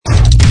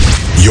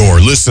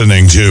You're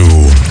listening to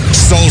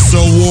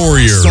Salsa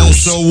Warriors.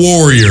 Salsa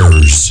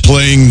Warriors.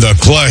 Playing the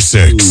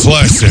classics,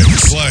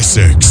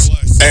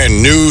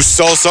 and new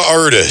salsa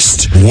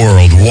artists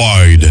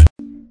worldwide.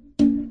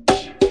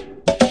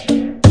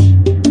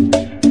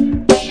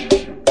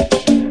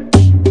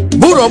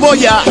 Buro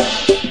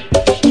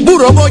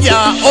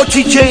Boya,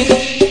 Ochiche,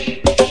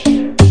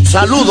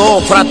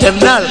 saludo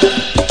fraternal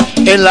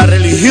en la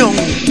religión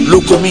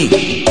Lucumí.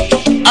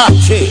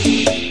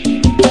 H,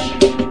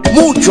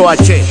 mucho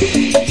H,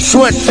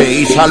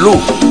 suerte y salud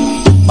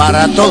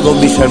para todos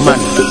mis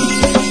hermanos.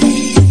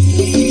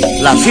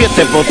 Las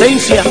 7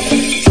 potencias,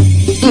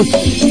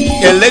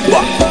 el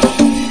Legua,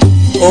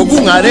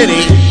 Ogun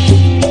Arere,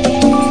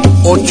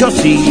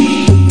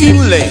 Ochosi,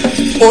 Inle,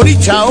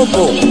 Oricha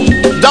Opo,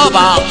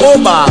 Daba,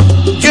 Oba,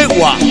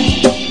 Yegua,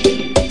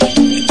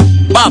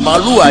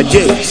 Babalúa,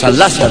 Ye, San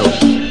Lázaro,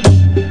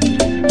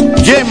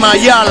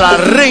 Yemaya, la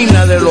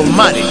reina de los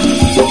mares,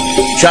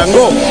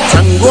 Changó,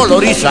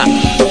 Loriza,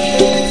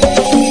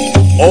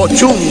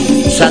 Ochun,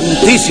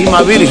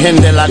 Santísima Virgen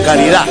de la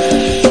Caridad,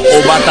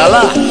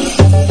 Obatalá,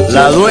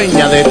 la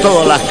dueña de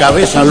todas las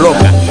cabezas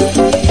locas.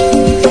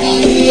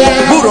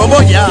 Buro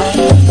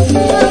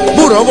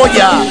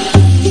Boya,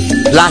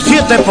 las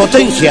 7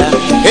 potencias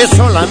es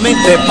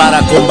solamente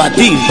para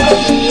combatir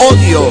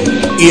odio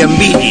y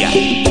envidia.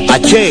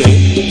 H,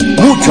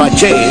 mucho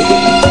H,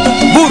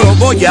 Buro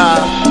Boya,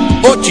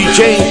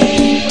 Ochiche.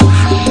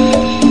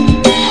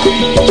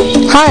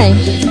 Hi,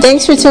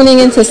 thanks for tuning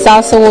in to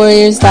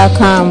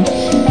SalsaWarriors.com.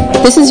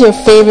 This is your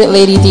favorite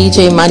lady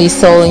DJ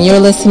Marisol, and you're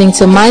listening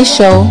to my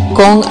show,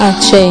 Gong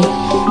Ache,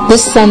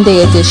 this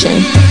Sunday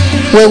edition,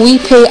 where we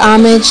pay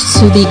homage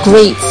to the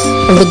greats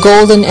of the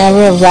golden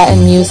era of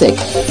Latin music.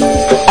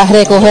 A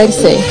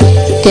recogerse,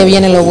 que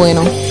viene lo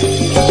bueno.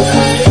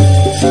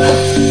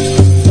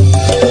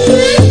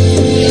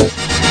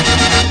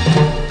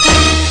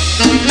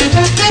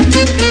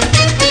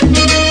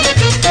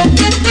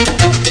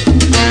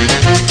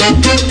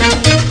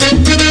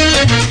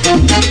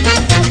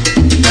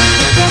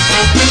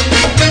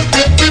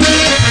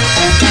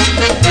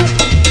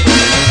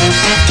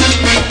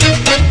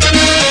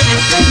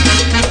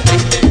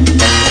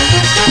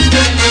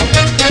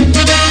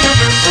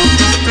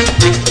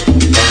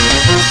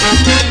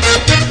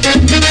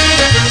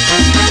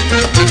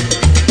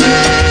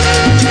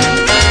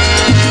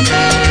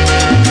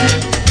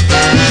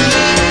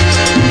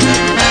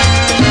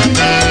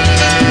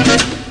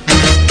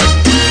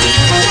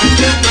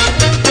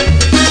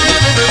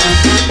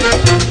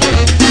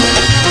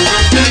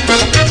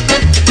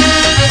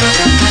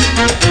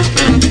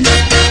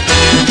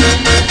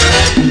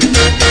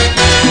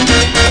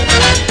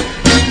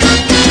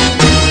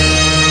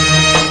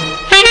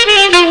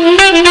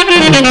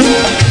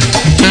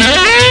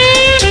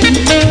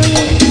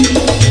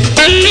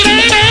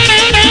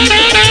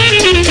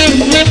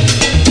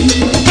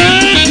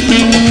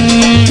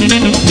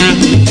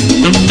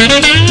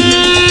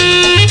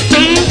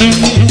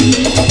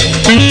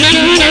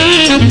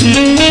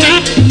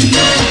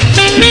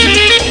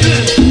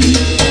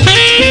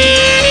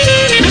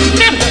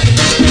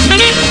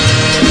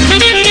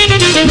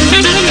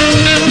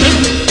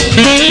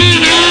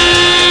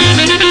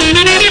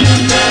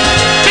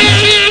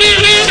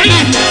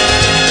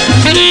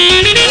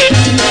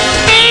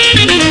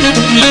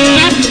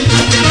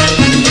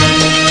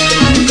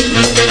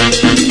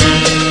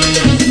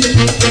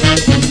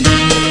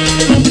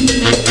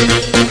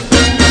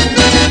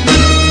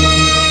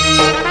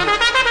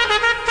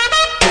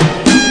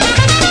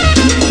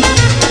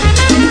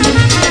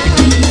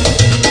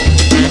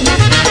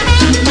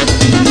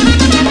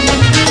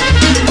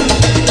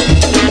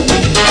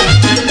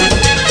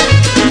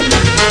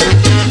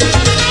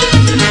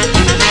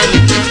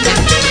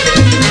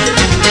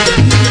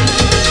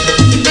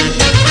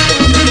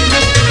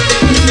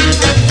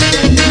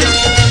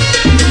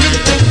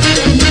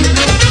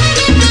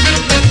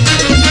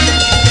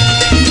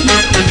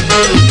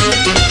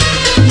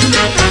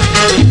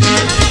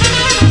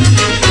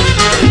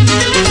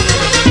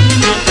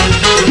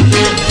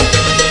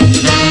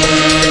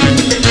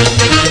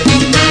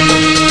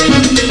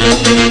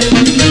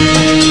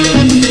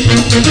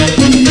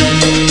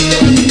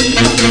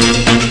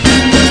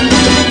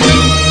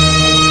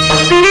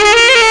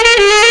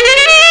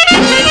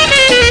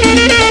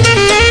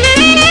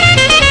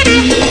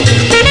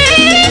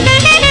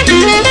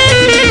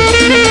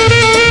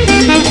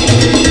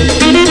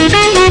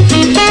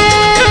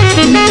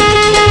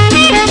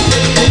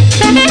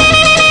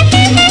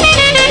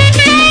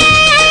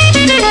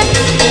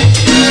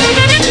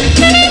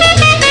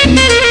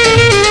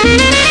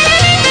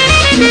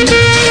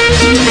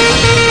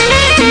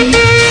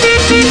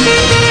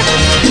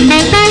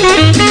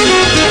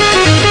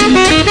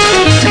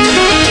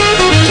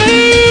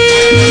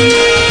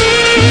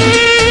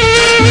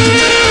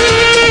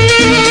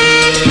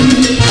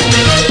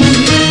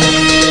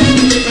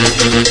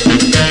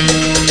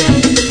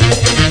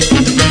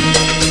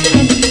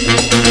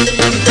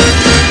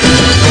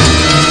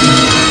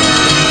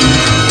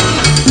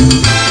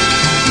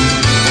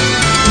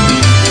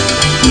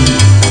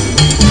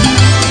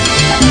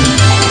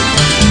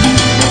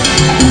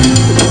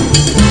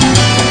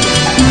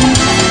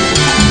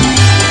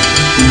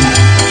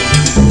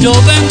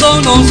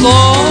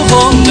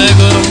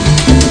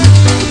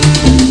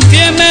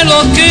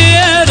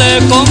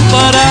 puede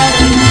comparar.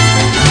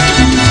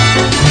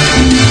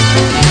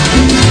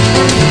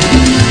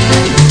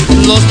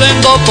 Los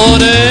vendo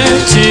por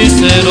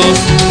hechiceros,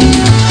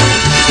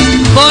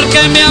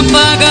 porque me han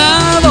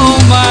pagado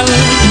mal.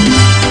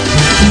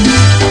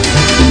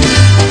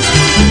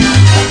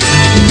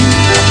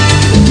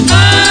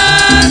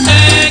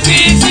 Te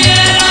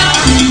quisiera,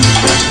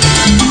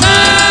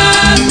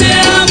 te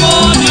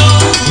amo yo,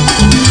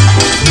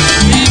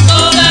 y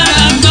todas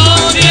las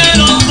noches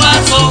lo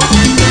paso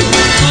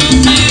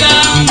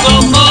suspirando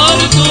por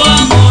tu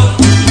amor.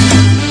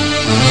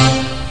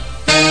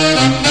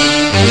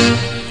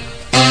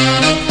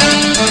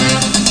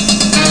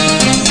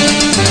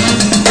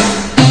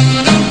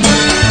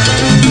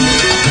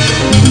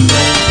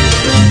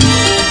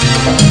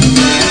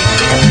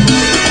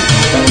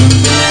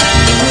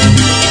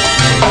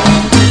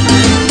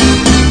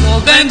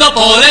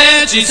 Por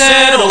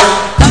hechicero,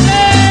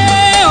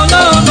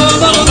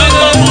 lo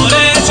vendo por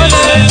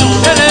hechicero,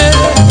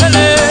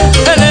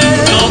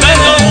 lo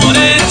vendo por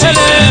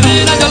hechicero,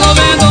 mira yo lo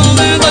vendo,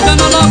 yo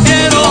no lo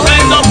quiero, lo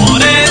vendo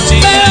por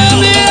hechicero,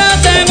 mira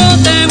tengo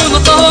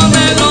unos ojos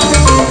negros,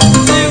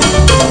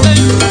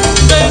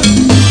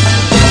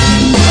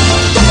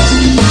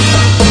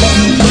 lo vendo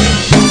por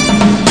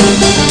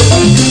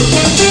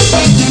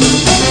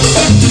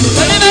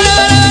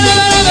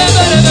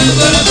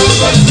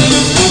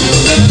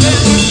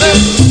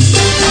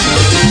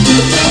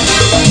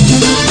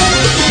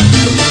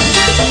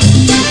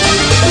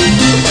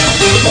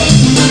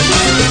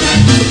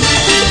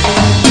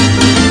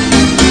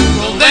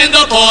lo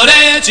vendo por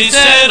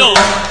hechicero,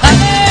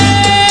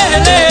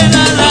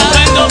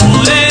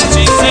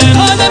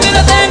 oye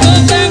mira tengo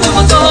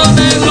unos ojos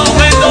negros, lo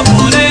vendo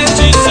por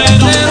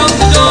hechicero, pero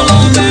yo lo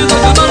vendo,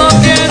 yo no lo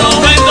quiero,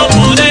 lo vendo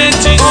por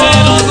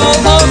hechicero,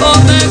 con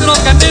ojos negros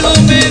que me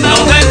iluminan,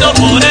 lo vendo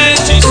por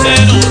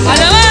hechicero,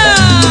 allá va.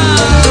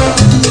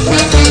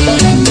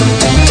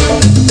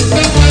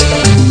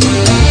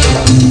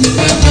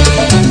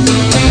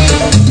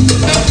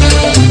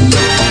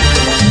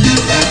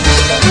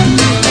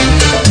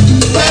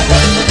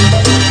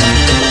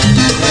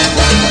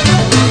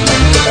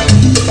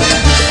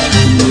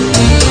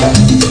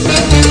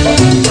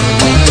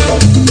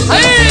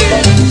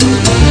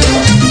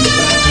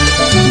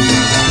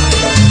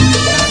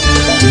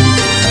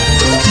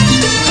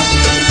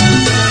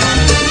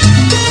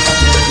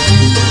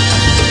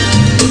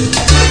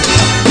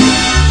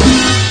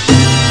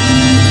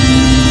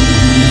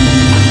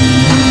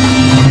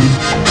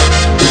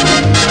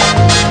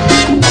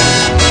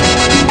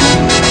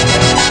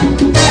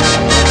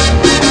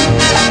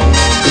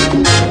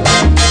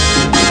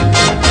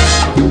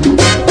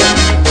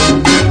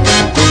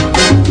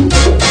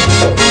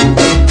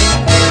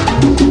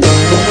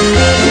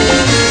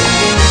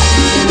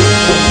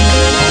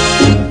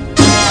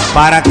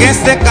 ¿Para qué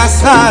se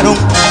casaron?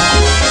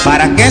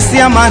 ¿Para qué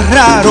se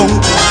amarraron?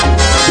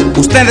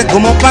 Ustedes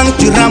como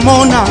Pancho y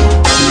Ramona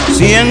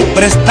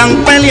siempre están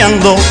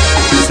peleando,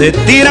 se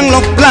tiran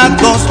los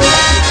platos,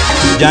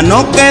 ya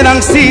no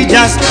quedan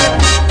sillas,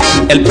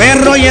 el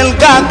perro y el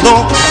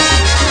gato.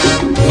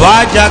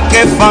 Vaya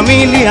que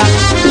familia,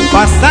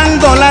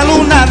 pasando la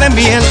luna de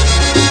miel,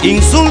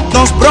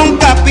 insultos,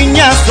 bronca,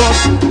 piñazos,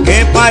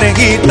 qué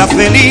parejita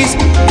feliz,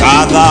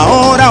 cada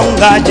hora un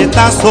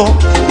galletazo,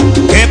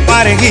 qué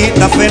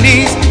parejita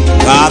feliz,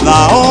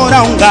 cada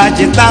hora un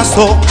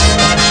galletazo.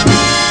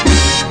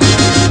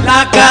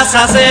 La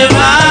casa se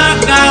va a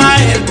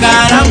caer,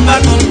 caramba,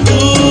 con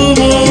tu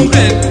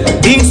mujer.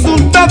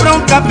 Insultos,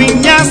 bronca,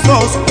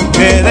 piñazos,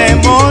 qué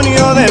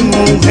demonio de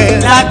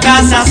mujer. La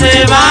casa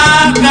se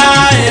va a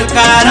caer,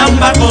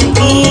 caramba, con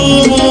tu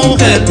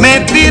mujer.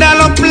 Me tira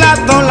los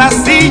platos, la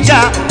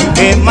silla,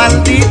 qué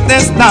maldita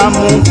esta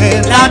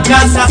mujer. La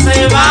casa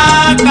se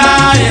va a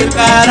caer,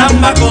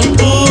 caramba, con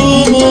tu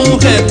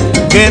mujer.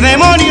 Qué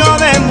demonio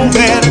de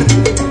mujer,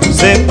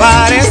 se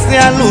parece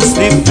a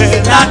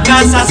Lucifer. La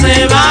casa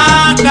se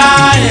va a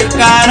caer,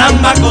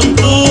 caramba, con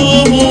tu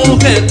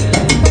mujer.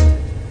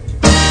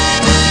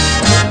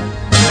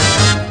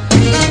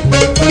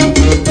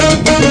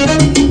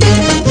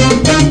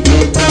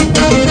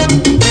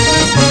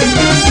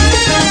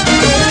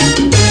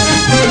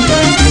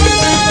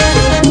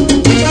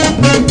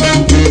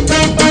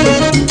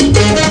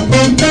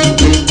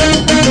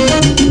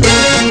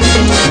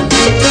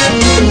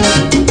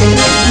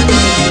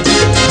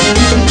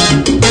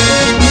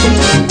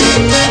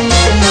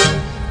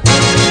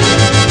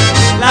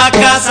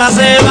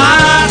 Se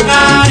va a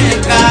caer,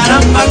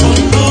 caramba, con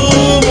tu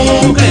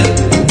mujer.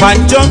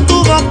 Pancho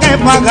tuvo que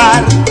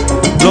pagar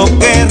lo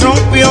que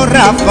rompió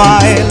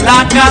Rafael.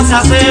 La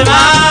casa se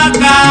va a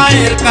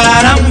caer,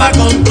 caramba,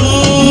 con tu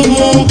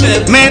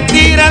mujer. Me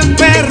tira el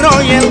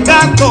perro y el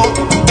gato,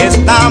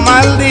 esta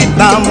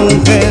maldita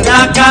mujer.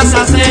 La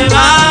casa se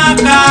va a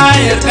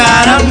caer,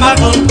 caramba,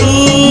 con tu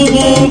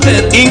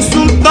mujer.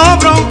 Insultó,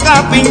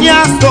 bronca,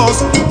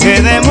 piñazos,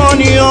 qué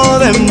demonio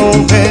de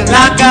mujer.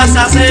 La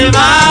casa se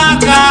va a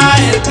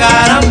caer,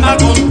 caramba,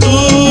 con tu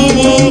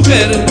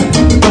mujer.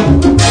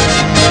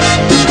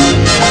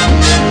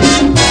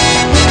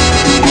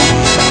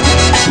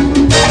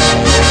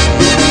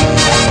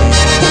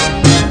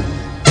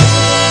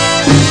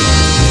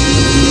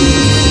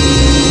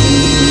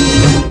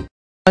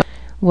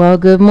 Well,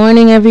 good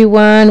morning,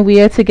 everyone. We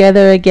are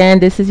together again.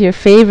 This is your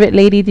favorite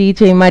lady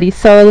DJ,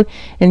 Marisol,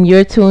 and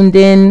you're tuned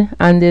in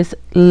on this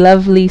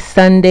lovely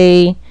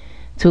Sunday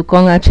to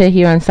Con H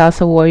here on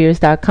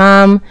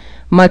SalsaWarriors.com.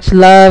 Much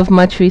love,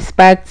 much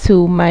respect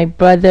to my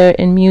brother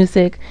in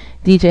music,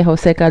 DJ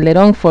Jose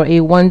Calderon, for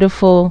a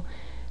wonderful,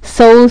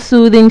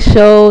 soul-soothing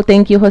show.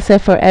 Thank you, Jose,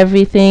 for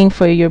everything,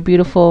 for your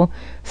beautiful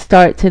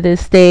start to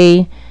this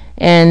day,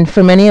 and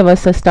for many of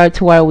us, a start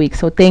to our week.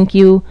 So thank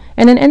you,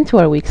 and an end to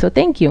our week. So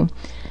thank you.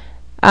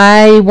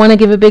 I want to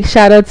give a big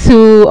shout out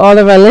to all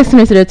of our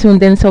listeners that are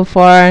tuned in so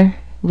far.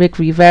 Rick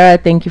Rivera,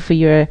 thank you for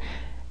your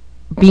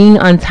being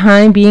on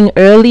time, being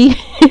early,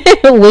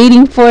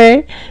 waiting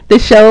for the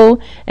show,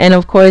 and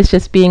of course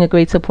just being a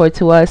great support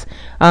to us.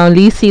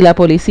 Lisi La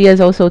Policia is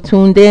also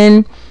tuned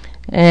in,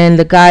 and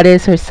the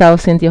goddess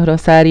herself, Cynthia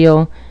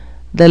Rosario.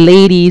 The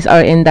ladies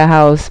are in the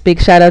house. Big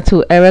shout out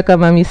to Erica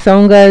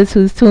Mamisongas,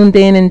 who's tuned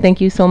in, and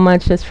thank you so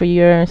much just for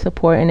your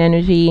support and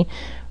energy.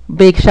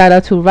 Big shout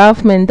out to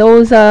Ralph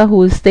Mendoza,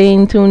 who is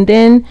staying tuned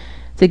in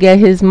to get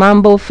his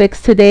mambo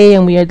fixed today,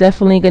 and we are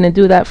definitely going to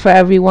do that for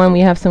everyone. We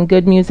have some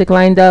good music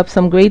lined up,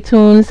 some great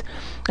tunes.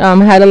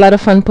 Had a lot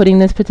of fun putting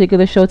this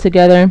particular show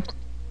together.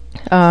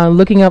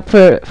 Looking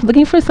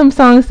for some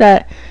songs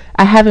that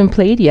I haven't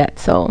played yet,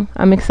 so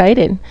I'm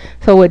excited.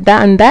 So with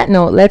that, on that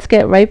note, let's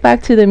get right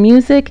back to the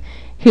music.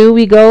 Here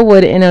we go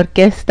with En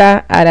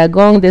Orquesta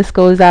Aragon. This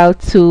goes out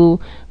to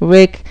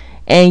Rick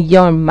and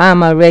your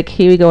mama, Rick.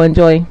 Here we go.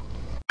 Enjoy.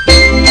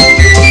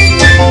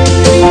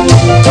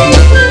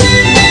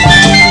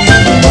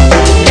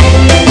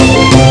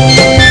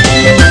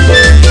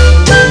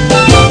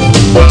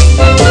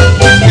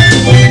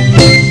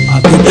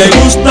 A ti te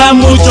gusta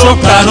mucho,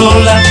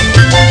 Carola,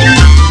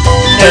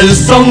 el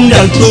son de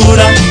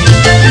altura,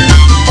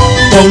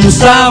 con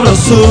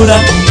sabrosura,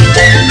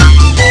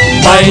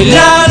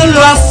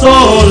 bailarlo a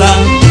sola.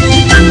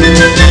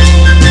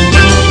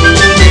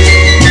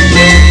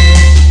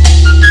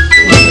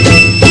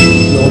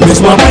 Lo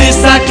mismo a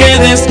prisa que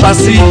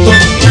despacito,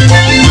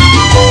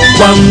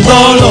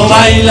 cuando lo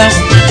bailas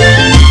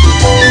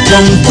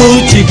con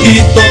tu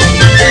chiquito.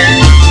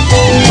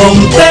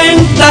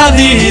 Contenta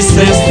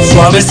dices,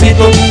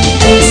 suavecito,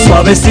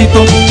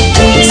 suavecito,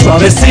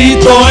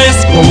 suavecito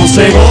es como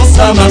se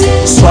goza más.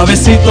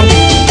 Suavecito,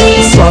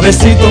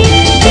 suavecito.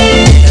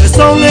 El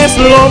son es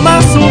lo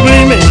más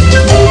sublime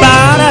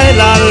para el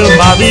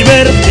alma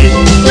divertir.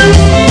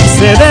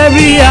 Se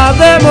debía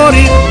de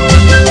morir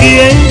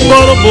quien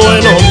por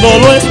bueno no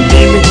lo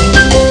estime.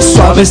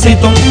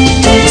 Suavecito,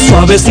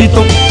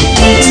 suavecito,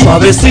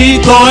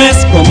 suavecito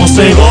es como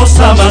se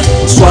goza más.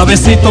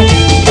 Suavecito,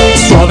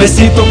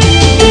 suavecito.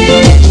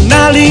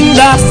 Una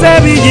linda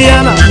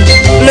sevillana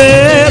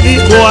le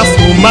dijo a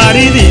su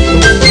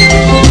maridito: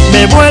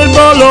 me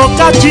vuelvo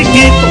loca,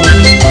 chiquito,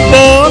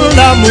 por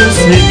la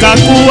música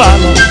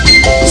cubana.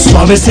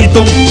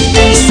 Suavecito,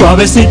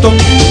 suavecito,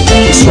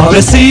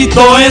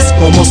 suavecito es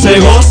como se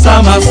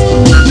goza más.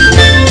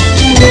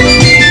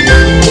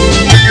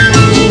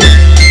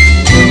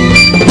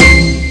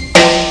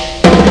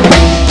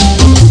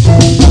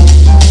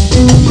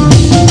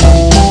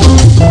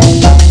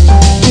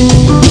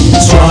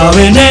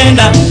 Suave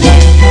nena,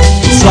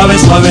 suave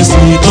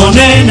suavecito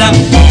nena,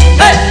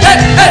 hey, hey,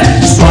 hey.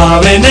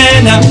 Suave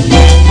nena,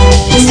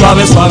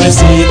 suave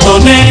suavecito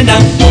nena,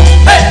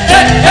 hey,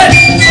 hey, hey.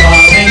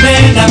 Suave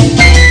nena,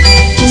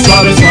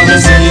 suave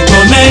suavecito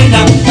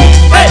nena,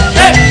 hey,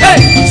 hey, hey.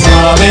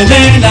 Suave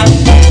nena,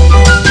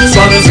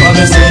 suave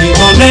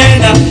suavecito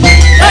nena,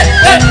 hey,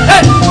 hey,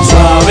 hey.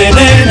 Suave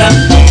nena,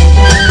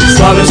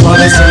 suave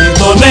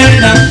suavecito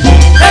nena,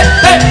 hey,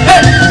 hey,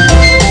 hey.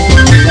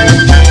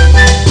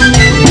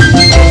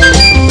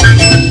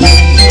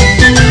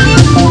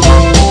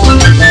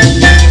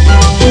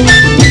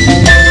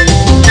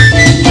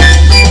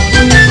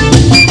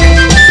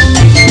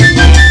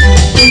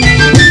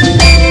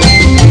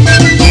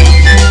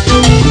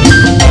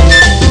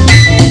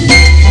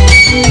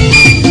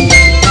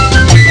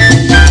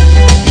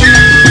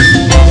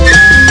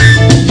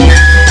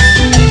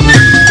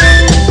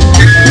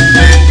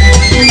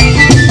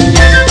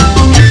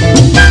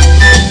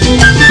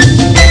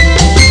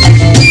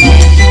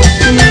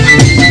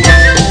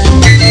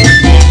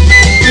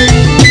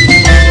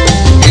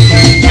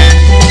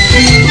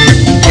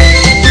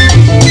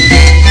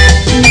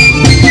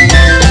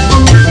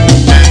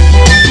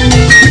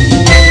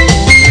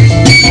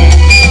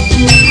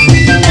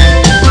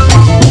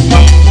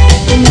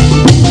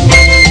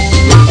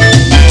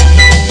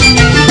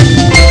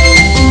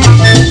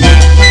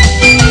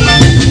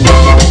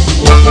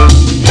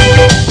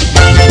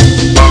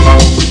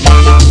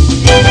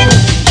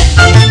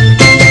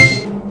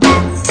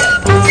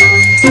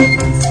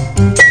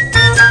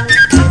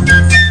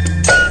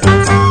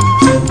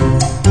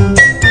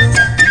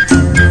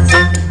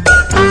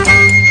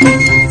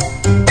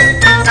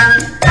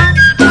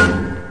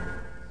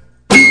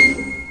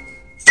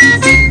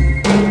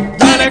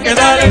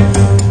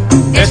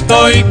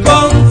 Estoy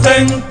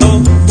contento,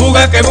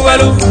 buga que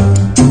bugalú,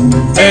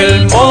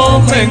 el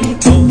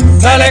momento,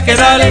 dale que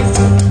dale,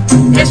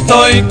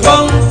 estoy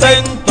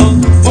contento,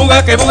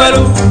 buga que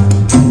bugalú,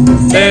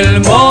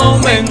 del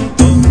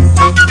momento.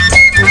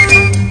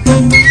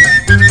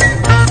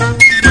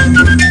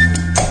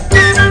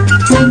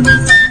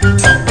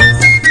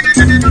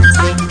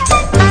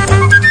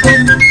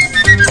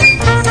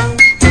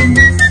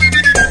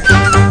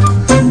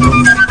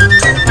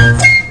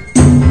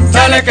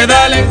 Dale que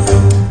dale,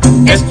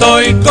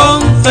 estoy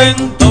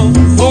contento,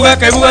 buga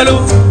que bugalú,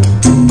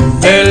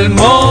 del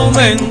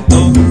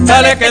momento.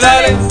 Dale que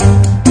dale,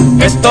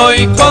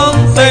 estoy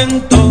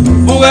contento,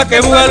 buga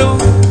que bugalú,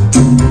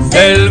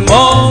 del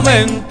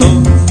momento.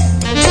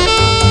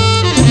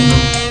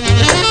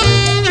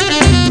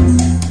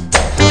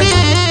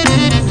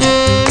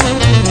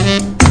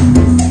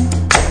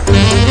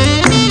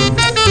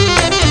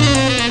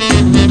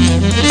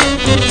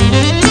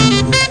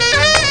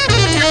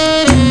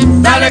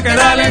 Dale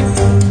que dale,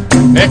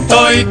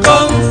 estoy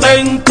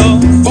contento,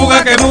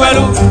 buga que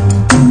bugalú,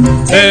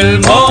 del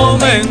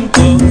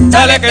momento.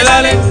 Dale que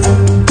dale,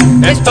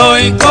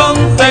 estoy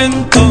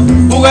contento,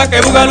 buga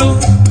que bugalú,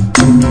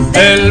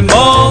 del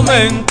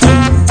momento.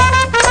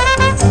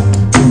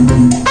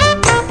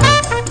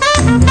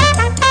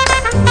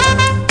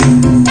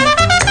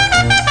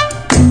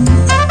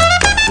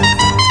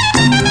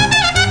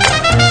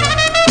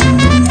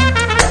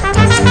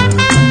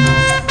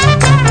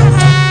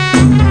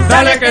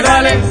 Dale que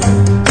dale,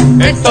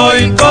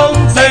 estoy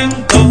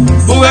contento,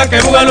 buga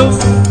que bugalú,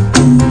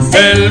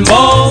 del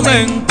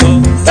momento.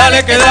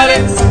 Dale que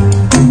dale,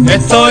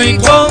 estoy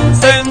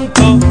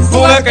contento,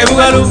 buga que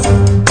bugalú,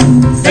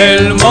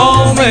 del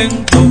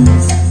momento.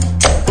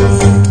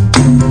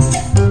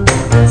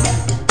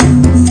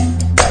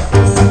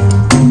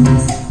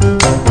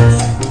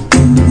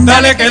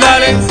 Dale que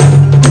dale,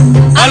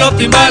 a los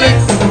timbales,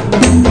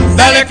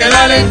 dale que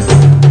dale,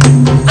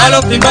 a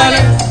los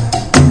timbales.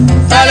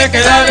 Dale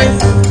que dale,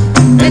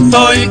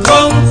 estoy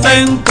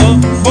contento,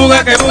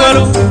 buga que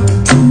bugalú,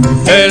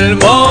 el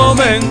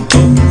momento.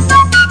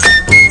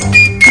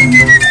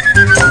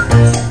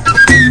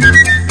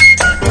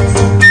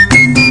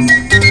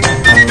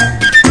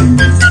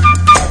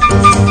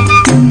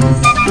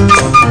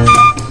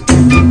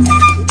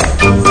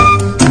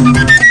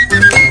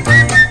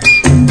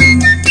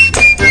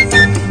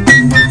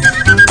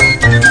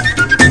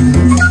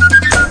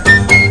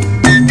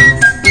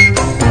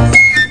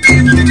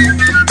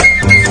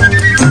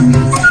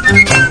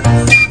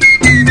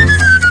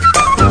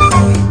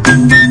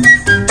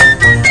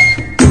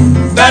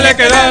 Dale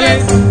que dale,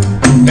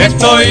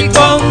 estoy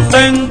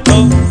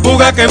contento,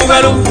 buga que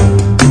bugalú,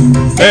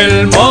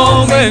 el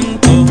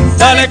momento.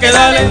 Dale que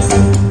dale,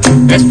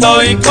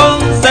 estoy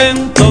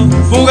contento,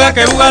 buga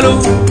que bugalú,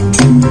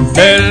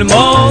 el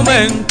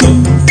momento.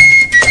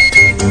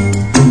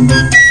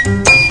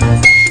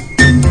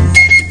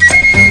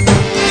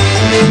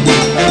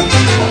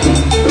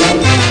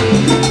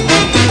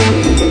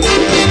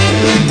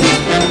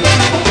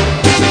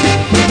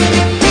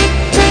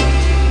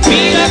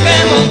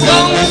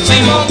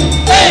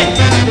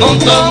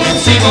 Montón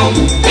Simón,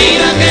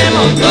 mira que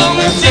montón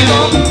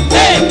Simón,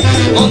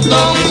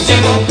 montón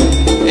Simón.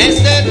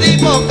 Este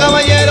tipo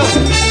caballero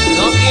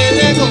no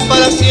tiene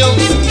comparación.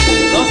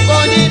 Los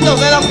pollitos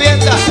de la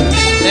fiesta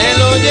se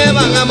lo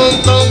llevan a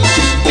montón.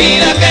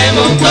 Mira que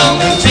montón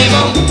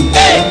Simón,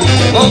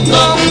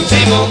 montón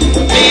Simón.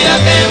 Mira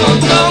que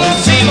montón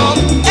Simón,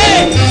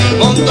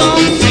 montón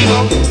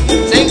Simón.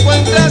 Se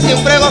encuentra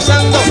siempre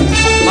gozando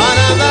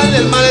para darle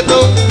el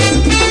maletón,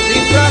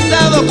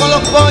 disfrazado con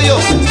los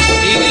pollos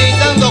y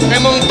gritando que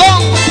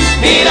montón.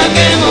 Mira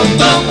que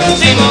montón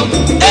Simón,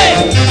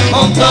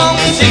 montón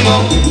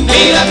Simón.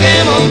 Mira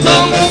que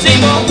montón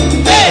Simón,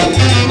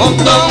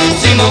 montón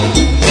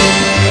Simón.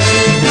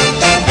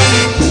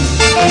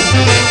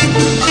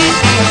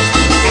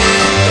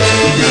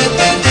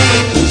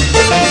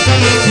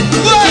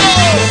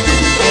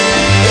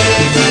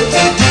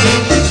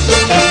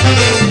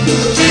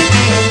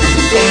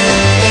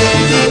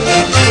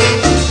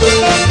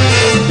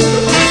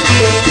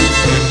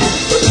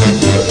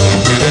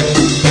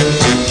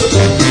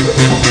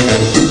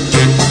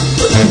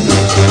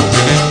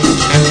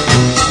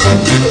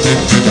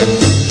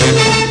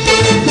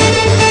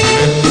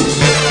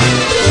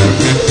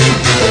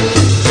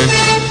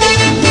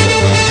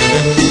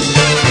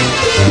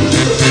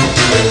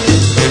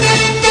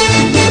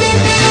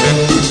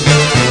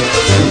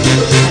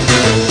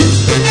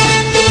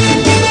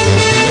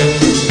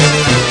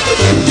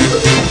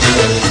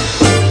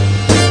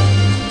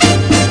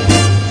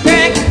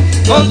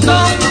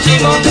 Montón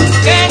Simón,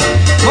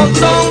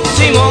 montón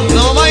Simón.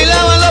 No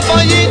bailaban los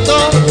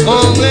pollitos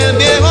con el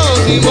viejo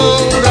Simón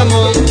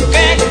Ramón.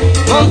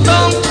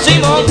 Montón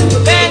Simón,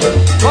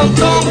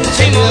 montón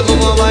Simón. Mira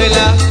cómo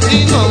baila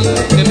Simón,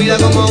 que mira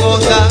cómo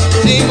goza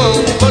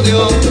Simón, por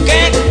Dios.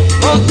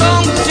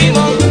 Montón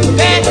Simón,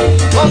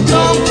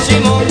 montón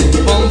Simón.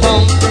 Bom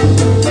bom,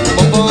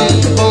 bom bom,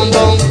 bom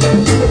bom,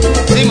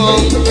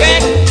 Simón.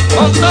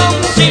 Montón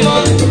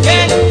Simón,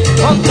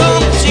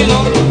 montón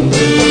Simón.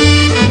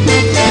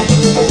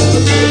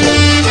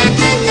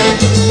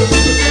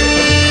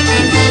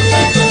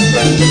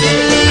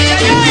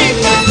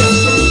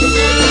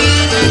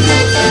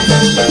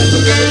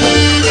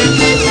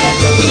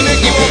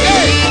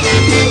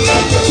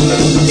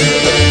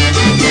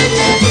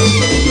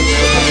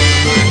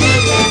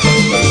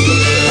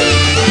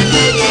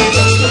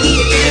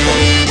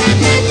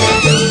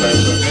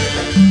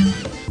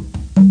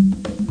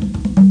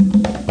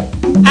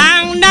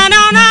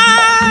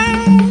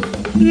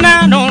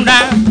 no na,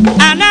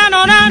 ah na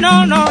no na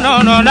no no no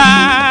no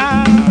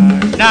na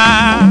na.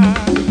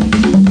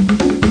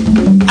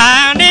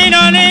 Ah ni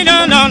no no no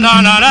no no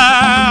na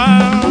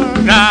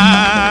na.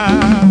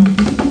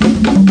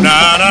 Na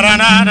na na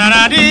na na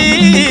na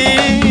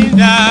di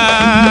da.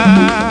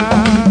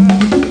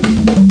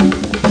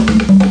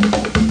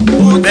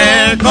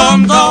 Usted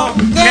contó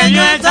que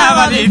yo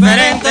estaba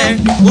diferente.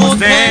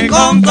 Usted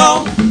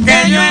contó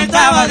que yo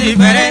estaba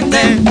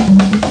diferente.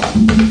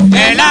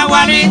 El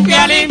agua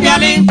limpia, limpia,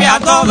 limpia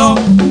todo.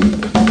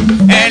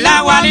 El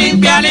agua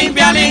limpia,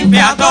 limpia,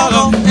 limpia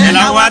todo. El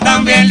agua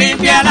también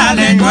limpia la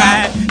lengua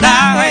de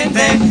la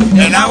gente.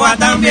 El agua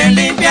también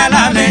limpia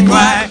la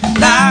lengua de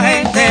la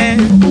gente.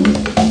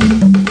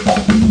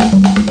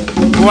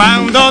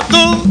 Cuando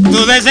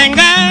tu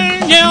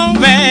desengaño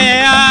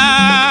veas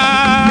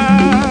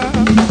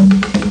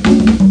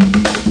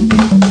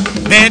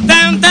de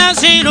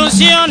tantas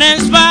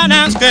ilusiones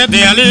vanas que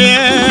te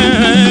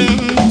alientan,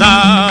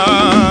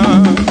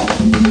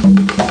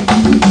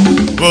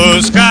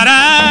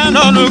 buscará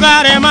los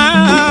lugares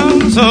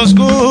más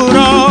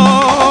oscuros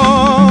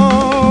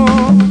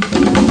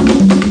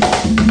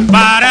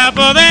para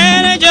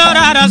poder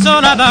llorar a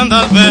solas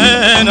tantas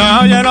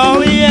penas. Óyelo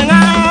bien,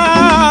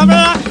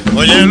 habla,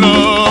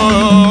 óyelo.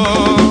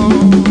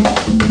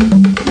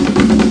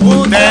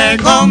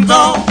 Usted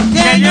contó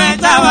que yo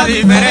estaba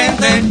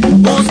diferente.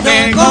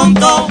 Usted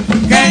contó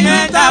que yo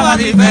estaba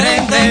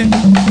diferente.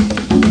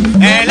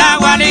 El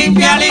agua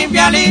limpia,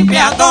 limpia,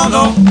 limpia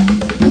todo.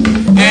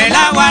 El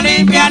agua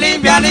limpia,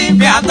 limpia,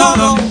 limpia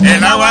todo.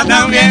 El agua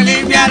también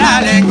limpia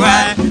la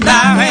lengua de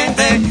la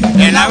gente.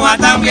 El agua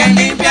también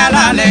limpia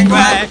la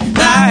lengua de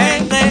la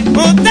gente.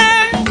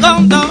 Usted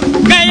contó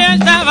que yo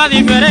estaba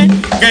diferente,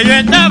 que yo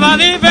estaba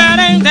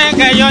diferente,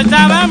 que yo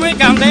estaba muy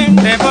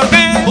candente,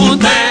 porque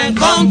usted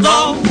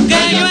contó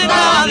que yo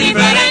estaba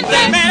diferente,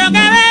 pero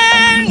que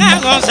venga a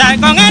gozar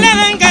con el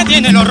Edén que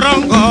tiene los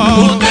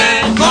roncos.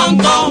 Usted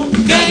contó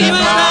que yo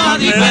estaba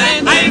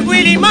diferente. Ay,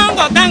 Willy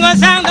Mongo están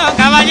gozando,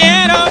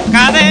 caballeros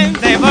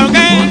cadentes,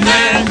 porque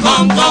usted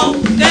contó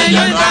que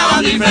yo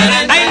estaba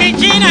diferente. Ay, mi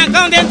china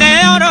con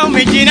dientes de oro,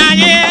 mi china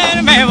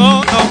ayer me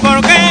votó,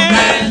 porque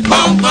usted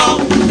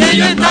contó que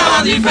yo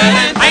estaba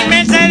diferente. Ay,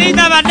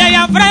 Mercedita Valdés y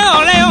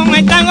Alfredo León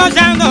están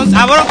gozando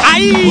sabor.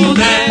 Ay,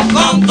 usted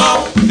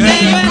contó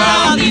que yo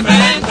estaba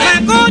diferente.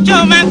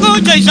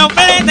 Macucho y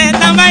soplete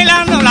están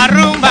bailando la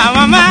rumba,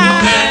 mamá.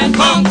 Usted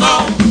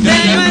contó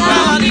que yo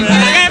estaba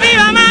diferente. Que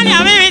viva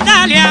Mania, viva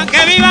Italia,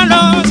 que vivan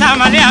los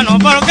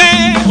amalianos,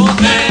 porque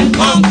usted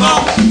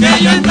contó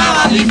que yo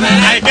estaba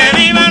diferente. Ay, que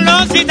vivan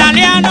los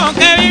italianos,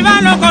 que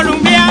vivan los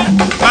colombianos,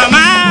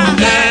 mamá.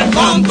 Usted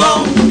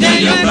contó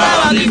que yo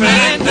estaba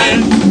diferente.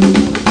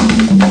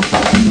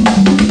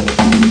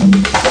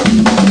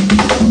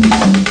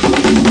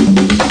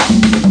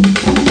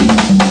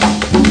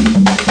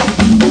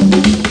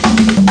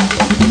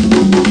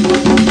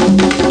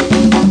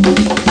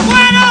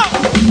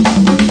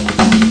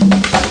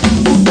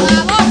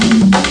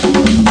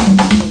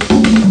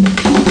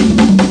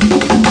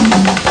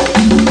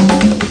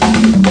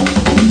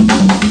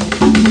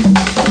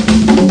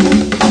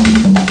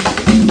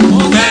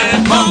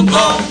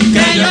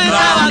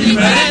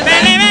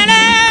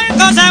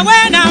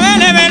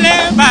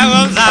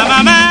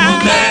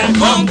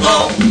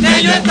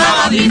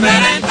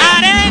 Diferente.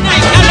 Arena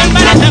y Carlos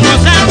parecen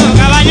gozando,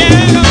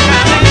 caballeros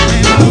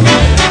cadentes.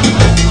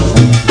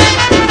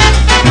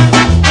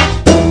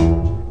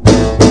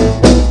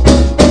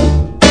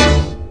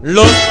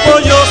 Los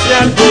pollos se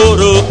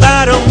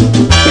alborotaron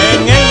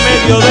en el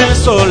medio del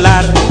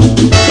solar.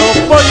 Los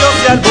pollos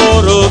se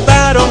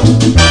alborotaron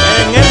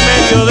en el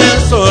medio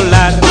del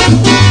solar.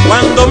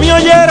 Cuando me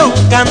oyeron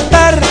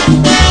cantar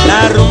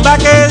la rumba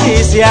que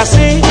dice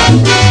así.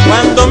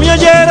 Cuando me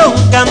oyeron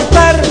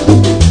cantar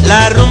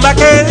la rumba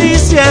que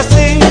dice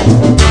así.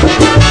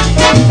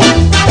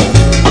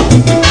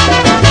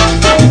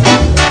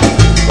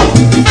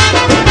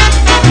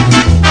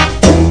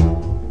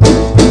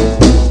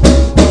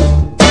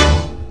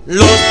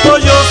 Los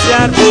pollos se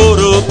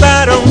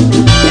alborotaron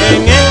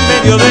en el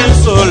medio del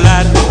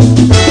solar.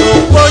 Los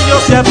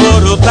pollos se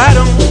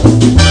alborotaron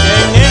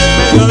en el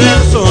medio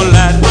del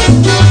solar.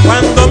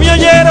 Cuando me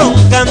oyeron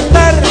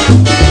cantar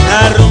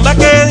la rumba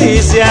que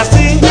dice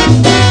así.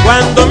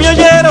 Cuando me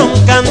oyeron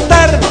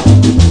cantar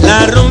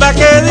la rumba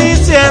que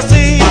dice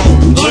así.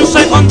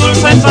 Dulce con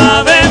dulce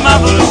sabe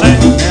más dulce.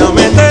 Me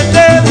mete el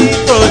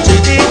dedito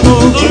chiquito.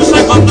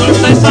 Dulce con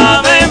dulce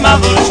sabe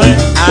más dulce.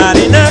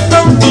 Harina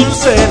con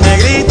dulce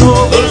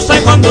negrito.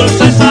 Dulce con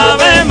dulce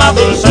sabe más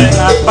dulce.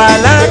 Pa'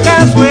 la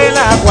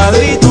cazuela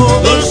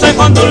cuadrito. Dulce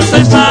con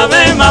dulce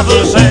sabe más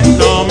dulce.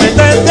 No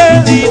mete el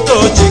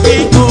dedito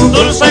chiquito.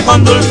 Dulce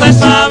con dulce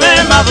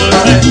sabe más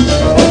dulce.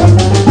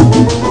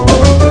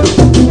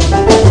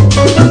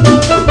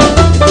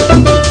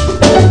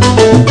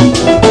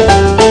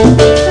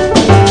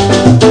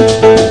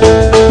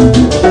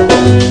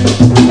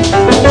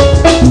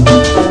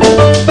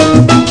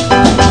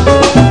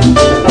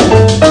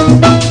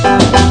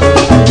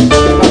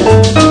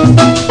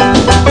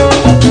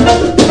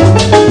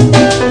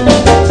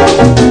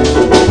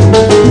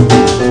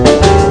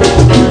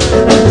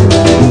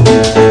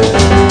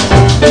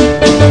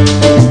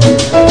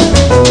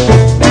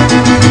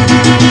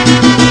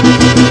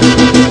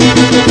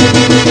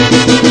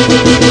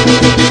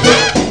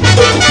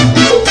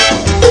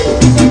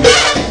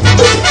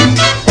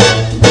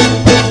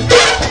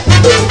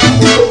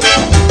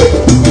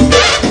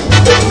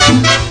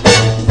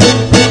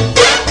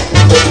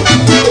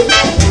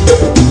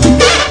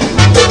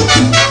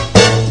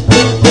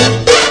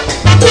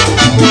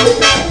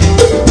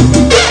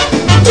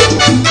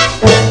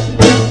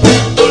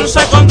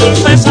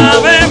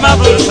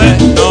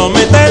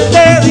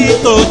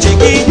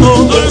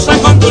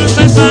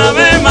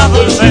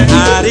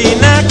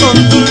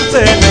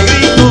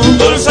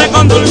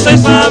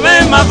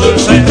 sabe más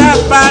dulce.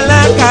 Tapa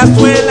la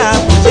cazuela,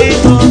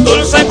 pollito.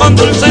 Dulce con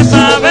dulce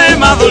sabe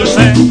más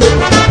dulce.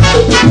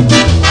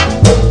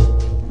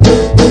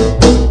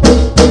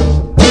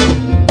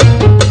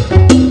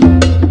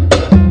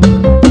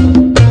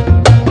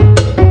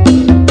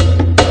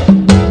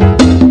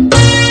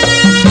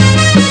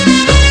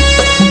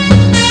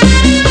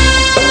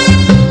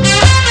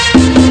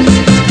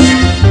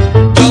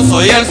 Yo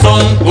soy el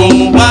son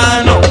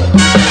cubano,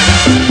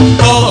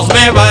 todos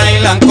me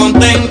bailan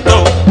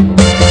contento,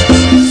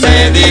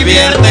 se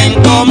divierten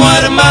como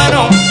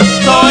hermanos.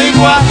 Soy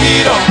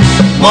guajiro,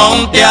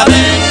 monte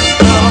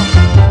adentro.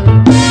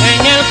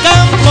 En el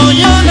campo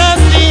yo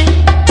nací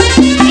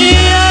y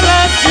a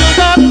la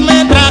ciudad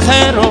me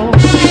trajeron.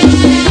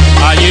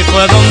 Allí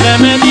fue donde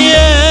me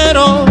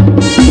dieron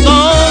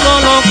todo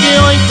lo que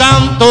hoy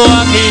canto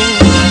aquí.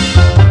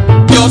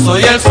 Yo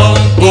soy el son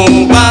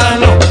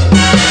cubano,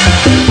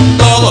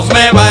 todos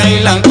me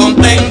bailan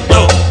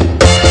contento,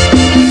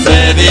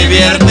 se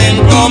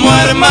divierten como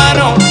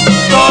hermanos.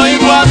 Soy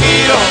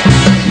guajiro,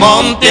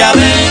 monte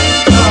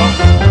adentro.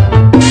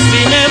 Si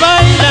me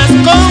bailas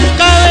con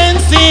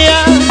cadencia,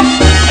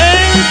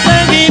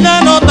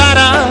 enseguida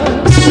notarás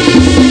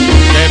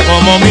que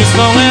como mis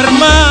son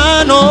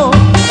hermanos,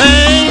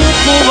 en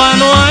Cuba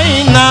no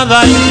hay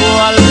nada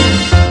igual.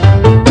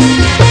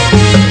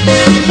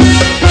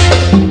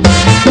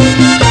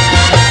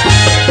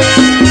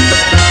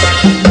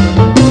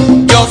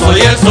 Yo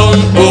soy el son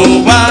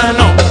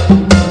cubano,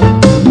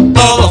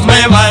 todos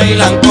me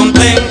bailan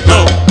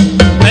contento,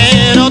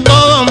 pero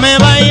todos me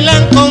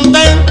bailan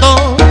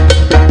contento.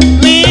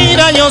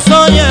 Mira, yo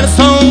soy el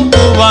son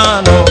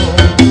cubano,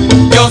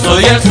 yo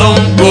soy el son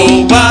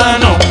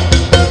cubano,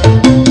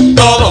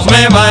 todos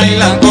me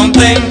bailan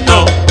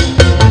contento.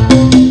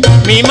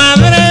 Mi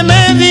madre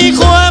me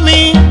dijo a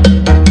mí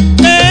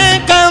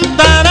que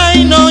cantara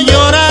y no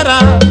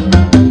llorara.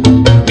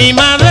 Mi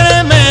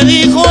madre me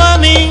dijo a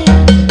mí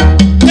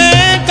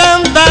que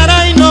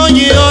cantara y no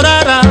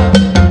llorara,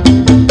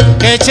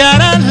 que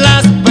echaras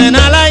las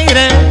penas al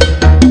aire,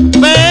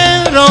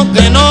 pero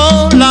que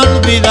no la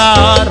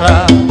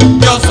olvidara.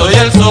 Yo soy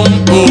el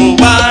son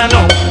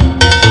cubano,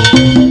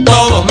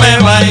 todos me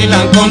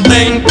bailan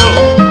contento.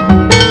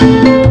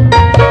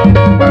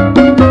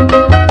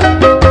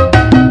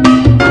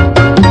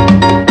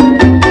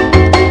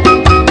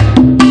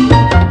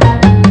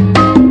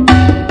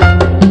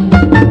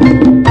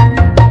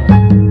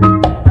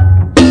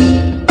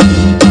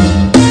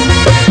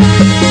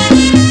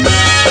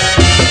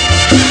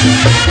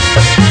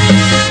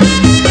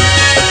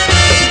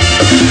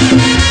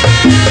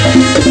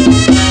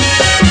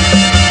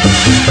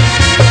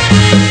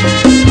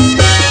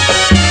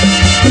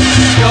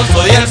 Yo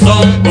soy el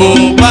son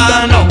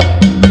cubano,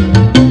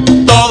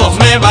 todos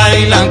me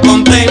bailan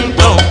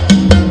contento,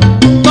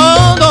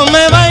 todos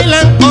me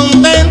bailan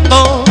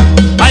contento.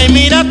 Ay,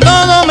 mira,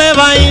 todos me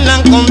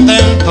bailan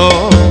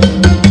contento.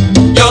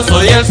 Yo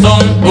soy el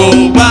son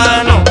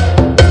cubano,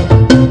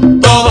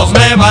 todos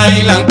me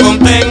bailan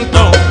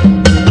contento.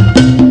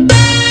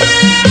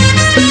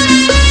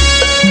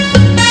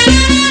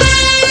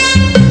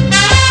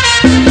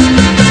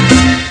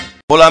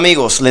 Hola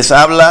amigos, les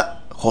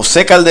habla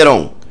José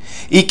Calderón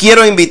y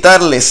quiero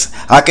invitarles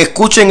a que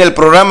escuchen el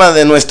programa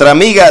de nuestra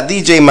amiga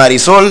DJ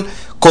Marisol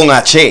con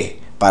H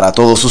para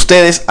todos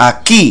ustedes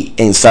aquí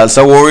en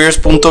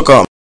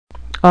salsawarriors.com.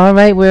 All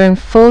right, we're in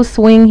full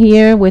swing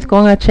here with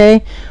Con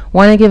H.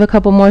 Want to give a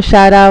couple more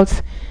shout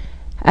outs.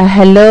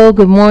 Hello,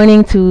 good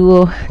morning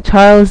to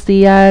Charles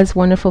Diaz,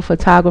 wonderful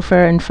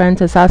photographer and friend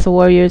to Salsa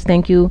Warriors.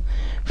 Thank you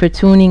for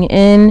tuning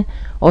in.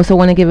 Also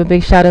want to give a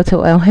big shout out to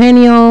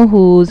Eugenio,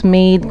 who's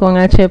made Con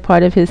H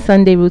part of his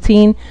Sunday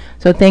routine.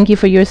 So thank you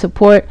for your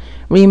support.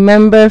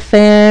 Remember,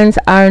 fans,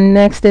 our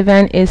next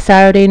event is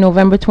Saturday,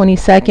 November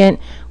 22nd.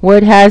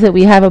 Word has it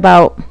we have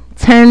about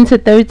 10 to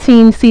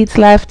 13 seats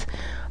left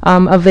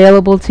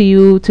available to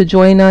you to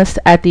join us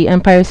at the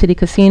Empire City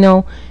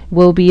Casino.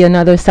 Will be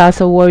another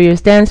Salsa Warriors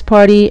dance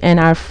party, and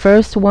our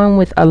first one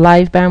with a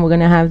live band. We're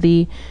going to have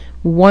the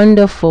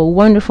wonderful,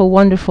 wonderful,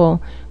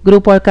 wonderful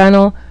Grupo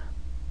Arcano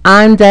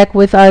on deck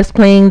with us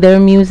playing their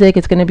music.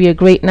 It's going to be a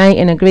great night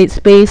in a great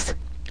space,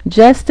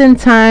 just in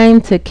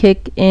time to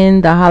kick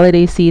in the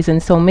holiday season.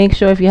 So make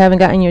sure, if you haven't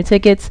gotten your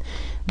tickets,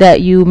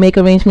 that you make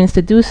arrangements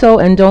to do so.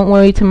 And don't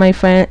worry, to my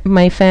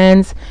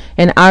fans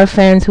and our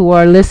fans who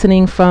are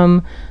listening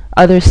from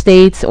other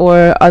states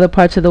or other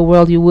parts of the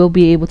world, you will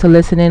be able to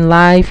listen in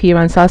live here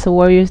on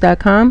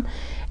salsawarriors.com.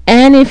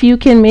 And if you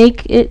can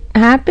make it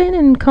happen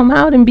and come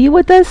out and be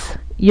with us,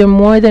 you're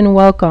more than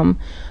welcome.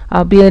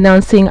 I'll be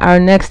announcing our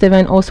next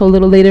event also a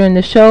little later in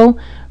the show.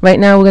 Right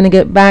now we're going to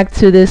get back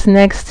to this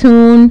next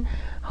tune.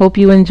 Hope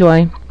you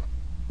enjoy.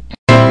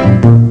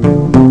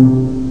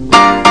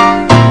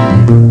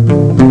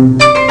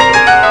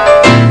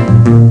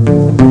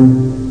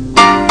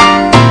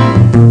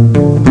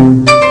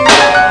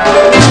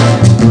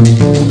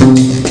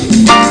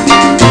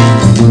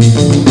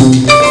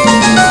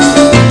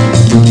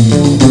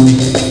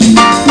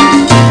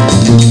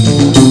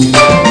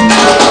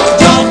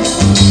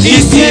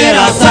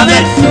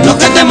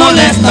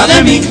 molesta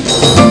de mí.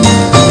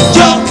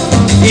 Yo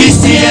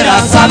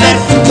quisiera saber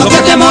lo que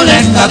te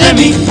molesta de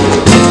mí.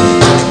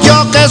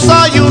 Yo que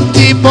soy un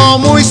tipo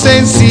muy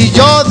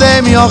sencillo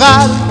de mi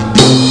hogar,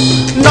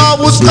 no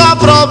busco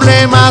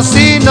problemas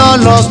si no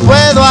los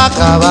puedo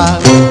acabar.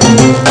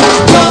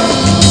 Yo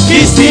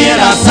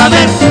quisiera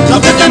saber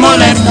lo que te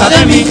molesta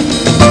de mí.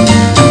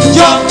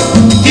 Yo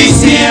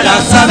quisiera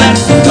saber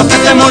lo que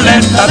te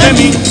molesta de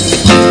mí.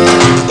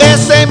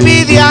 Esa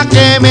envidia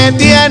que me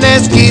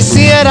tienes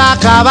quisiera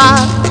acabar,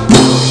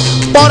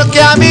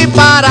 porque a mí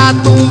para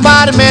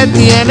tumbarme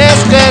tienes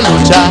que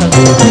luchar.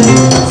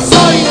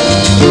 Soy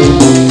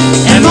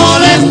el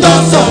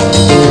molestoso,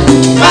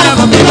 para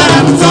continuar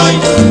soy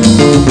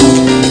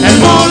el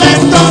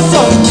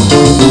molestoso.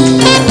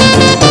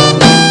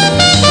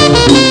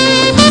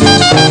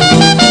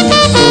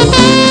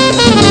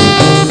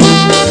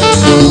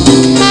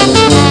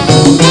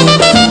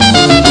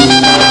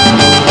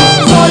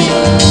 Soy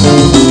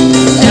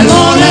el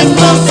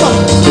molestoso,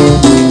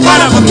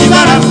 para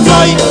continuar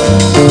soy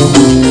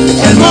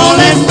el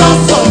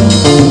molestoso.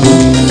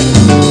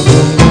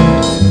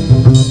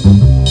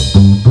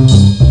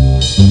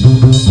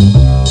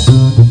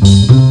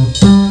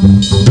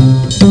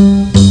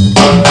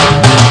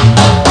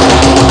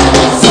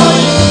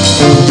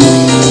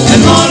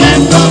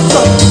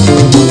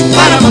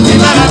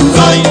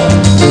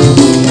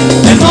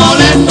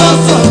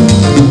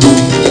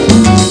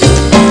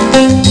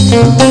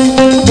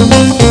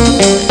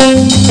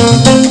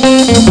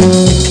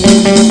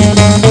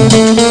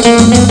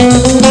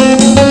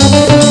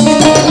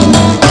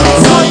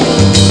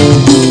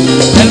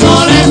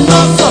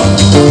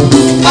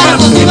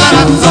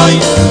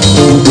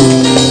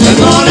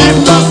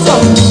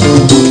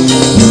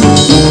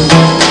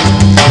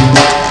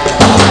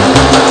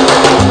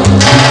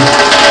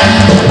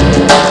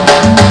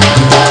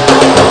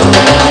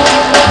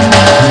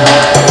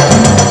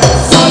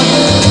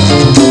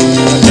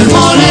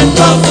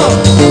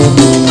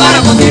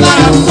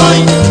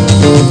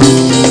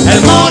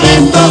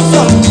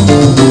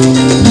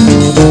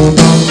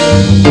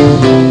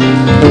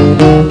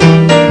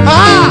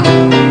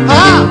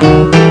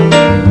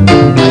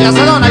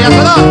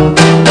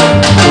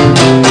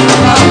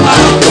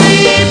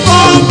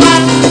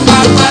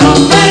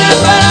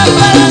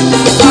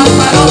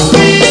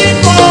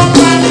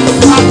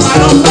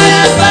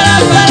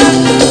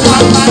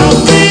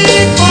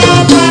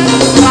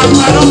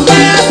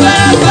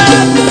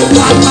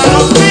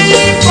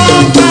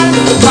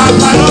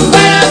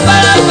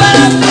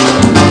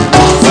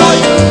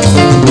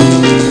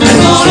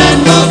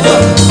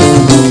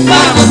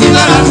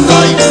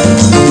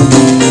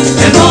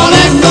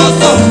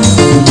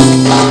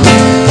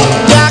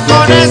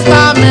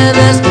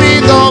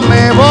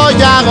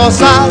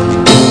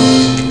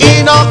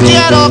 Y no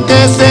quiero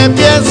que se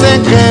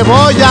piensen que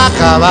voy a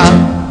acabar.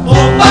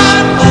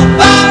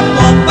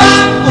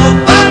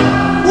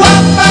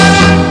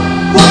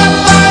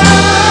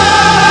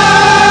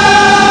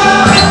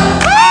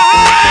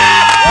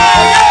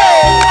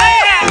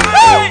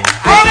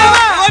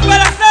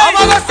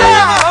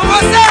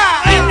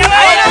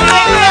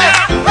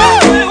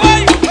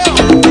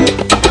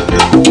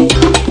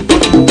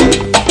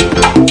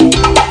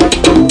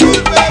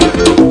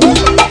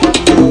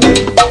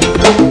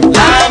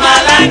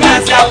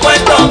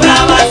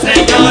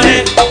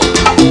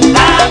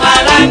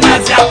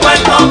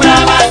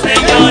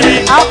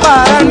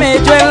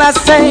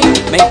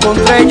 Me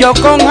encontré yo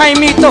con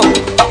Jaimito,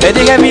 le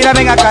dije mira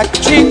ven acá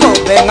chico,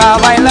 ven a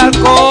bailar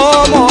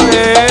como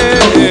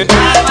es.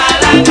 La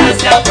malanga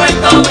se ha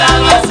puesto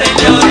brava,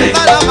 señores.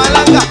 La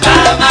malanga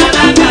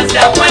se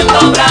ha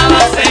puesto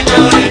brava,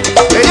 señores.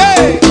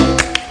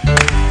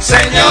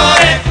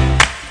 Señores,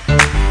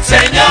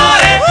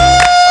 señores,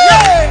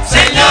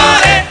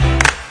 señores,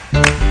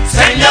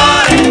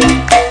 señores.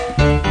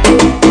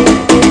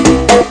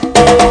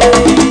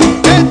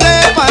 Vente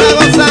para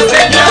gozar,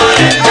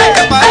 señores.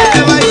 Vente para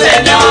que baile,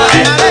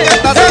 señores. Que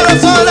está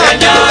sola,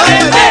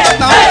 señores.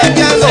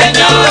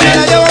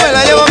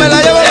 Me la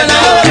llevo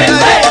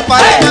para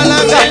la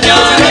malanga.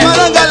 Si la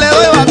malanga le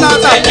doy batata.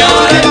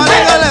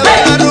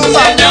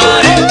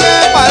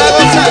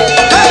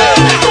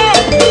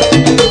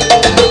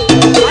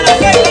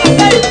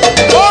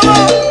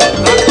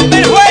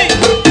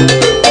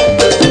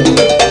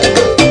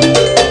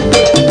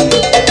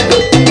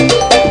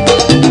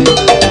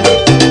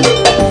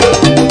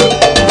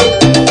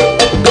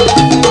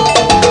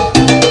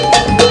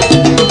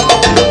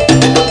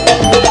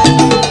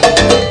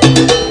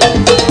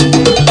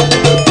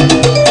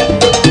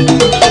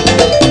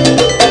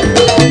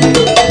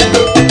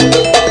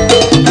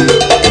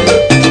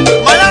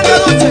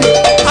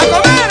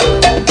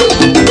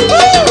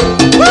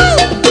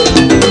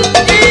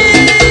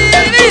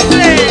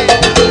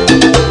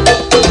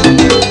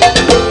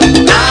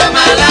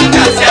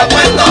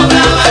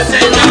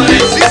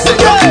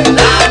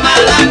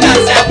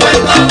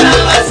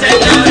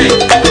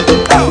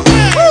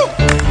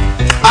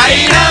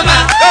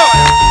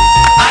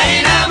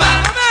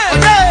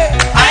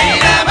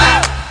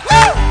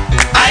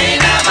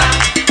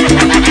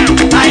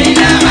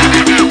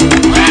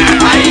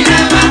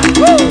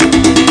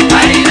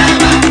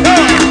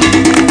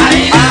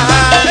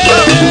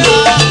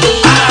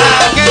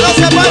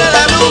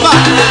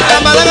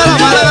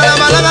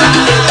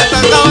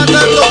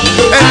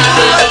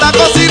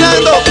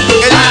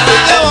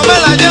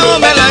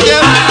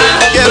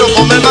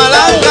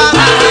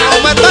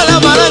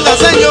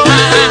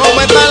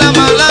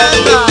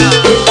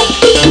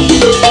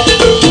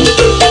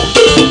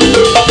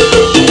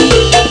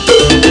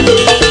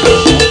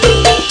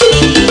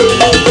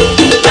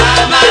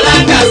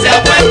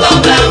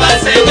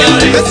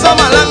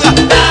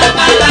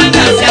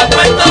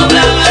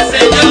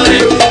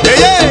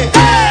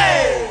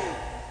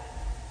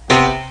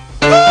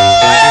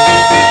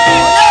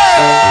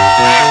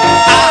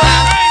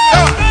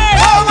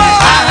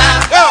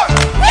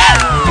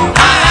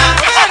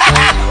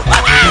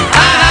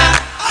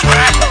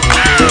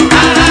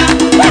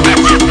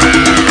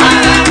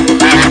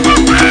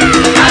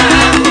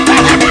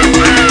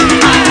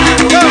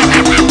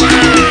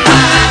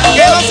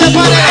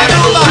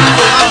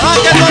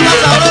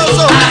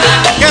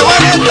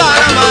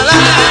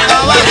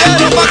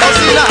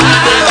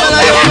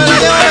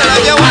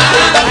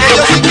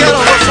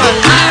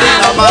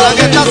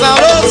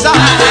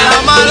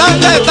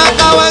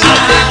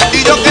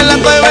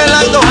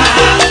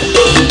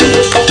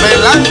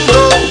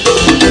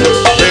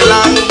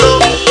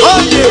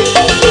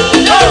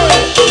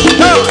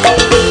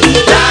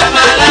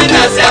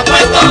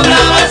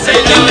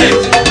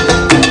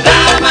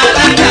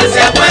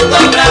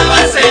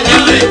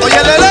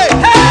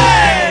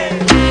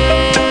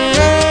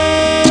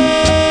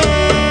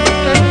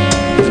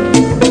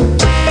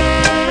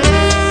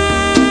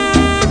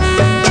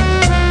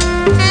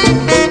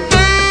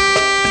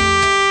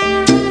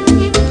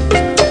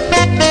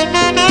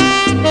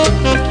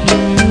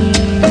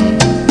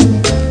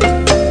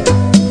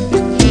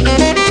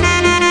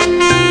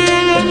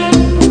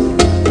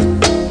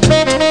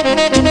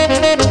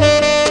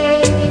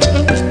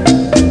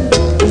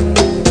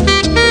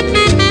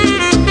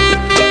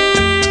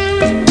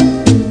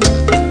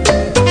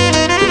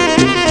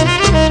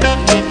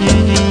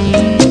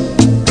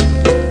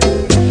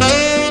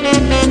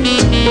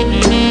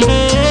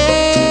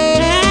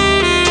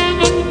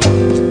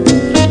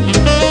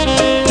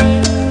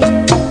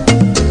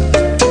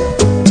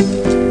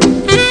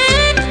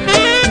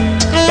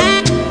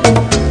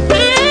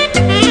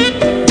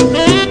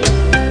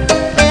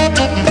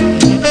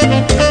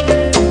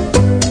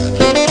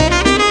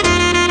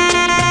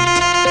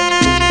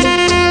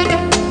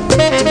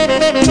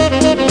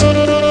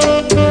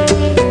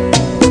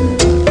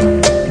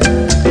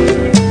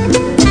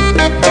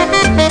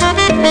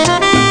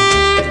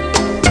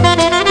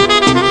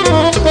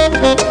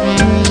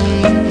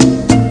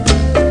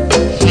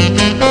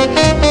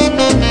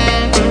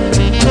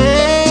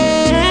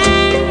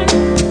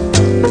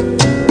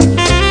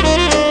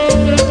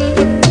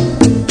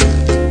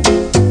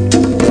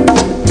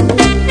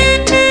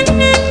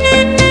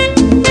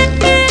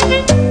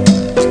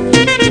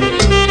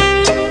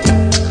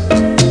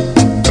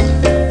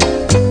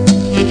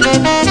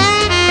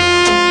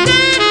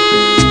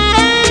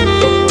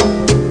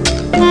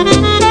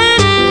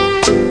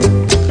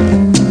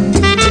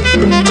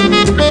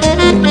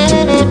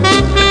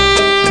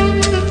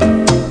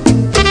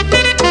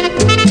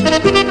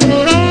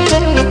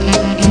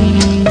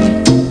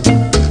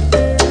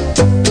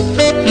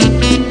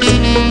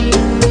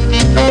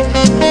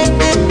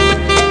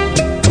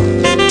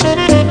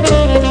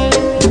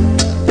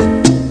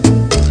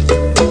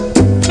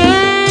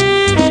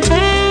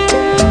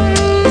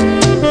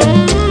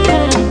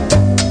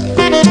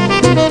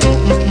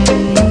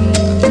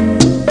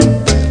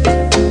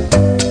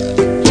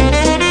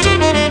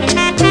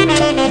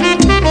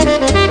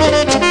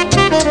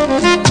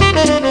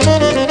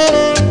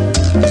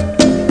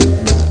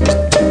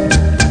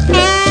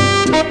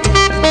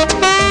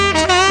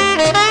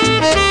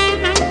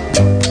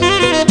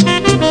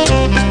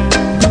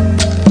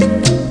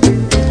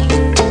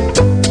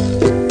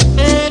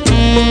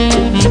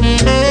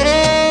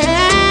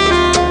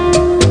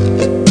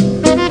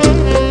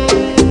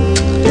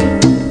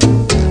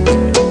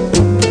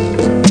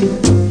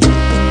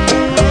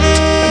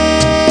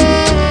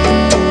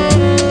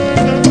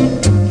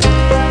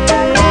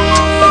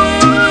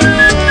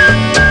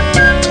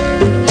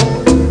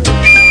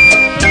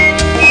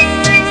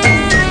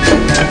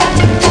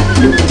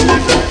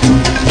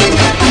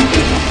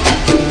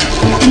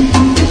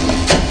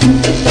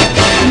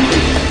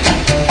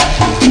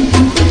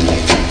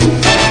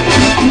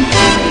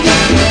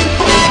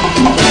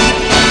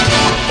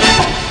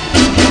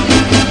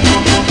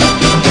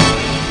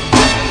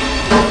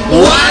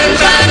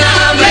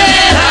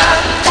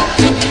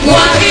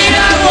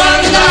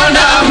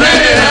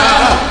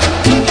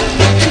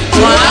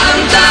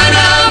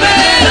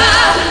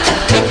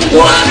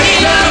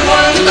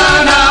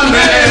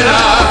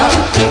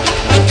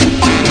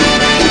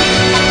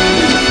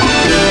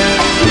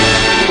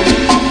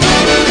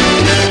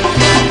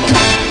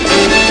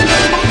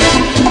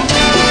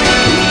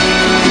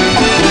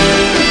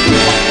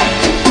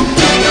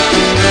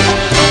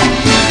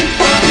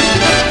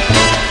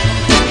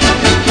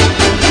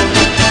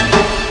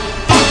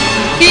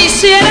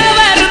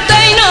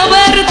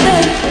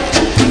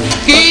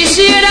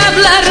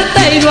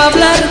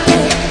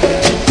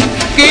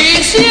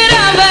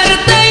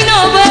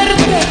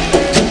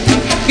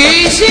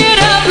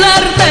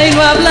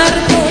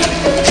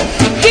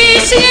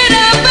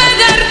 quisiera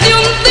pegarte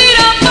un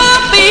tiro,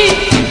 papi,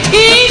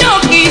 y no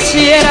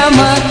quisiera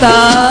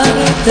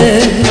matarte.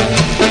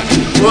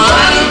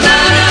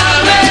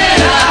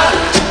 Guantanamera,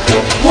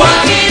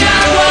 Guajira,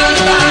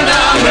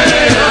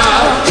 Guantanamera,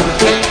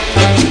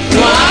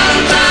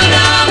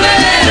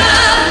 Guantanamera,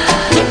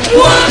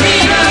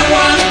 Guajira,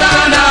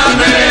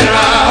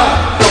 Guantanamera.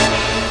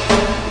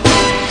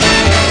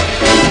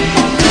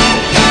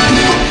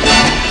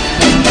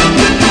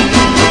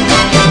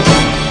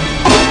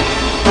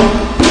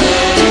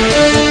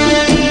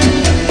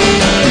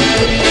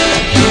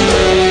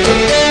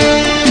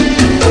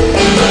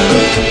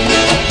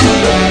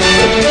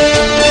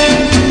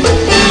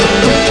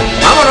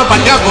 Vámonos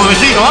para el campo,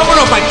 vecino,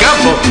 vámonos para el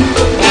campo.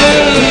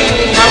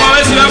 Vamos a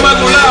ver si vamos a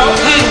algún lado.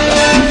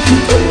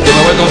 Yo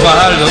me voy con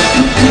Fajardo.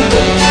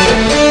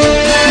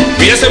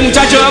 Y ese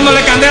muchacho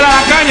dándole candela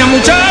a la caña,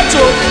 muchacho.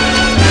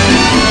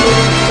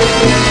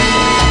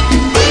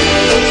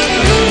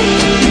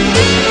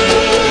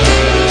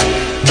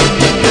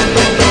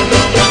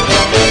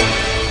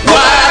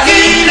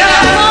 Guajira,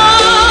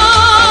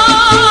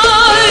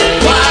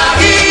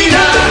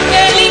 Guajira,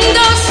 qué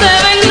lindo se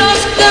ven los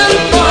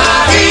campos,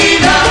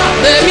 Guajira,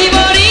 de mi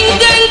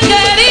Borinquen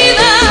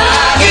querida,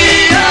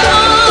 Guajira,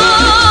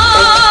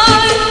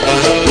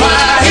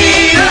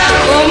 Guajira,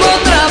 cómo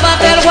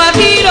trabaja el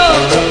guajiro,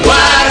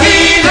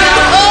 Guajira,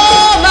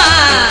 Oba,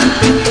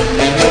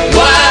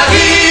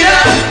 Guajira.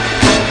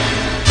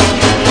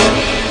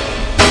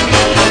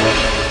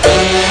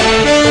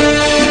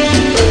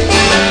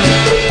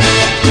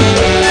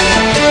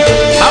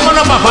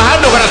 Vámonos para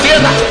Fajardo,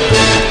 Graciela.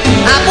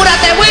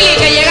 Apúrate, Willy,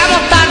 que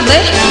llegamos tarde.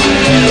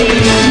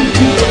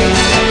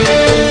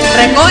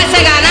 Recoge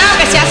ese ganado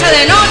que se hace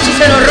de noche y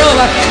se lo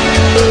roba.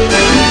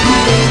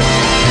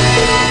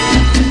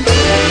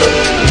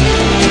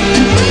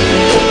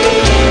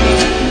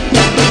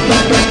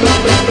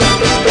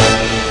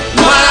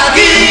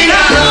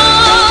 Guajira,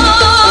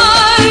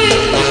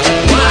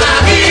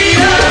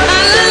 Guajira,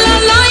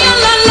 alalaya,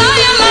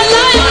 alalaya,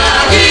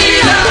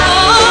 alalaya,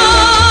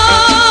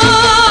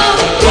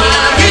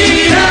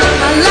 Guajira,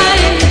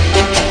 alay,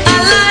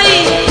 alay,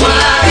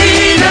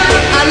 Guajira,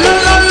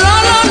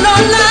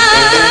 alololololola,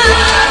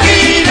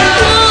 Guajira,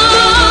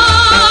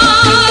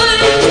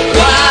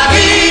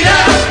 Guajira.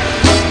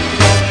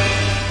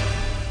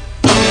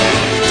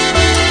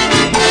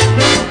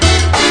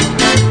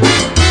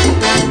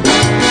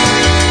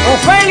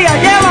 Ofelia,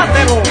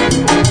 llévatelo.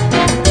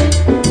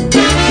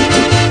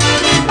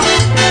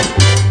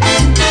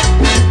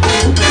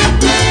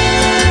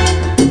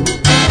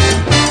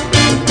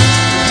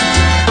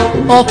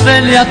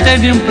 Ofelia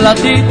tenía un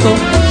platito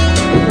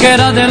que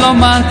era de lo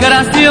más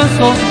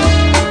gracioso,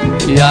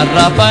 y a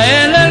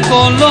Rafael el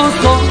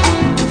Coloso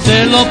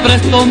se lo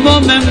prestó un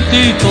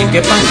momentito. ¿Y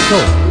qué pasó?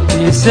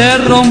 Y se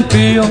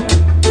rompió.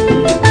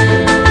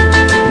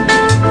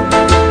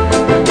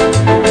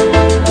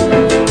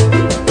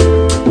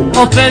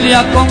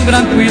 Ofelia con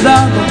gran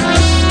cuidado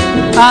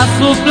a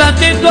su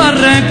platito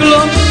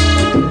arregló,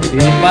 y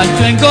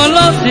Pancho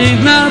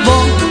engolosinado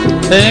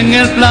en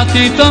el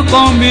platito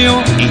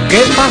comió. ¿Y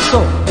qué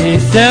pasó? Y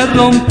se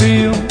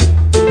rompió.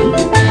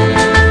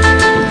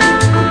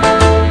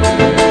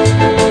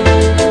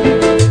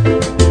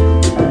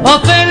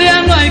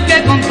 Ofelia no hay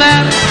que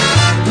contar,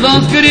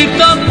 los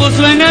gritos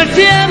puso en el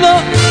cielo,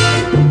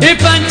 y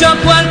Pancho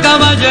fue el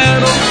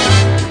caballero,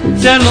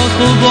 se lo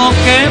tuvo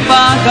que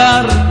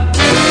pagar,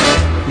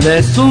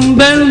 le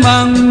zumbé el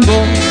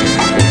mango.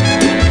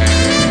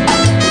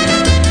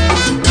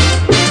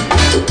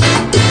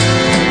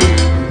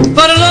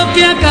 Por lo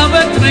que acabo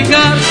de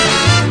explicar,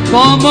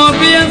 como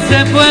bien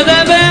se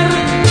puede ver,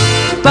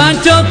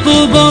 Pancho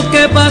tuvo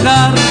que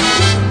pagar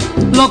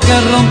lo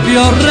que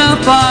rompió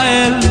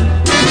Rafael,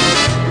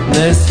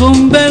 le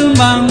zumbé el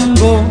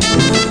mango.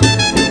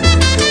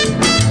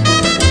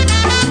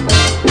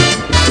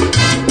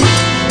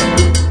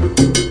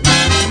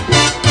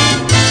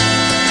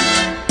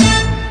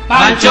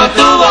 Pancho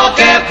tuvo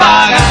que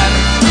pagar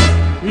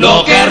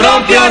lo que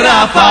rompió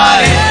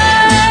Rafael.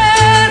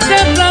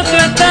 Ese plato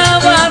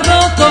estaba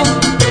roto,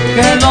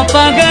 que lo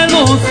pague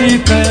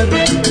Lucifer.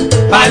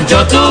 Pancho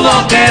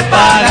tuvo que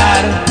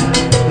pagar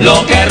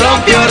lo que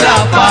rompió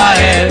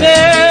Rafael.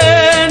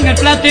 En el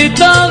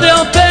platito de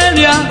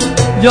Ofelia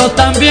yo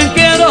también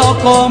quiero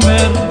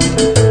comer.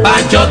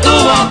 Pancho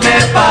tuvo que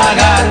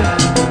pagar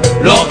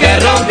lo que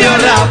rompió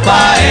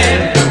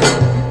Rafael.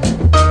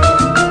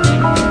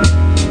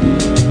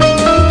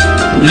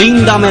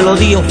 Linda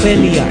melodía,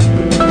 Ofelia,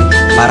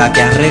 para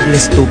que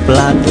arregles tu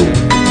plato.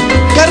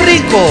 ¡Qué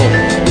rico!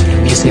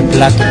 En ese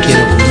plato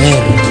quiero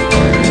comer.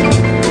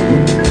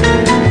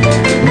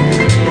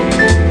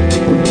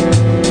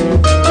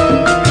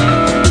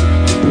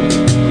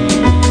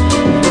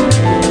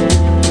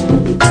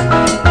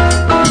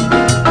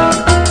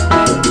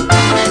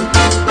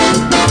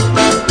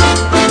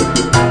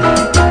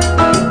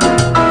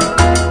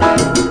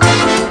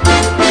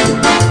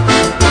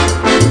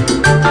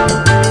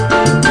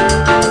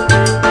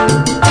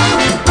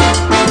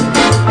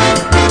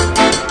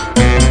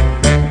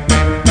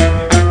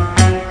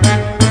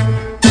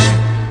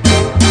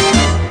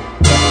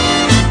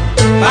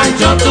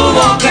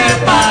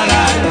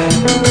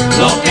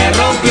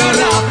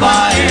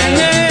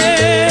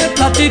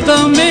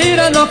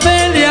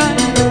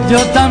 yo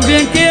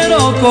también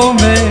quiero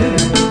comer.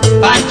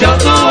 Pancho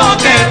tuvo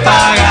que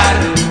pagar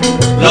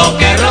lo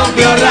que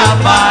rompió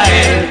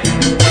Rafael.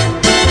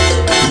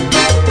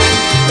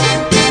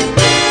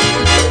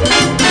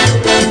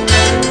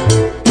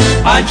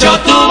 Pancho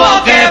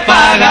tuvo que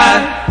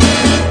pagar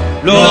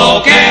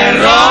lo que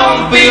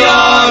rompió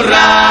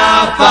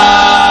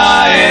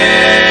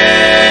Rafael.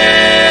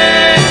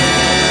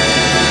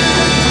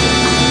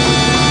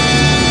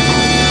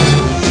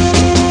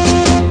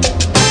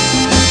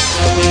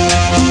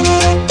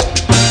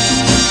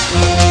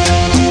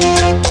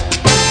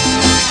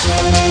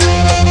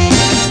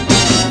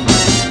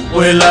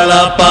 Vuela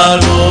la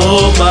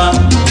paloma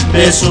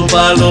de su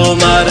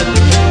palomar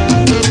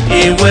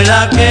y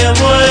vuela que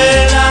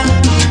vuela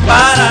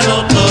para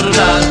no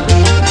tornar.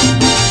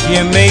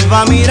 ¿Quién me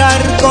iba a mirar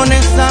con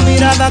esa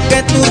mirada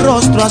que tu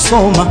rostro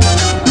asoma?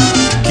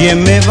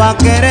 ¿Quién me va a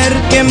querer?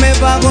 ¿Quién me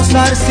va a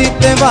gozar si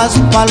te vas,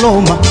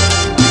 paloma?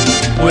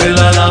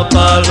 Vuela la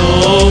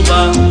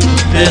paloma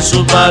de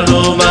su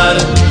palomar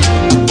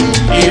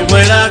y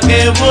vuela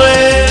que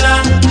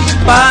vuela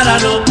para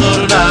no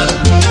tornar.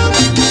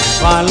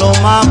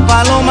 Paloma,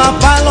 paloma,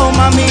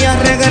 paloma mía,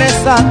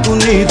 regresa a tu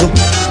nido,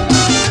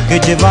 que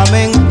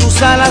llévame en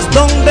tus alas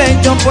donde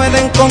yo pueda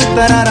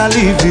encontrar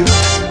alivio.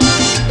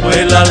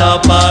 Vuela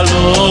la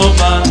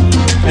paloma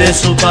de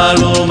su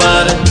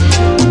palomar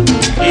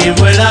y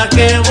vuela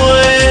que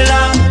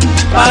vuela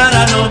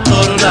para no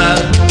tornar.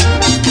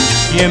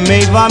 ¿Quién me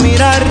iba a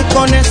mirar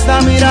con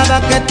esa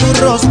mirada que tu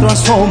rostro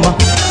asoma?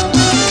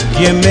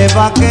 ¿Quién me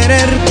va a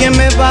querer? ¿Quién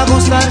me va a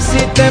gozar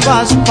si te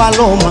vas,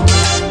 paloma?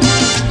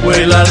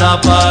 Vuela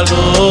la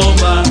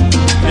paloma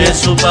de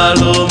su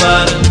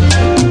palomar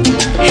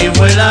y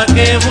vuela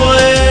que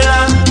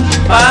vuela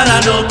para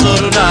no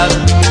tornar.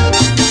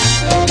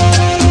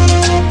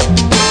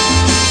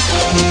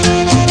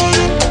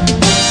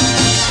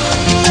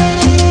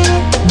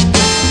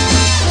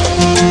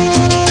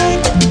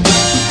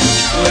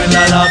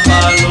 Vuela la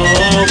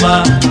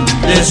paloma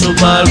de su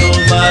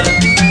palomar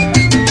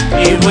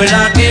y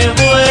vuela que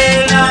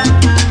vuela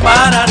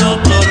para no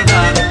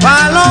tornar.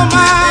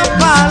 Paloma,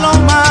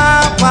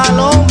 paloma,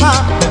 paloma,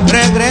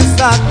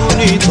 regresa a tu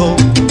nido,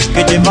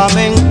 que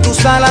llévame en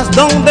tus alas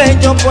donde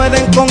yo pueda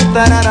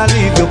encontrar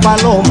alivio,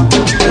 paloma.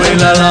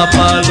 Vuela la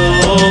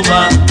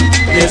paloma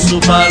de su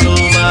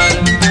palomar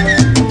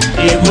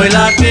y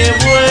vuela que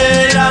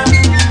vuela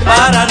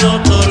para no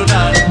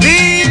tornar.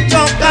 Vi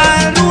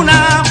chocar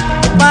una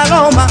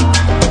paloma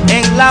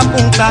en la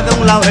punta de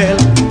un laurel.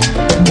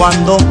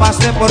 Cuando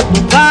pasé por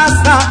tu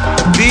casa,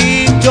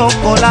 vi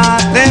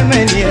chocolate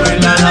menier.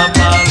 Vuela la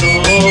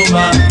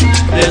paloma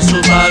de su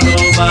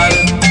palomar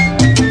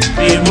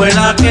y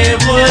vuela que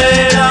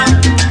vuela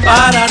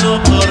para no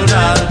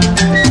tornar.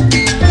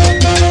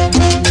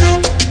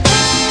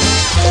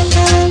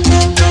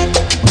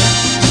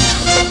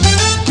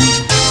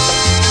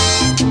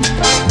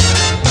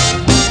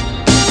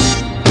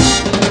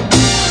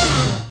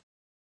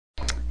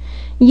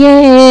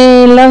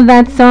 Yay, love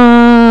that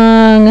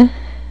song.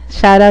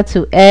 Shout out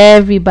to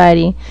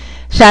everybody.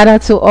 Shout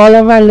out to all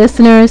of our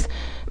listeners,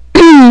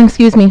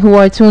 excuse me, who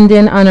are tuned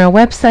in on our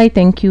website.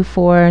 Thank you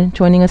for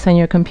joining us on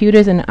your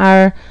computers, and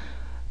our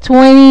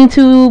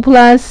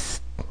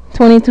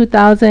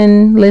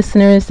 22,000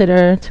 listeners that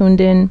are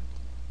tuned in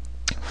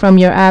from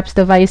your apps,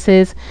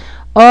 devices,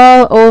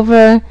 all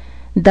over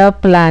the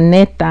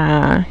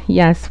planeta.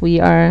 Yes, we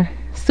are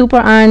super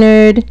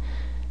honored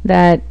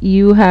that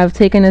you have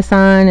taken us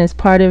on as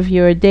part of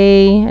your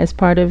day, as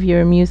part of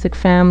your music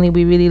family.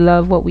 We really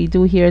love what we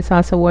do here at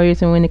Salsa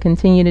Warriors, and we're going to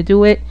continue to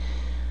do it.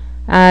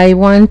 I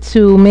want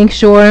to make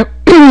sure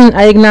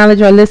I acknowledge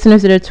our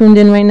listeners that are tuned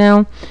in right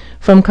now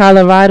from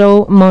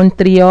Colorado,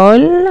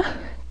 Montreal,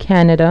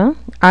 Canada,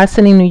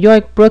 Austin, New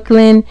York,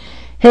 Brooklyn,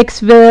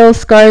 Hicksville,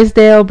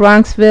 Scarsdale,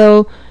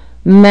 Bronxville,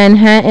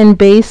 Manhattan,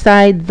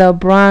 Bayside, the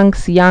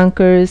Bronx,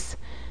 Yonkers.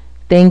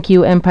 Thank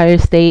you, Empire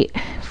State,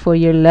 for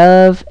your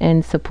love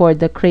and support,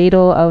 the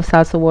cradle of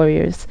Salsa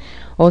Warriors.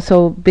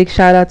 Also, big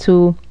shout out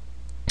to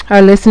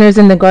our listeners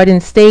in the Garden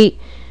State,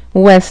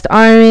 West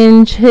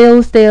Orange,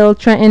 Hillsdale,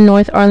 Trenton,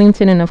 North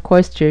Arlington, and of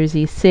course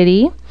Jersey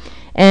City.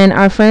 And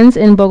our friends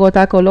in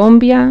Bogota,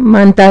 Colombia,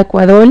 Manta,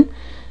 Ecuador,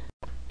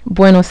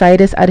 Buenos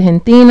Aires,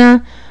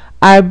 Argentina.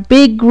 Our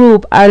big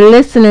group, our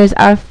listeners,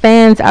 our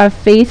fans, our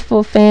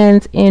faithful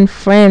fans in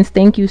France.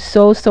 Thank you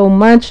so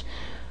much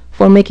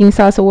for making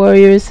Salsa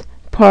Warriors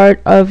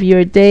part of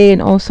your day,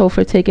 and also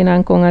for taking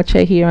on Con H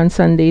here on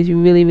Sundays.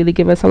 You really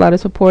give us a lot of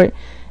support,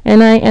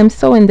 and I am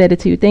so indebted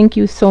to you. Thank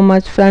you so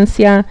much.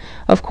 Francia,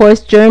 of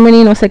course,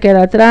 Germany, no se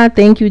queda atrás.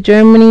 Thank you,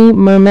 Germany.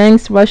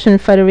 Murmansk, Russian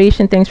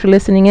Federation, thanks for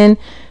listening in.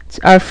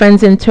 Our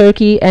friends in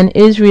Turkey and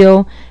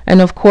Israel, and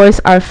of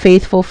course our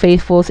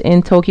faithfuls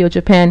in Tokyo,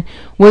 Japan.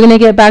 We're gonna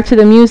get back to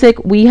the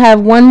music. We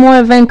have one more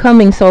event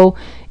coming, so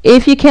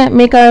if you can't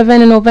make our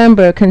event in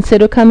November,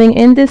 consider coming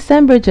in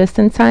December, just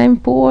in time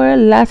for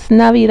Las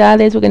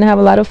Navidades. We're going to have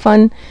a lot of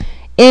fun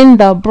in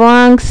the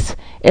Bronx,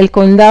 El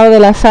Condado de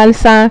la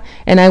Salsa,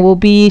 and I will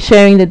be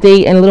sharing the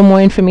date and a little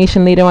more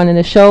information later on in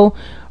the show.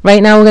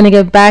 Right now, we're going to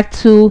get back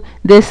to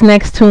this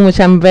next tune,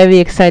 which I'm very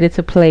excited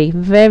to play.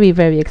 Very,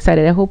 very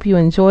excited. I hope you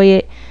enjoy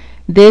it.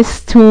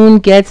 This tune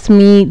gets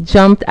me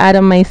jumped out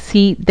of my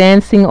seat,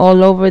 dancing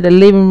all over the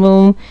living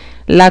room,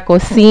 la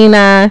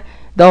cocina,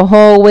 the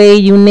hallway,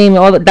 you name it,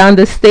 all down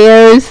the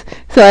stairs.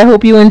 So I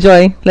hope you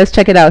enjoy. Let's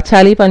check it out.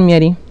 Charlie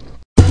Palmieri.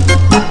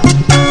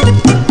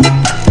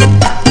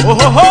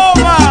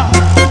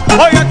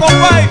 Oiga,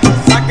 compay,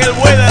 saque el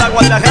buey de la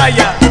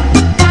guardarraya.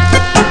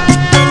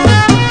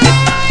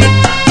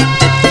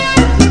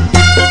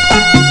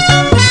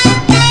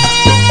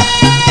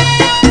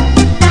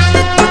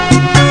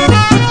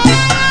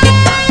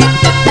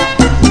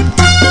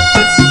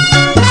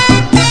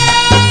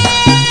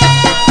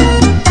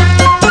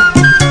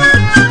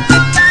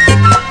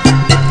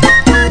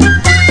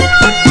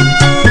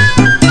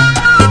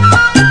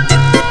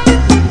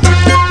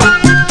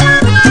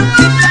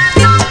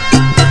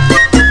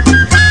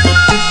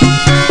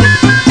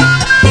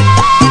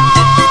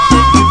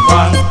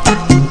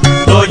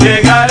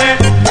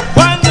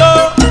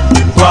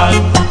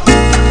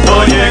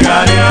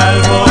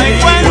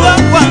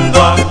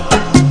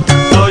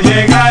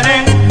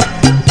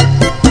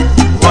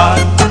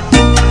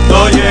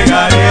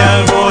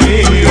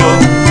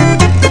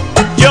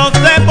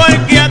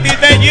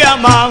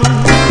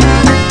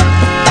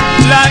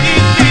 La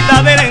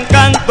islita del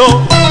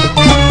encanto.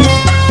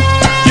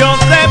 Yo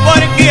sé por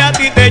qué a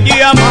ti te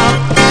llama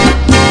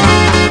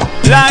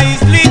la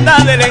islita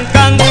del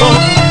encanto.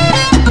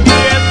 Y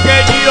es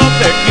que yo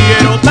te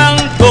quiero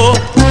tanto,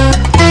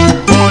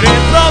 por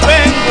eso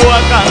vengo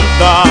a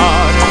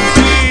cantar.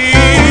 Sí,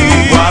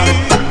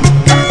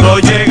 cuando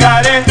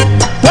llegaré,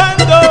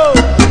 cuando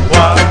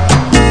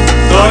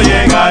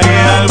llegaré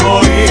al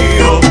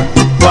bohío,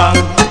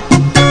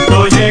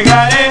 cuando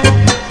llegaré,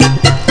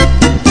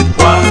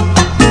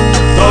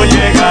 cuando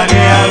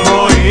llegaré al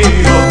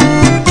bohío.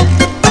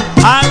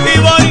 A ti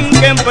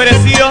Borinquen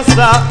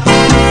preciosa,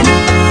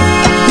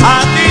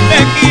 a ti te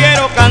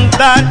quiero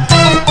cantar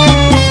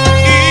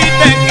y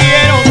te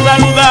quiero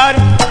saludar.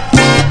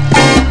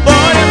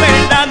 Por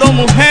verdad, oh,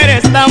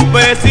 mujeres tan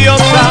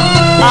preciosas,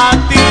 a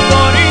ti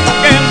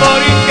Borinquen,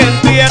 Borinquen,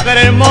 tierra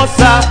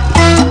hermosa, a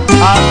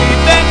ti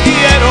te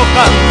quiero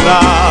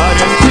cantar.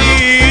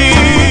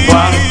 Sí,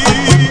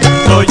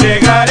 cuando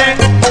llegaré,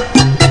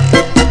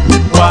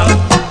 cuando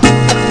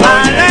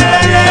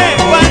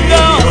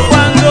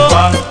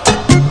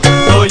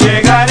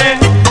llegaré,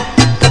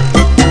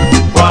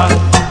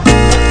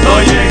 cuando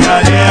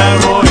llegaré al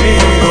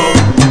bohío.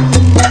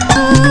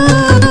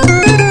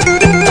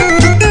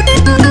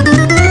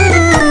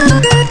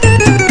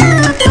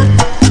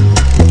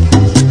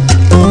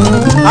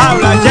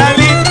 Habla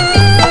Charlie.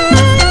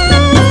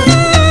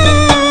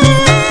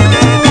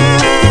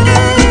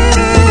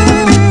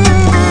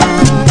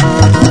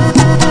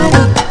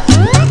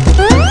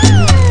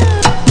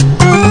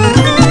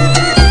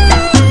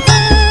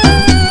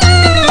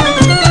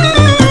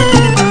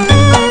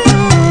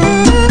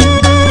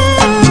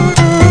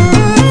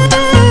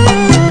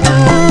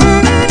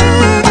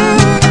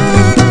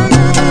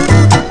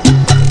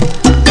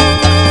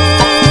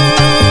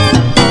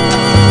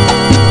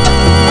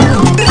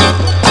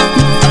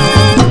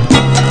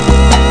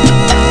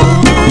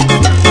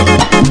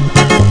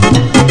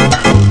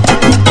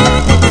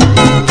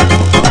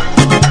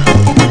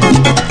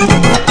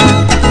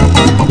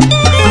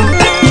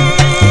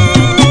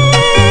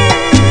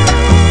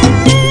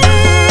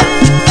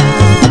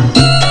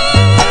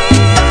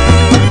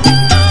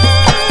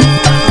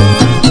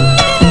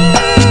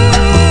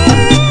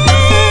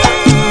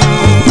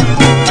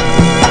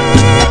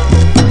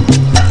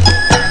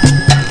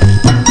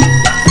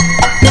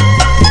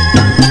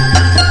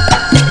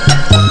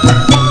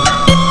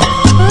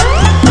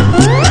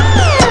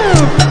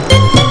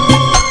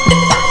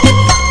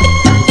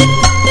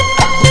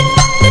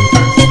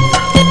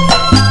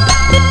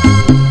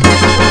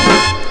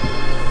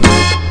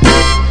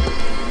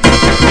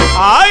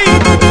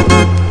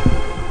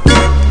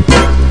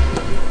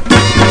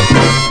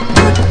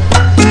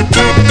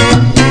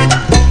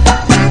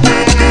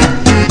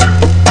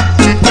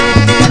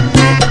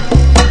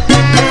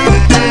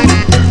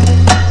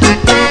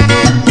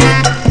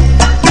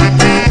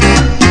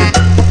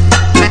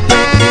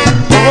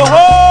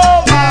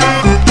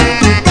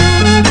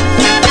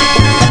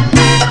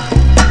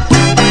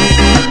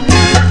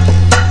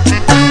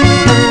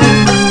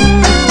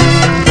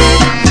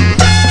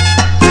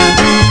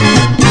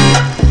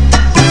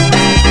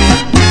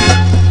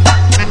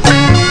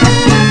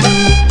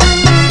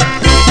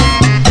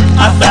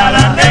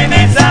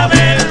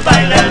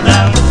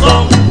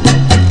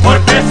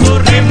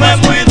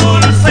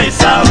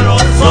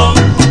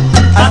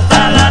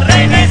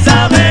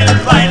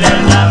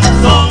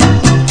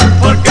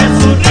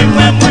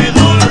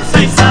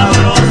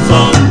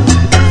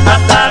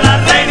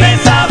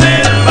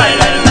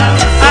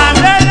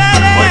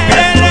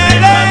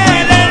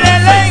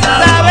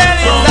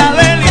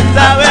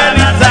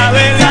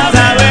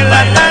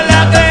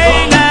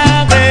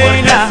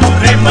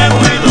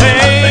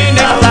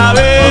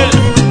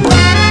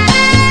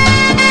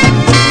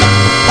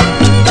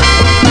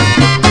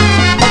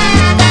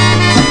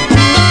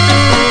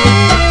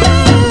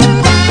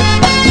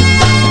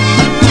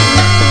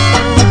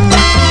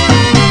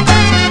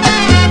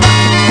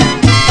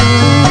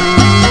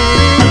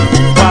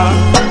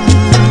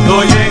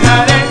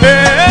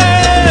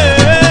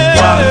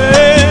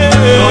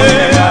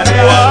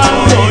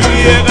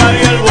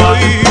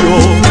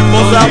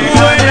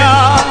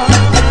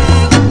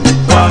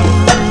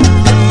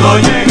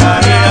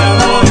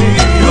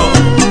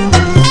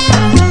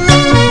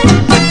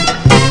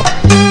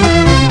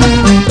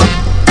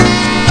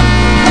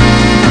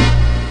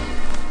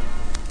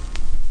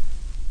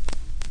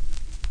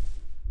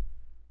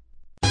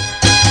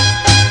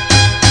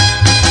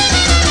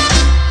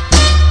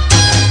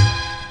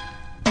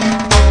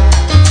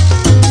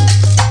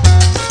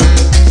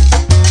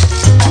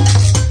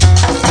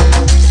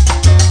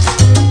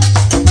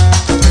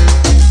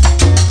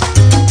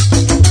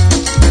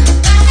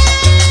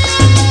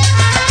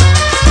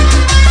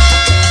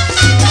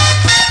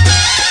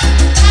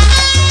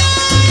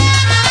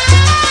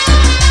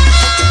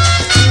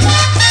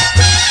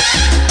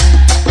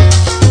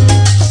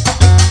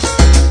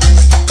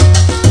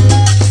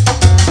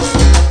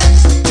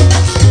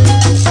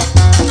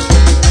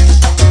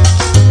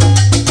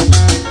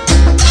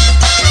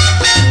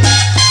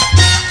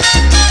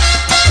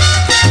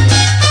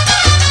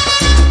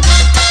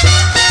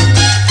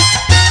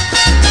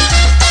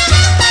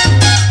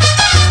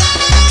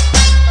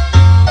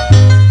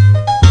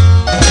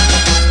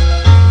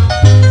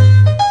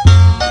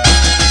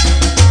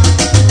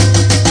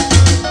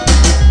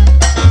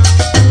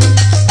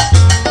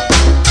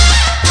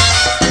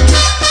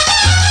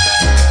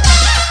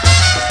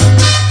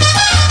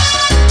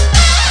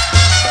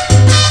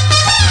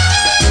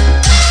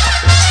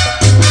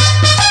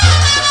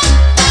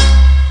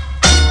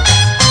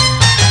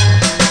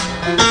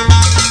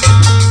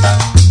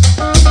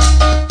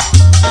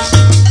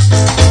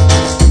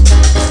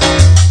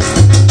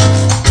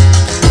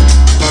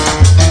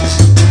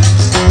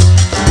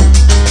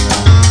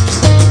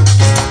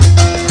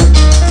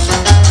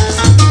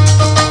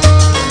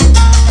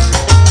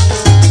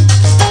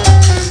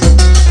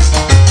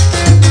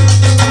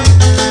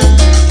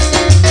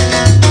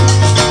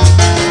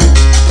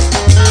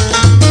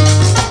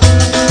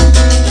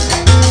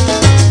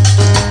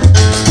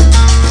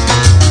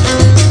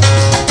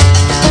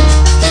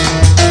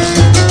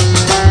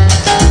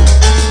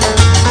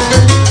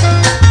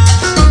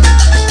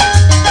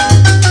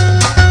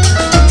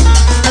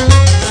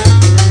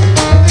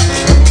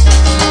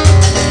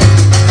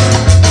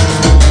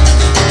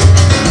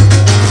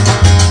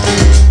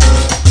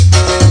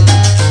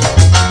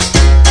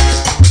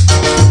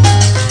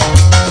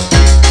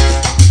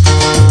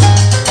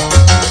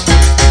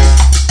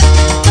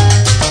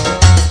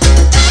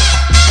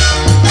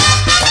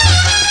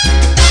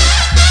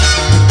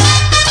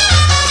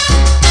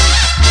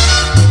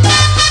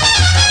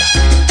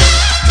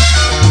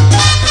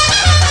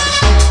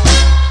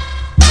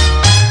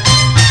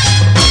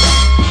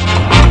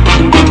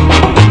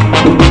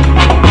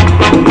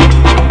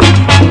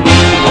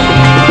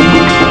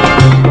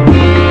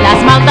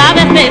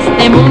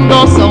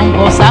 mundo son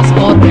cosas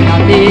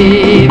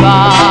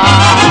correlativas.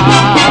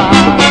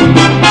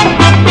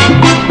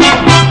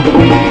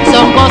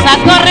 Son cosas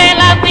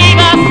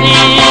correlativas, sí.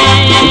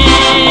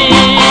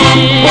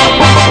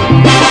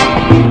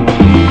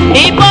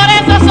 Y por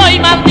eso soy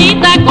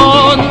maldita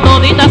con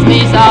toditas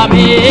mis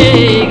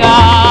amigas.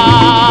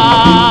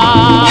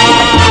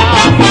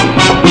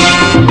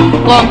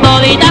 Con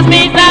toditas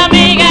mis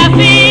amigas,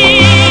 sí.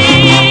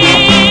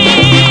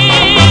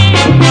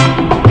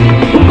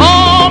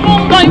 Oh,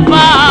 mundo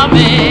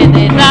infame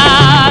de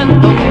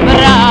tanto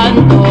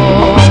quebranto.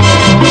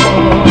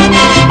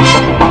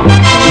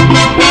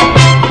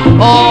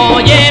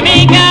 Oye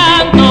mi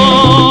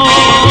canto,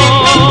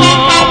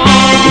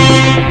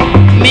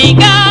 mi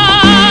canto.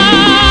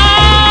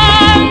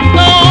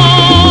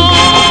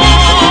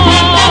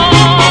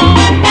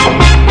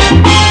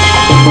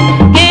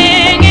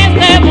 En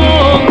este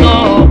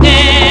mundo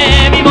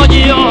que vivo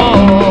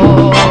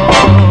yo,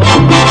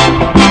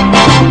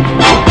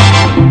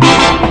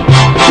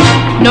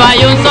 no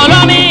hay un solo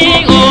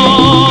amigo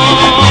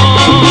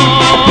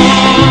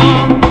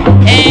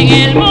en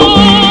el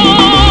mundo.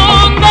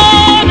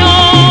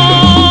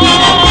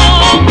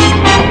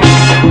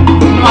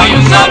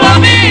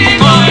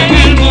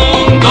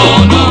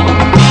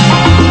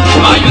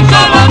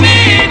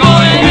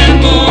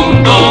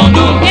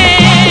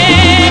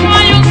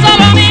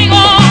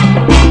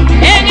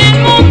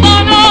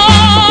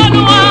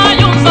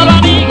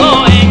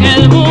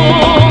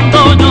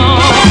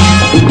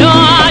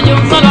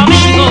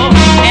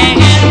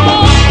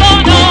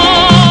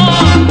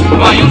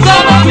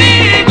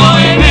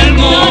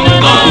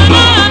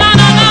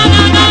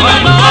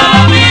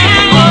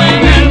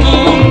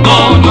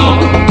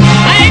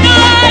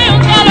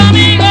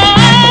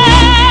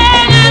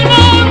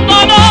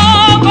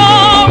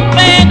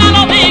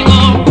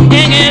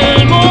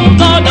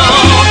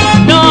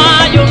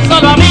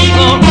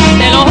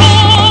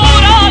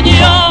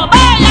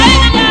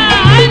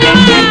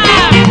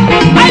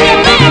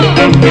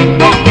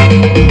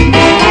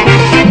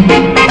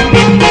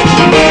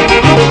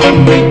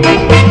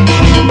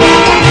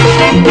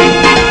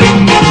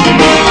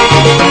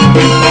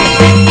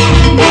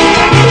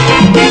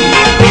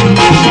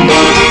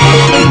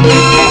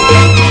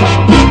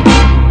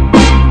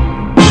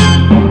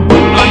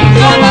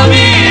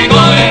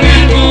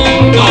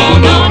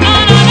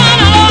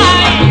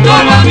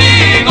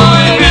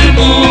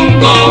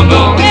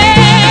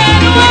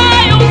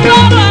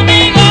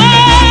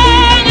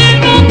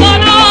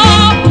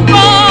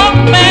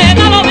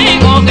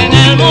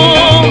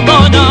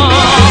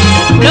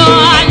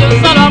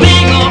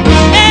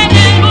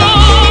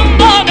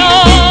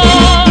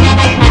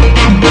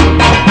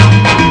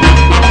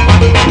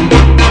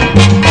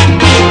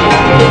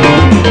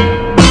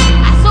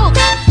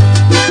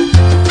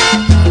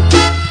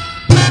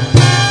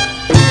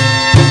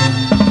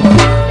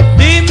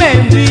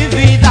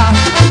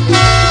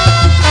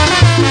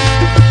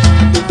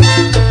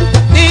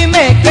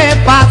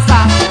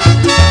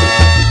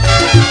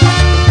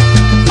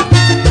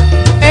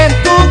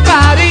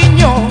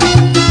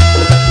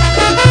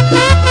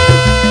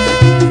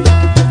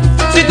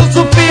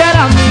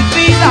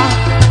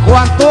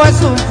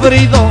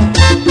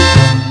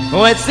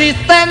 No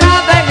existe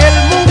nada en el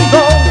mundo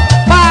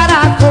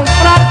para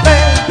comprarte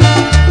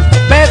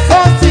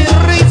besos y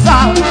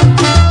risas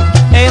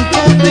en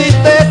tu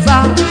tristeza.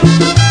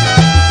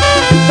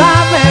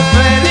 Dame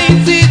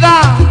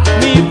felicidad,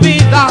 mi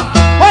vida.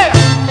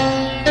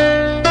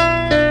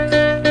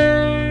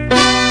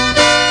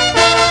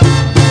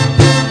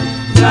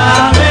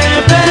 Dame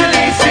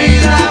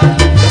felicidad.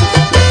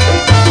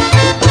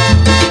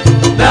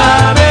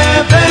 Dame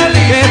felicidad.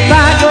 Que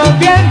está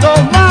lloviendo,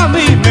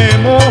 mami, me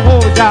mojo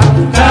ya.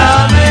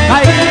 Dame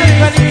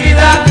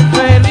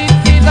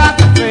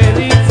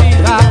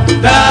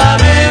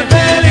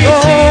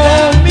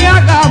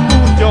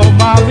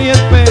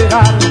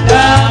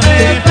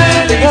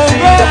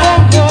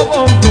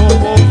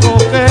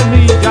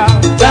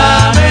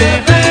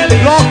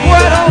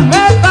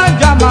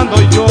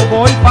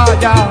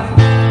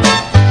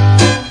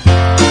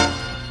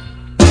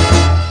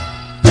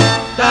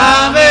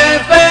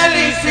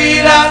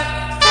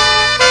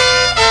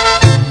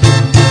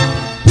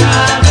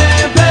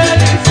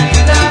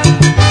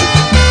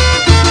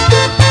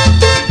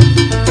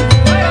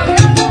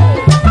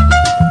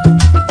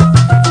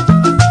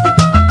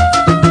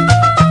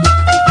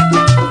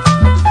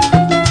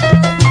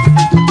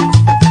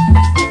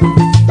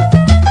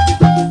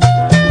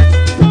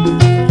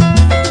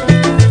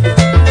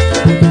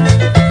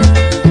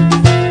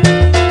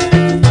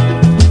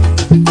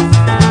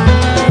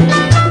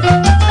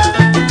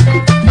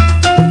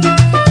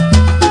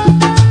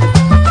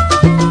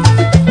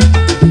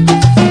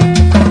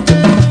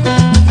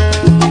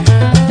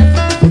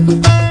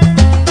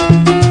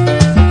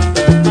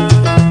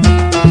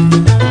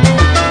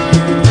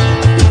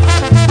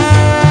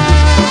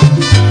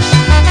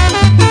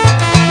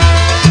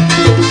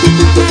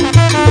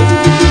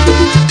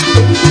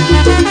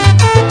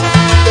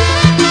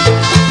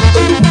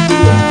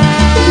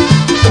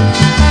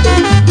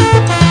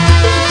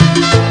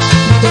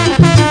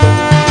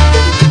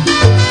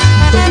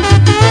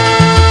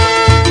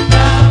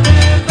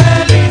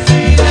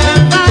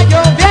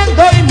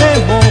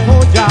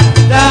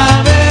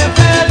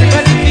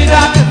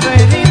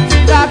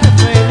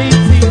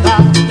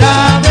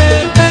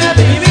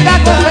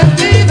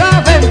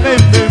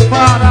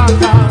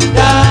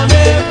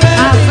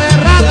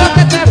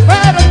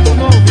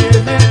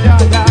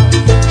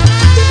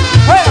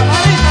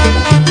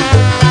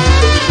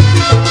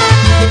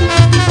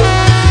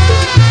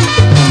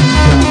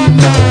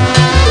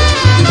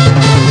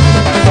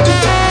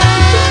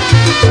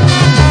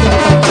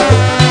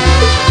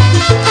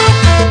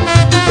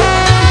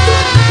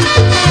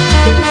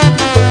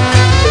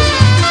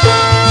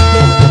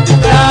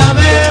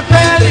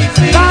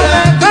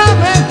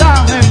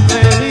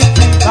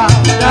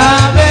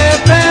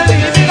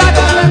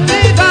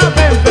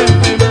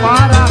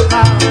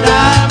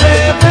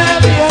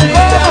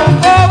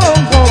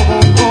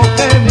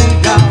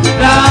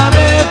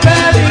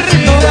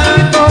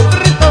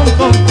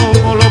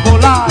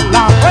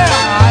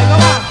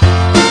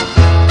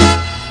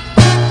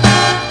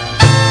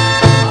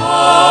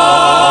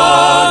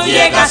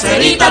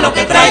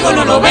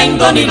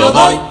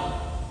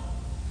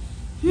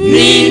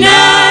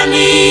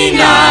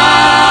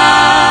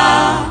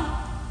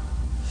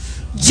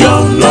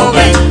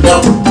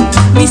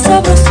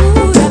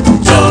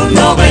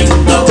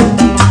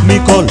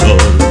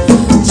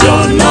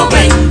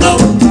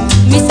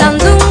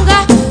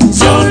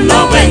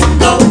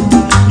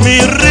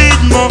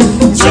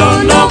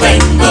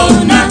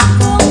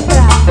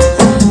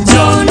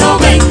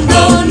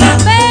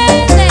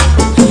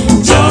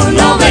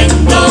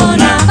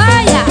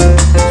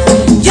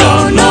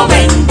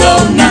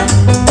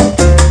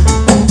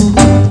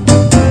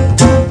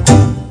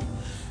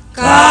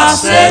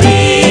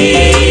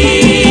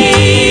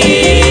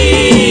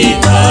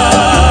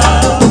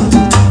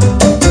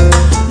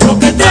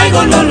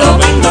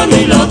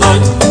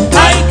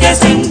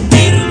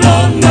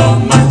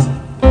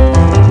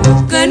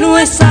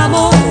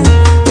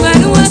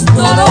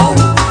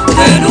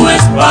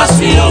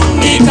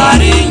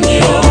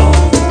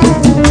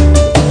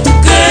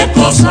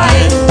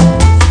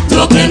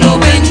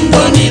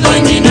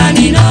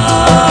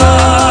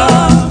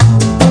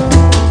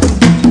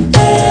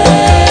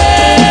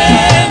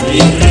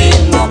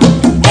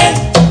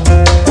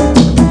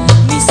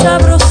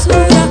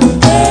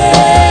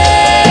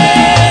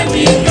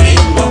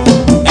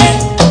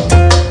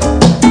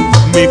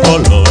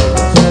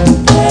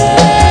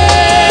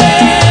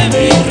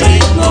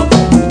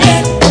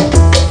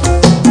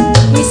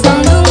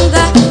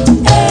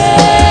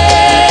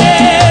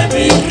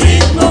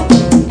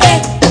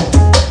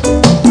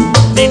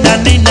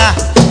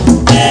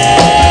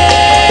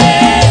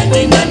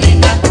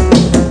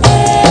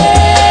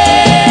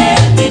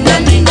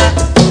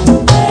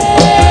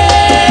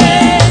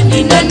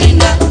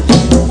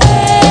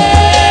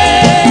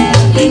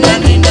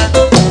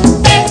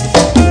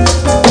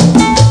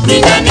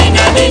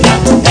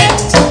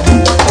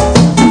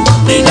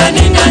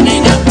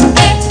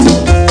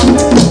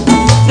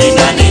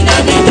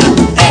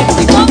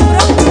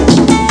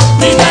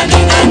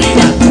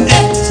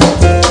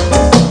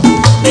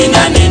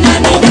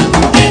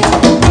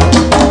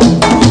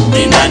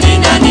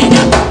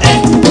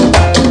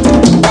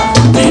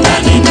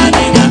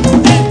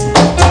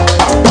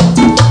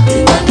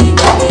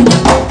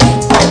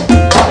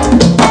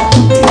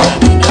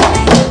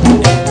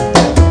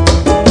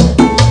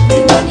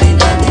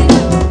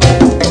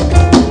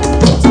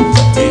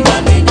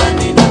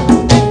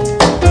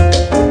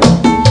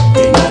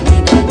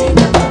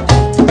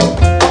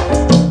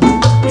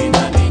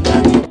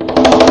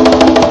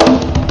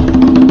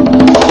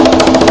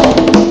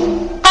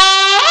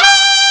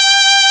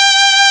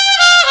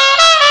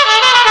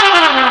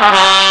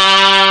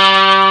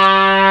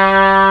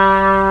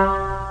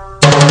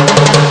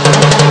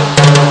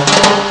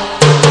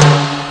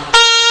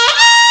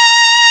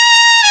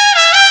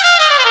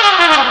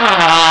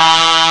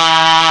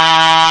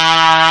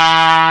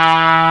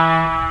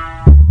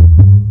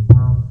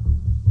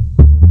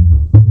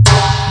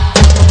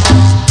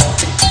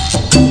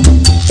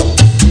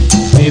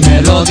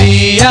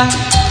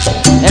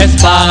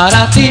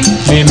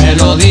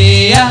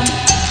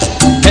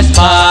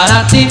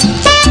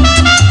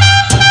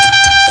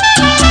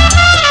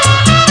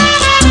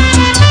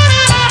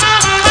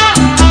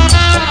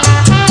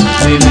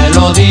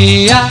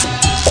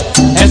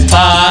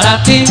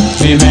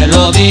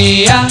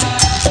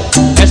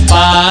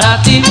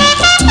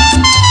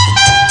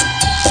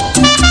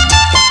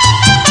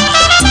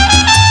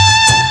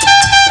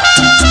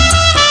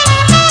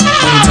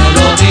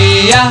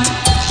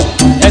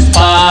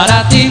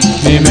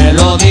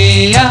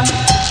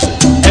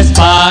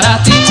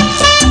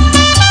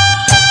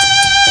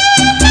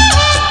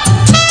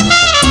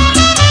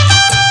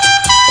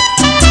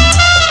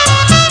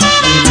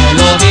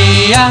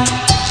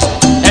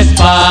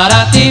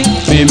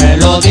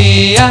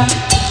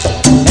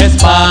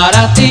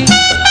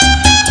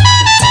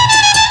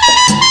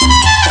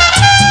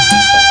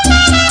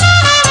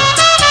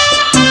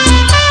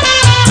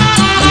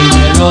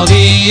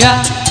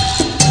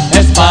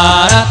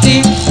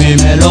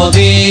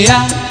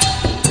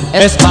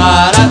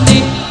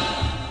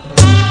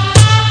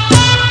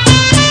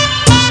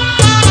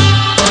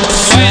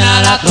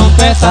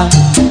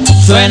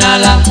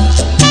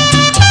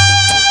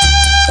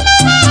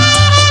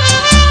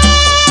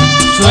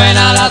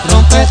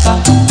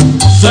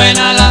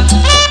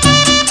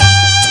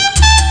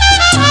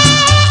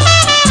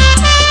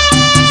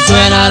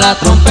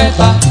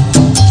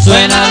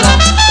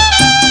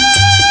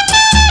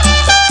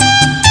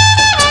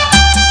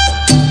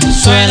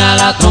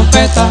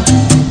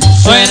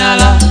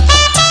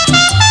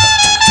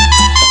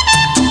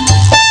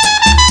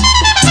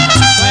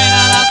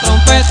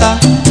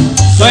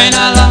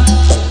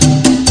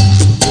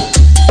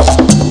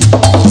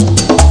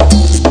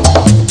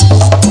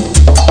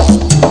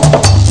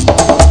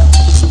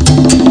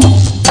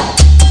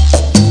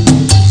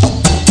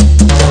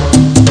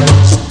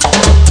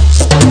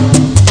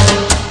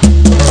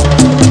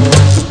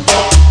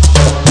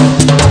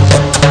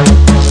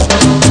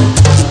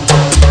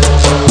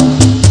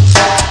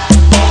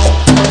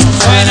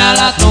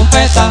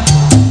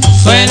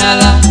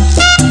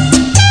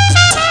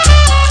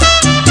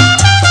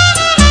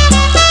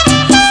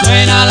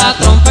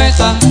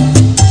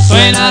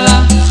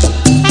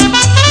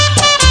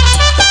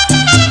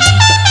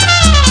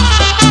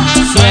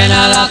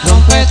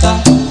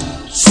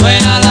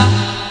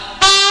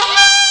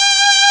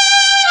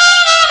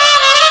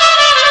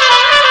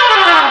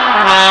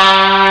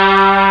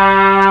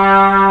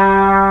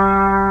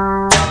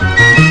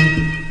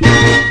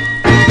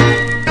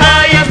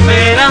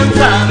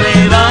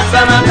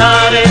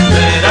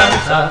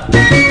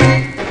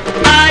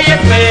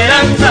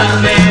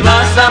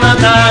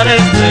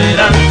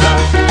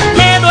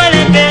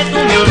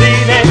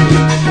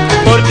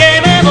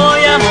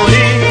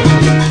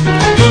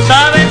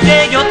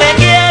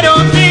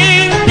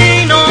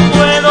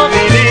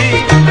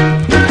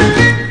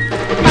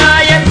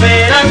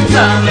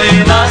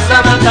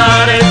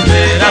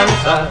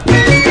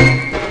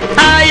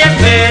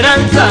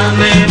esperanza,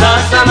 me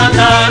vas a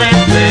matar,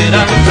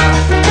 esperanza.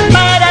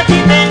 Para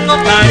ti tengo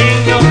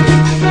cariño,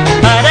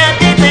 para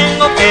ti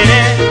tengo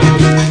querer.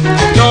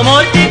 No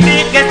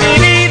mortifiques mi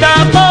vida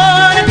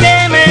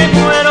porque me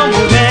muero,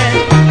 mujer.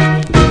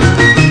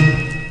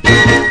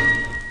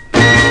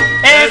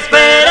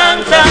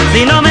 Esperanza,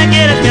 si no me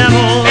quieres mi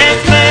amor,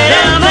 esperanza, de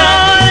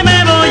amor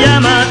me voy a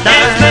matar.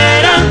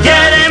 Esperanza,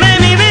 quiéreme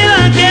mi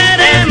vida,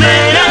 quiéreme,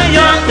 esperanza,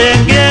 yo te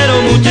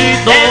quiero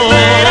muchito.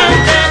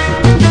 Esperanza.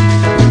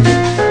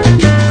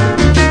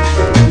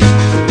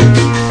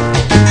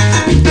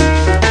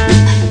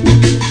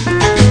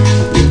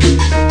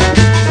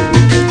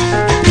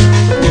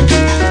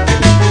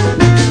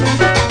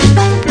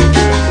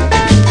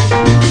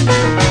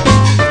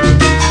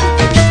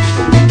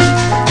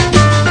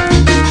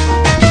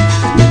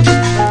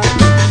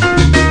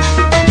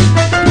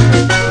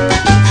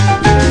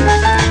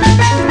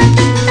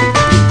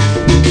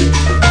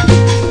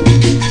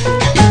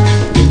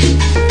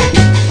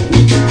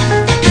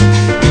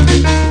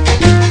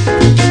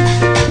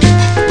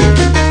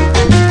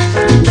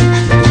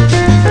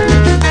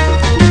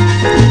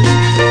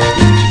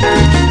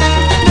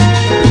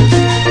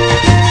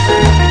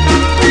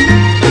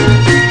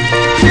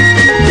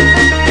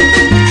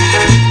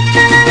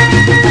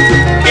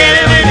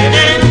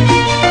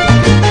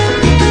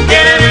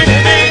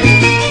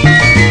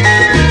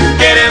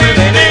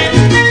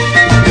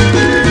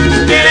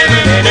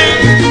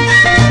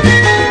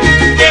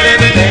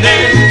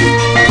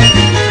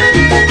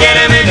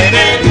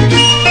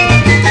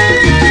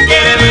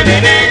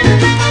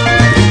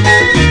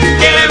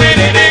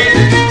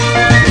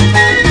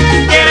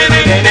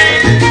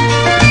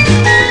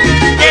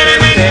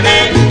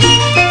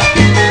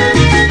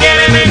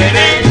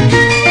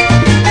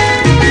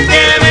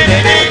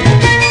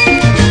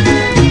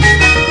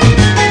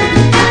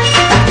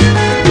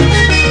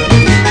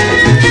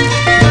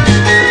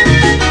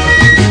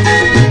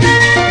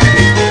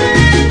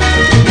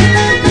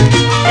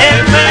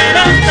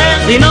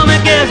 Si no me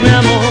quieres mi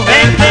amor,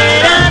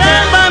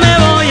 esperanza, me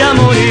voy a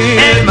morir.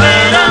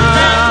 Esperanza.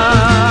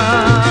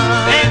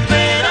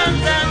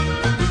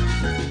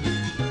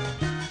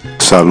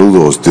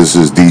 Saludos, this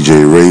is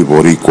DJ Ray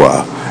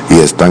Boricua y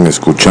están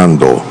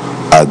escuchando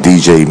a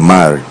DJ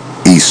Mar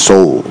y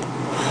Soul,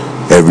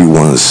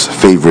 everyone's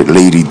favorite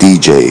lady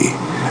DJ,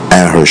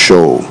 and her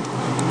show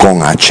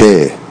con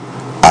H,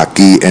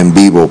 aquí en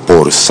vivo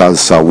por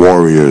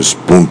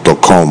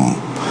salsawarriors.com,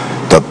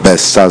 the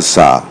best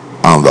salsa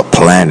on the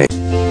planet.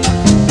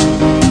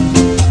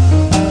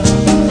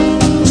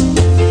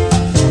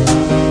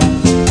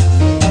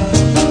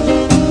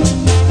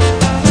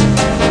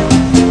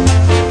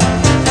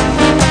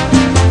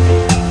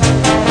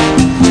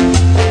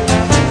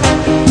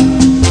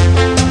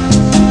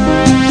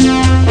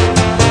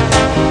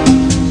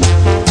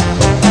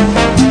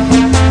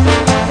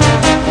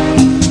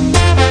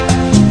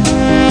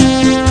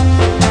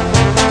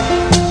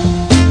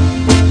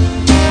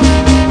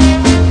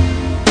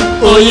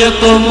 Oye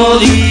como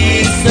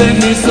dice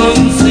mi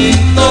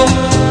soncito,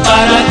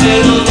 para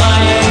que lo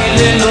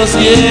bailen los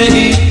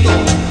viejitos.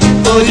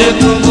 Oye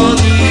como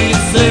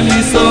dice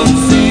mi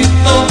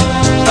soncito,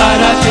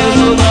 para que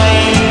lo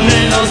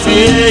bailen los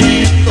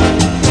viejitos.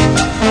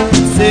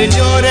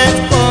 Señores,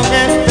 con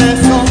este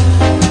son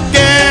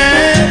que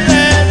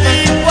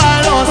dedico a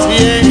los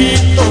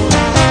viejitos,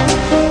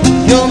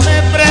 yo me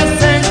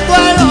presento a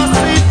los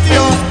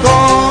sitios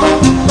con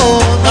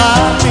toda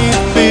mi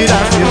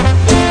inspiración.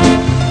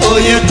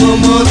 Oye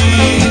como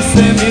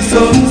dice mi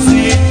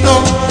soncito,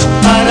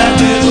 para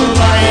que lo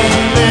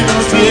bailen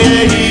los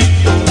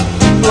viejitos.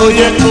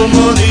 Oye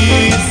como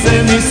dice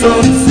mi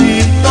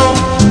soncito,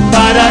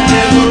 para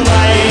que lo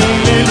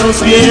bailen los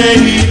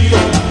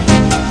viejitos.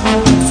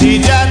 Si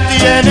ya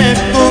tienes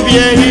tu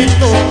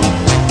viejito,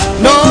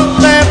 no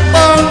te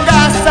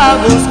pongas a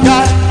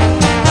buscar,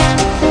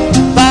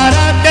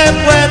 para que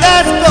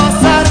puedas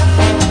gozar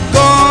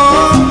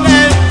con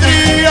el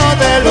trío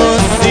de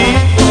los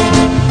hijos.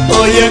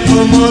 Oye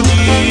como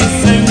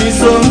dice mi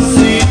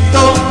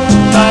soncito,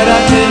 para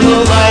que lo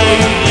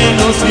bailen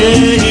los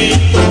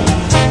viejitos.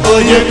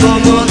 Oye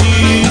como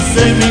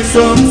dice mi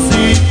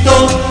soncito,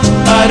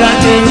 para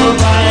que lo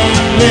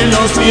bailen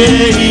los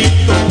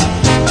viejitos.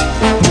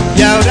 Y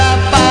ahora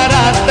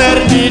para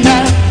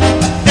terminar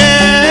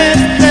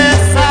este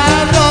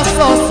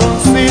sabroso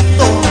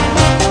soncito,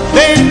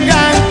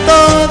 vengan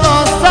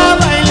todos a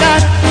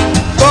bailar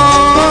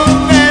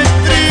con el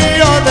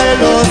trío de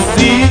los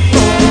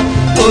hijos.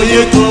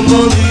 Oye como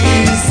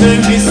dice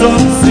mi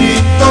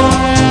soncito,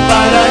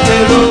 para que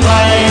lo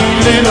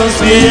bailen los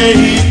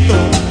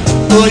viejitos.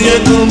 Oye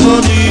como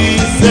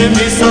dice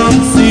mi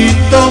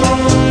soncito,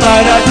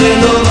 para que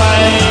lo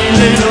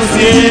bailen los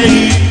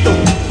viejitos.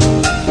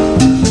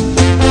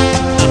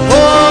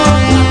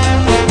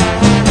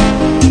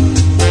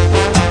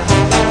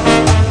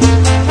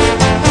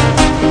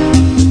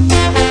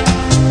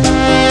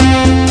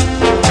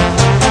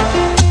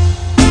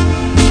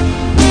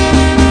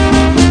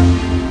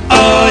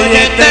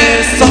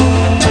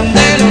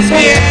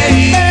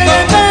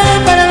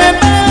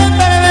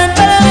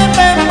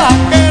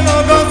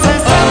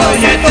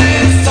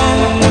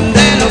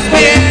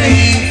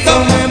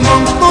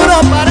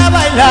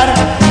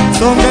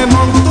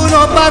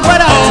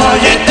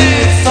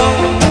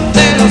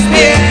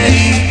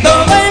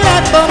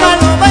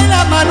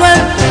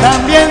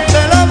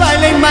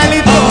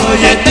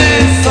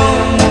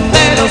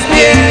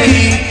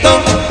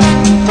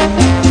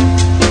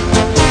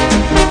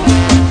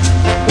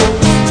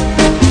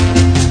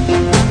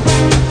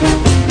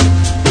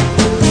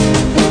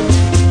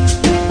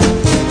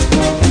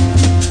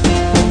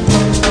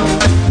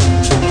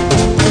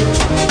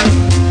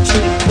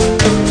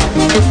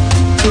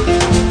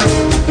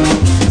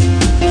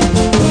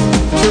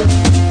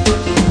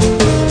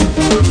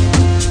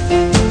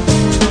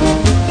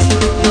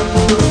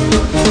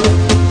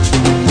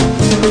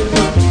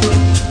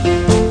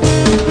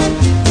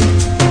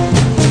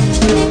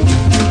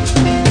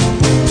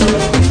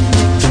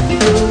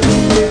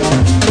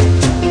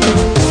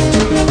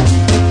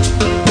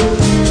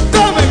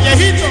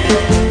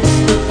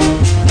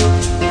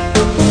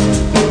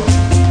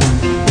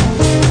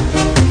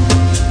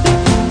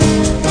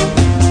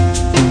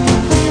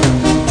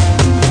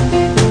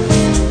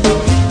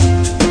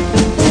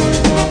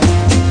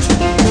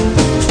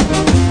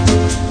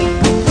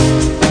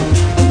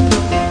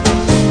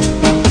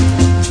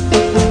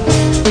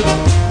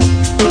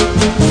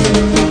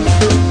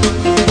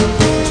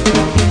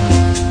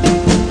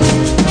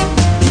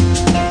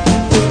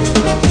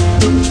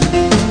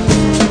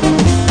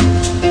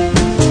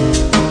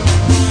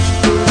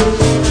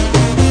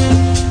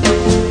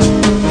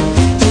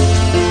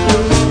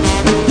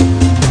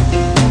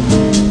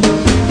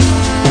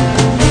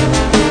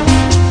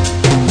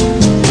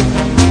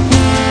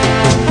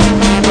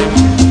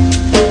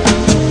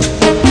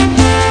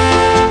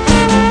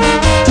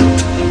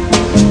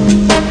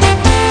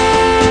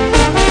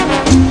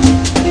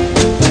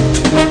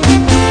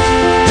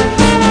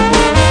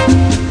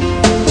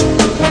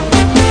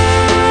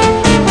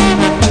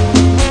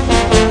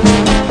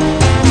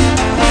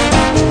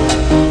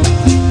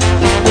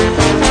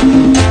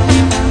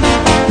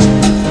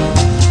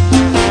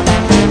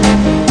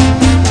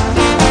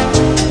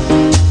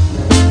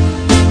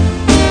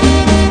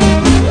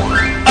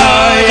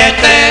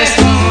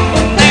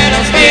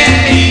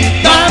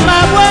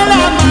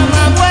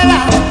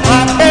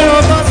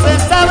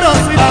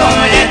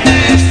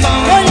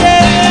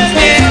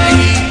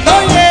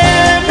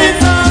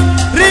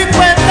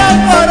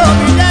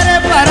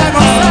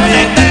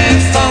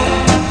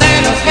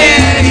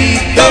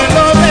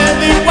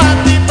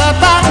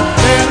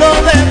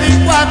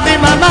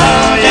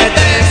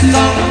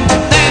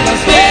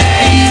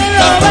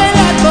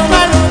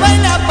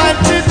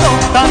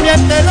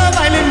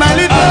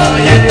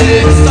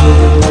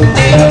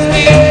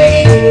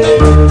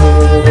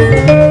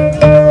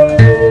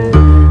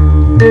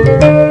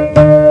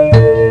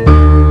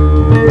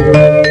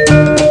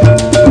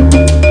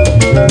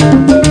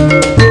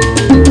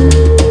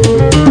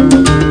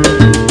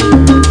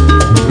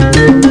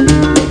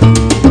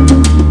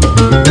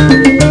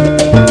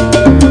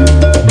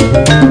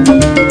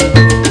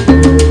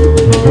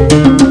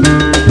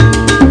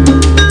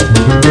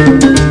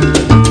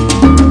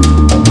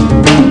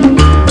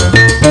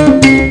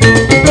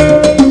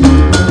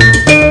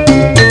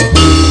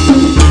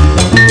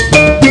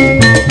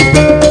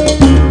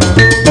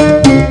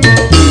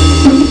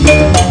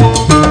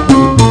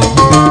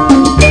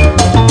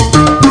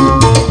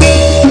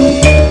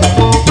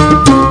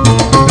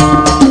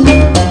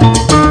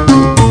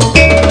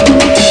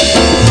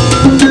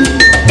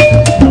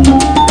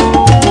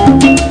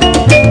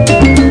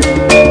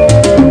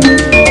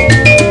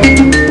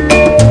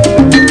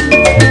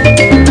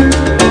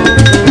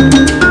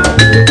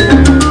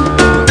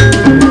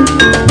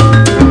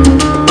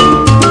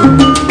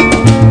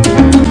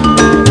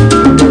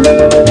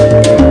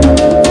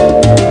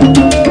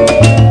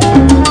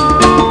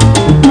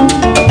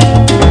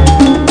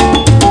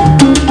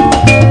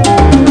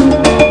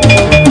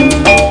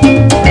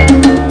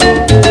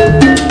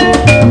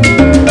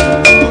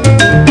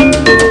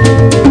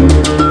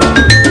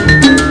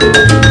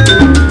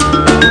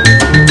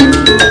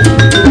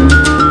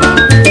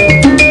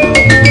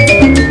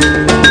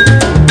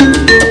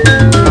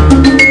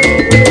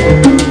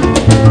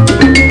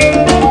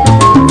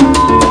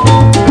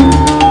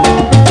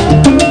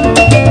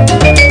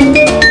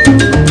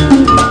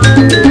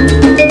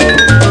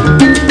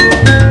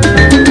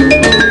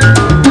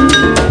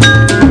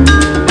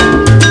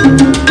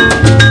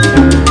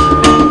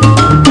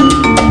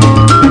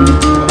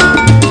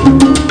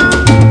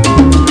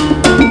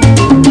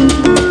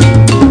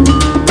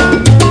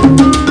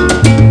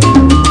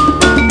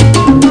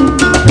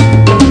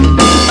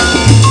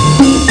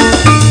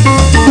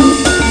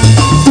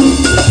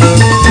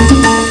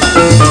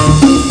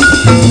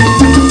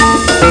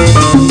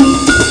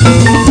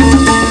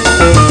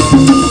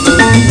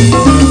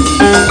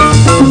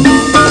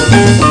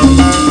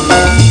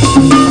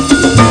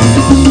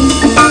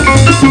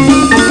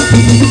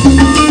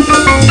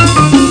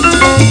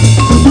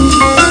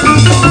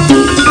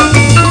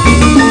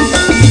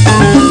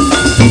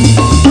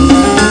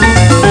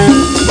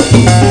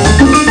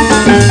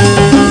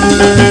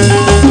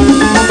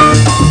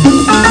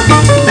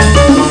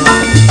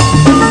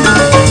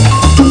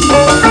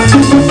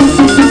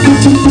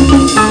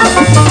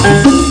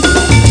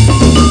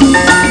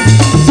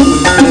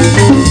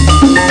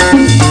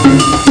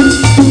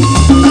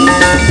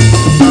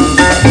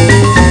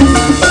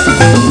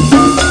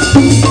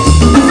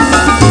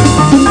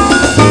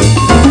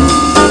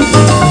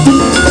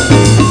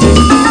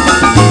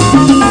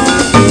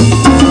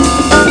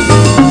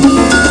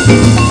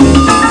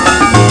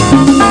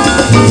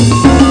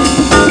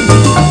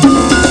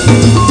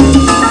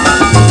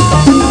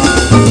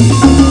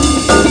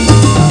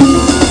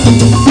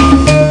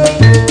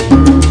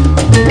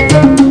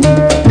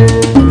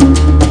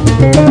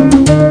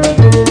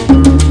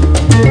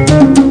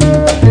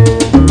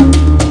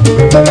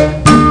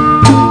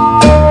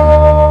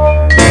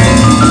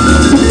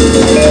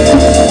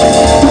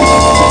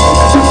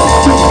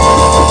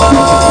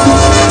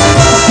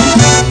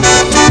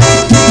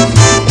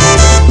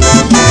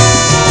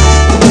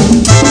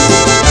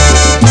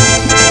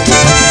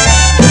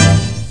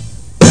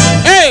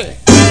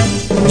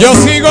 Yo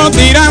sigo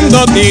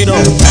tirando tiro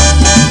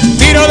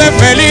de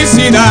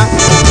felicidad.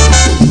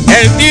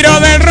 El tiro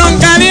del ron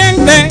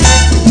caliente,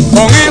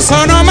 con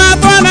eso no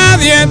mato a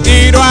nadie.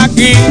 Tiro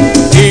aquí,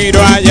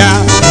 tiro allá.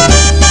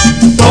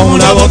 Con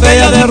una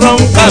botella de ron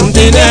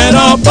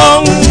cantinero,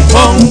 pon,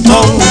 pon,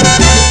 pon.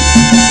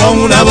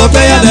 Con una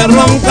botella de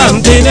ron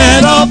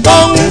cantinero,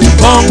 pon,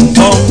 pon,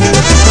 pon.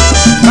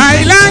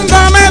 Bailando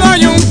me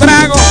doy un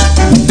trago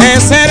de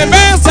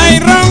cerveza y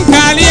ron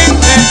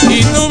caliente,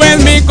 y tú ves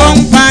mi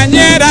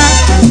compañera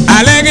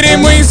alegre y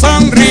muy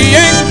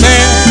sonriente.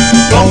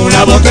 Con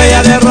una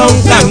botella de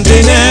ron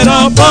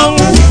cantinero, pon,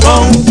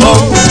 pon,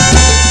 pon.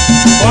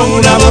 Con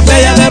una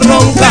botella de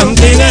ron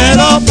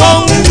cantinero,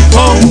 pon,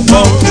 pon,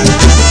 pon.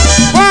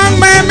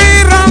 Ponme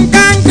mi ron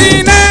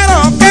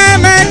cantinero que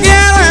me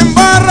quiero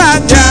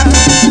emborrachar,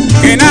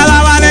 que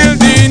nada vale el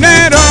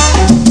dinero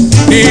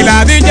ni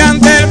la dicha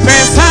ante el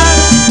pesar.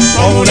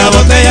 Con una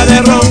botella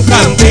de ron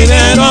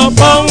cantinero,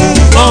 pon,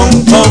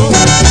 pon, pon.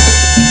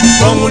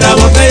 Con una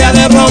botella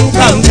de ron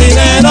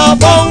cantinero,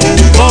 pon,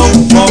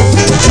 pon, pon.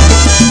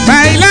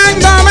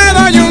 Bailando me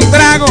doy un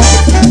trago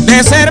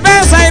de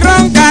cerveza y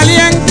ron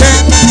caliente,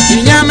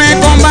 ciñame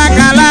con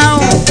bacalao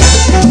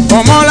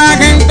como la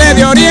gente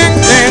de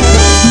Oriente.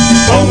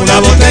 Con una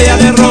botella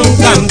de ron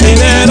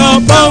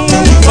cantinero, pon,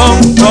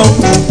 pon, pon.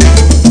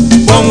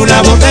 Con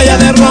una botella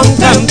de ron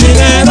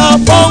cantinero,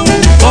 pon,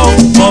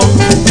 pon,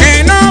 pon.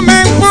 Que no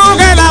me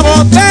empuje la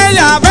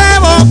botella,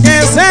 bebo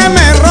que se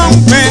me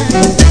rompe,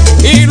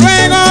 y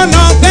luego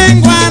no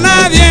tengo a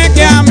nadie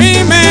que a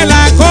mí me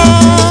la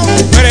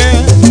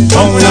compre.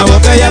 Con una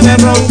botella de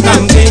ron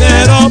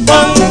cantinero,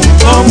 pon,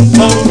 pon,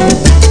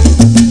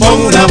 pon.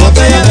 Con una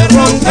botella de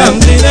ron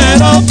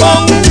cantinero,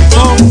 pon,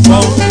 pon,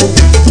 pon.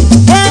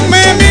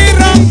 Ponme mi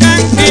ron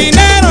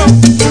cantinero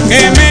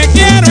que me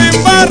quiero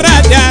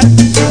emborrachar,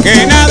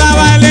 que nada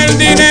vale el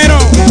dinero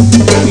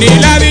ni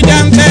la dicha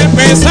ante el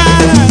pesar.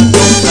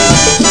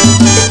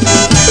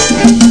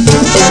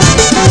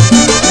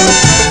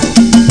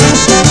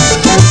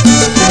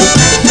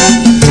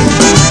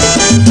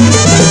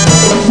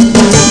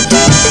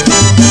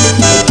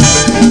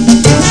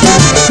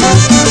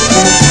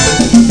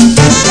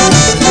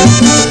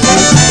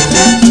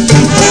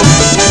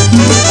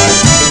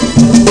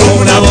 Con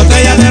una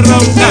botella de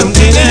ron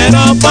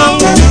cantinero, pon,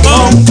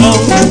 pon, pon.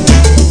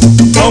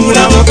 Con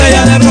una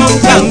botella de ron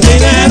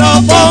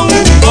cantinero, pon,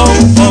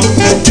 pon, pon.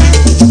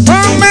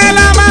 Ponme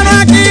la mano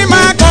aquí,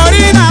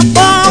 Macorina,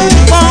 pon,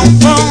 pon,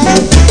 pon.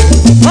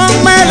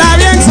 Pónmela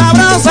bien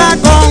sabrosa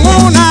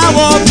con una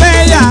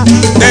botella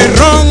de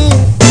ron.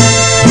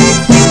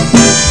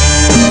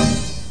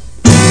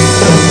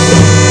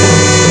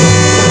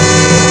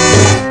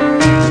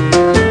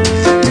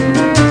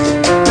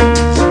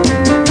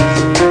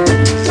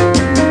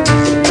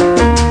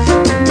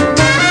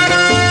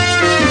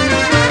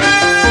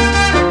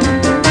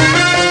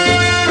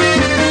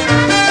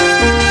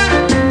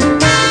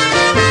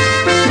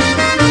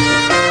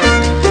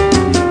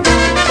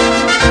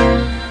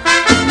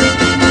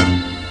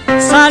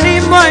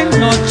 Salimos en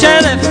noche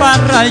de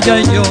farra ella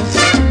y yo,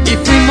 y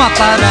fuimos a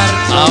parar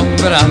a un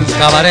gran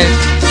cabaret.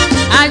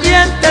 Allí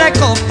entre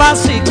copas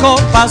y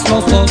copas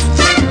los dos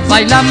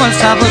bailamos el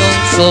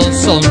sabroso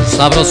son,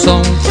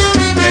 sabrosón.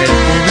 El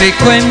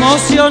público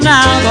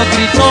emocionado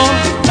gritó: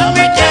 No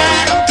me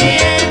echaron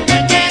bien,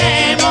 que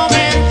queremos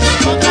ver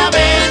otra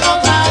vez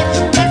gozar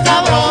el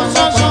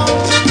sabroso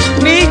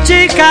son. Mi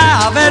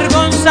chica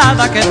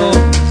avergonzada quedó,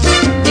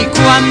 y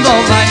cuando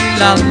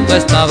bailando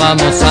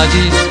estábamos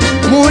allí,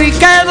 muy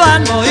quedó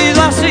al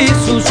oído así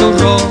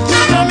susurró: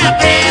 No me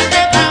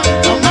aprietes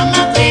tanto,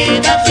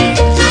 mamacita, así,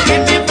 que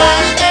me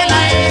falte el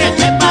aire,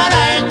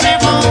 separa el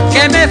mejor.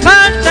 que me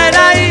falta el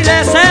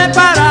aire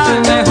separar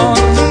mejor.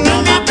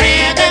 No me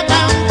aprietes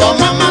tanto,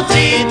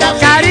 mamacita, así,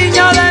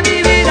 Cariño de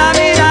mi vida,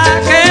 mira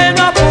que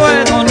no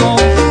puedo, no.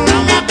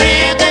 no me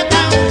aprietes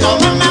tanto,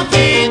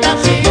 mamacita,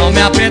 así, No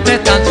me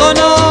aprietes tanto,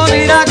 no,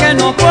 mira que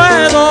no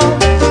puedo.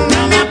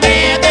 no me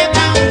aprietes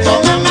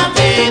tanto,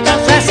 mamacita,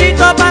 así,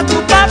 Besito pa'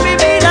 tu papi,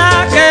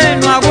 mira que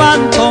no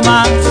aguanto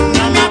más.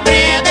 no me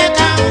aprietes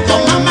tanto,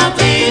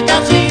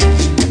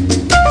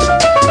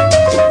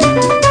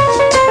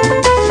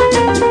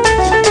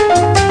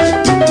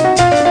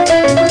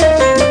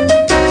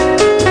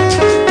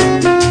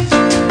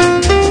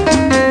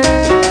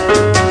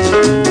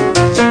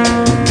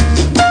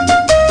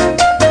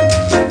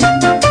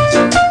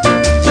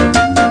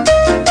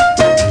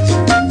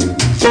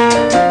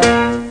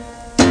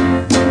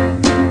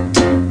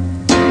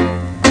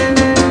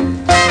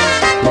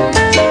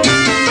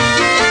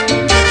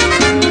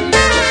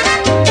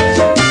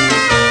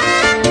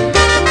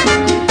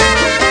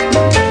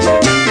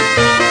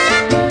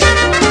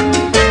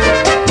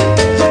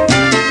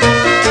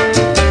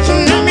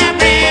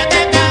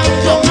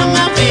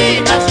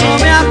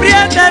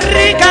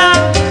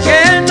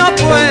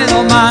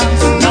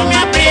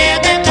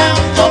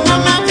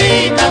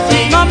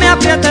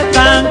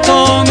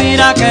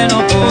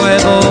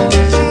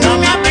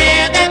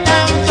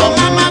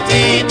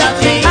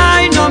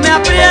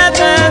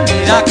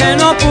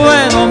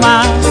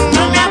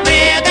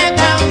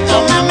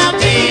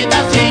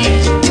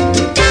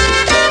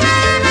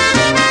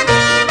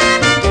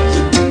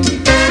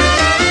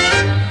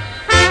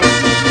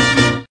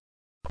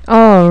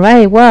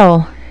 right,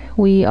 well,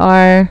 we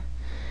are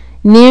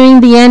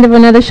nearing the end of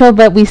another show,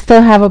 but we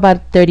still have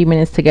about 30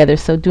 minutes together,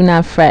 so do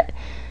not fret.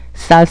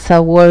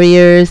 Salsa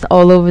warriors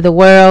all over the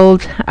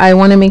world, I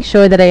want to make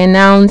sure that I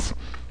announce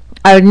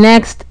our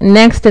next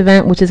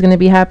event, which is going to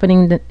be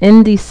happening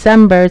in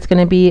December. It's going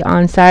to be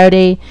on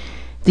Saturday,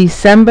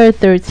 December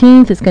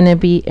 13th. It's going to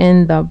be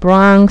in the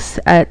Bronx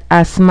at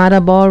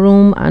Asmara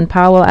Ballroom on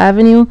Powell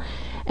Avenue,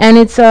 and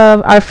it's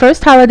our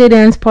first holiday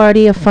dance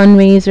party, a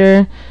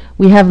fundraiser.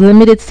 We have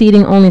limited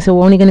seating only, so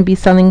we're only going to be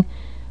selling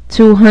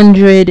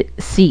 200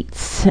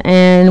 seats,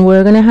 and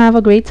we're going to have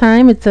a great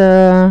time. It's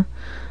going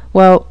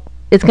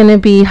to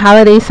be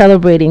holiday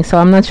celebrating, so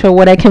I'm not sure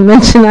what I can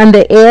mention on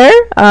the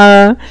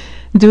air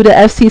due to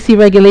FCC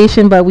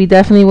regulation, but we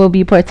definitely will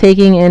be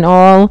partaking in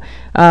all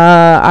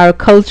our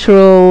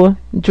cultural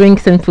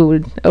drinks and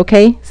food.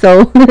 Okay,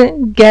 so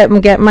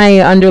get my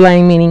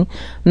underlying meaning.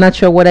 I'm not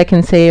sure what I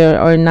can say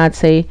or not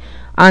say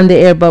on the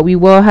air, but we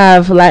will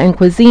have Latin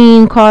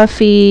cuisine,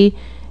 coffee,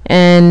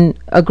 and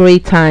a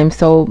great time.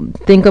 So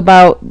think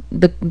about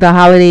the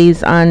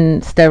holidays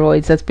on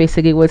steroids. That's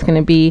basically what's going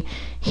to be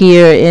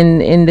here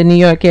in the New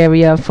York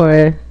area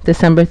for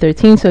December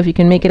 13th. So if you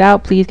can make it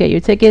out, please get your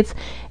tickets.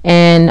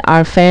 And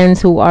our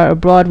fans who are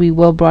abroad, we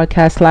will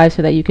broadcast live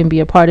so that you can be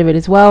a part of it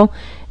as well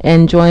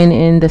and join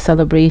in the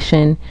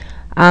celebration.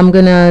 I'm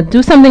going to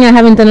do something I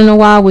haven't done in a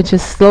while, which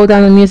is slow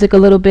down the music a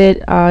little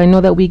bit. I know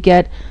that we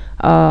get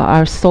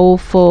our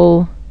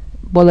soulful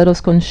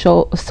Boleros con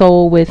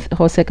Soul with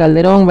Jose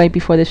Calderon right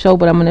before the show,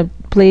 but I'm going to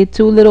play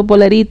two little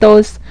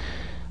boleritos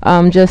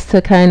just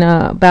to kind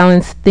of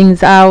balance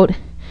things out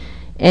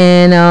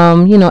and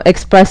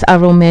express our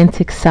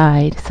romantic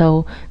side.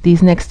 So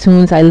these next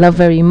tunes I love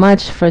very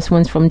much. First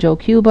one's from Joe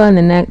Cuba,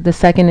 and the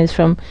second is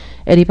from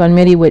Eddie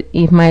Palmieri with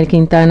Ismael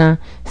Quintana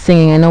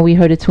singing. I know we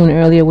heard a tune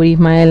earlier with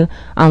Ismael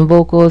on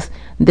vocals.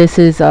 This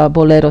is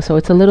bolero, so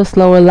it's a little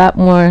slower, a lot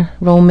more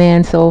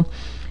romance. So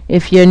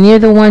if you're near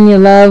the one you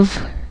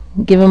love,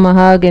 give him a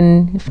hug,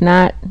 and if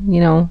not,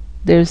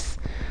 there's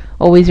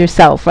always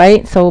yourself,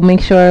 right? So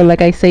make sure,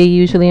 like I say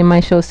usually in my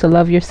shows, to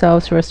love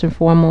yourselves first and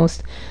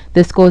foremost.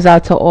 This goes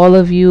out to all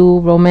of you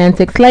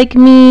romantics like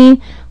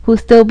me who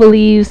still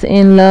believes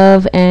in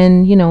love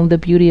and the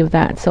beauty of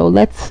that. So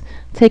let's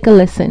take a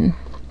listen.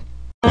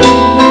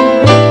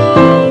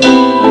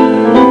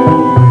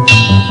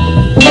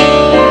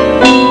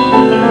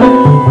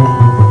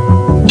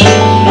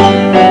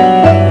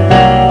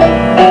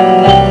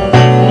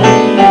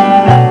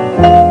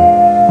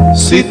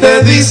 Si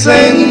te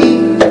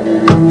dicen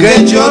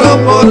que lloro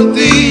por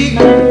ti,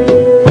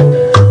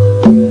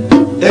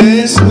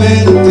 es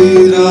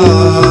mentira.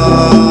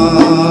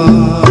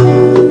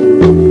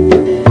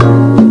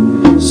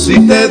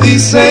 Si te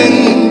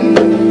dicen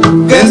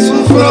que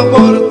sufro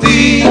por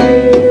ti,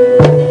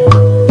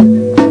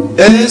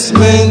 es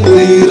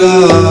mentira.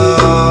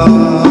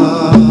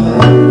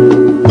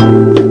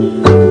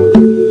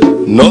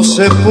 No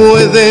se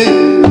puede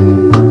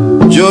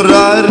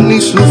llorar ni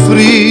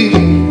sufrir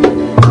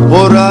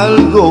por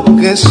algo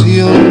que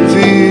se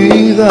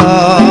olvida.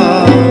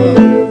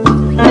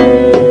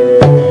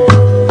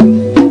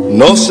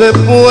 No se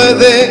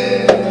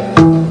puede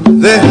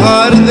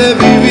dejar de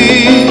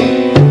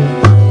vivir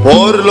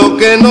por lo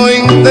que no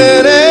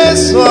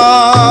interesa.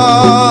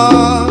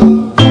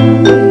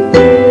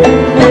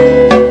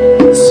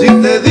 Si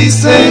te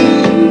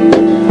dicen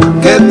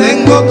que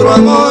tengo otro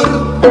amor,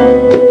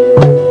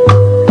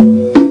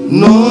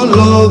 no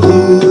lo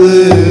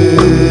dudes.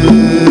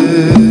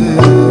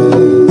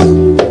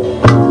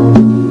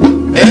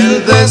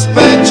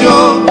 Despecho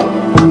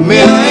me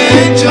ha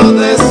hecho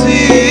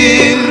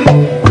decir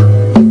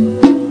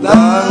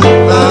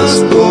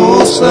tantas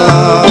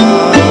cosas.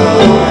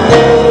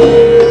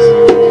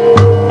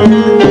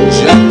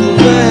 Ya tú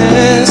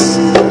ves,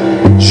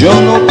 yo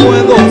no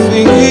puedo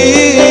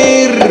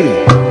fingir.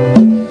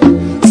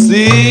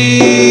 Si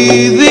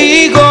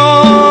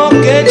digo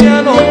que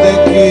ya no te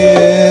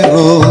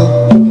quiero,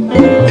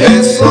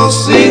 eso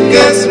sí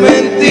que es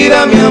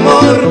mentira, mi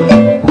amor.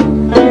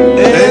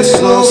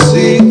 Eso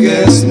sí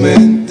que es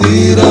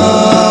mentira.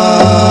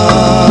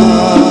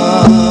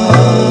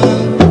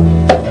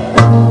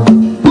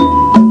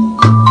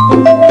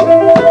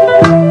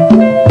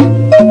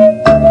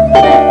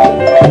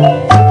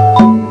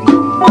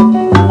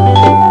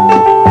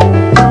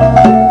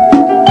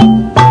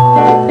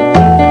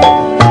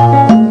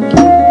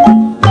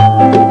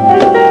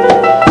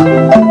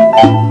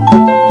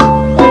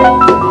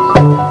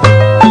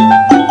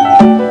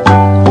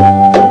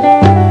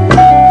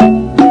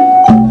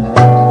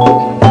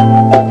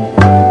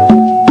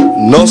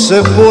 No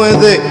se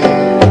puede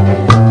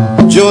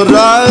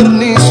llorar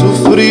ni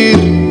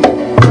sufrir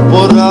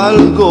por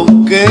algo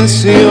que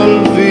se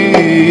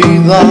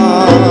olvida.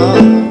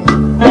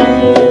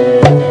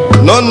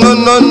 No, no,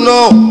 no,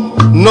 no,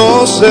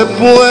 no se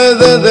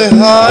puede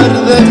dejar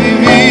de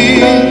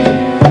vivir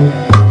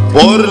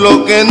por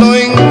lo que no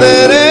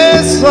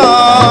interesa.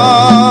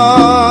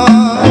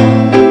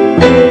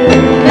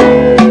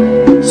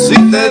 Si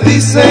te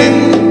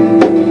dicen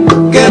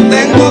que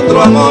tengo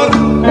otro amor,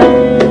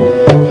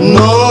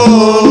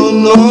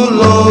 no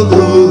lo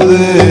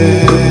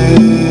dudes.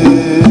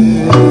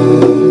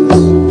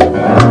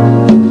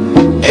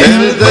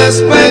 El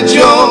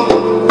despecho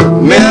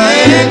me ha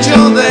hecho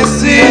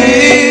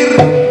decir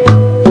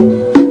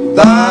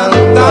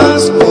tantas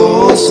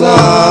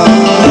cosas.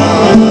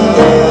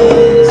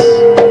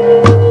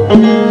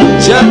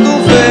 Ya tú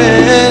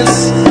ves,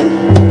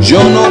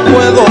 yo no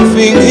puedo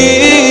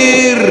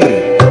fingir.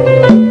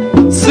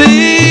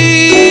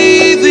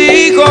 Si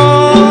digo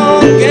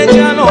que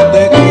ya no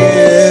te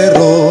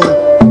quiero,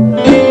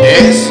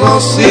 eso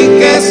sí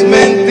que es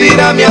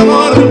mentira, mi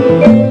amor.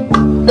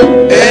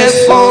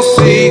 Eso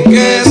sí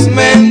que es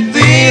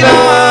mentira.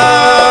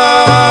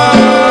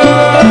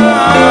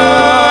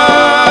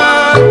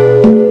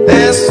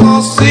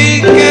 Eso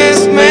sí que es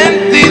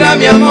mentira,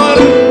 mi amor.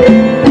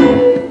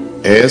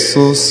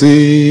 Eso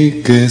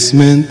sí que es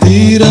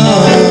mentira.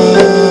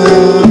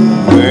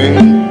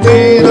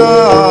 Mentira.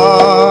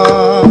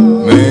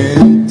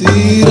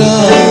 Mentira.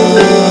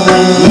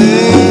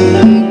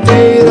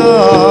 Mentira.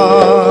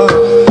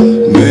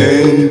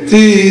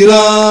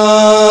 Mentira.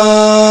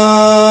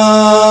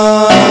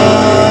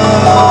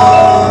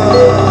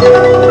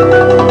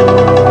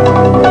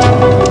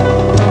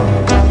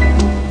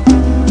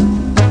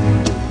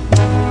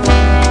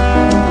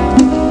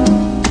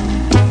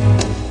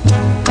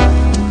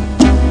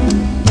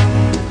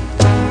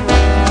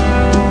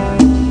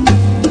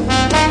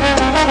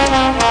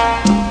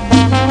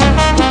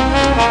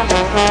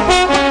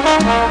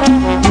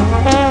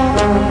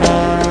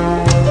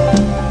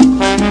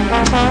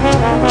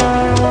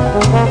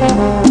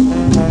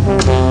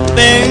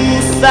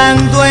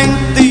 Pensando en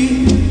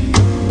ti,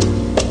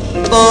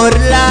 por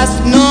las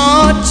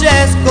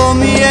noches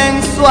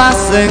comienzo a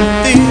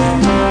sentir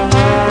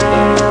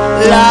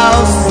la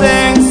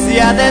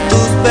ausencia de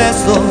tus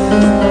besos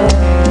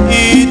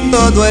y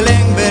todo el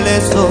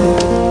embeleso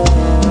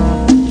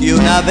que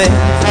una vez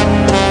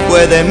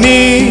fue de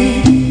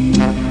mí.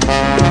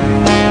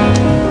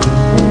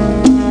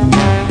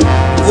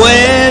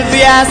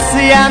 Vuelve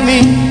hacia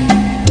mí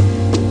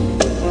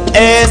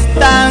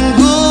esta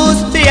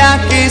angustia,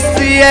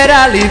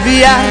 quisiera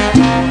aliviar,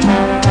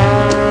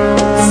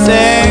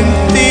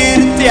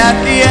 sentirte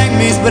aquí en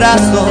mis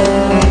brazos,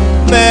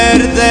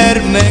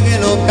 perderme en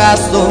el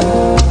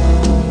ocaso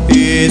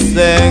y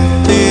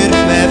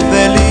sentirme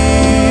feliz.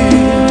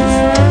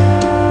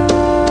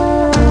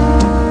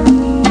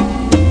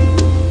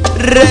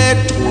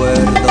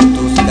 Recuerdo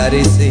tus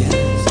caricias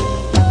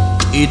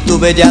y tu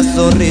bella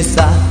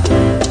sonrisa,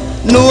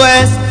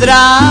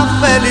 nuestra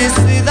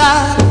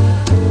felicidad.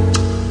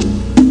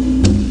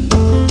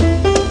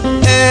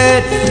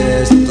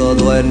 Eres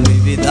todo en mi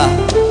vida,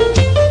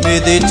 mi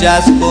dicha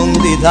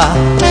escondida,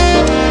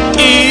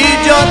 y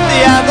yo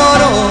te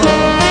adoro.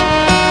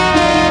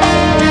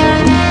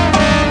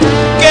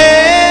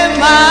 Qué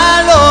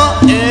malo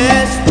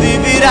es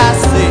vivir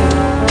así.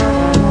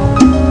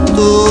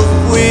 Tú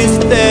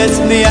fuiste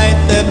mía y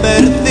te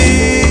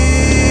perdí,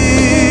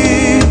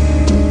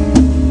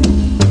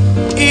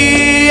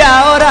 y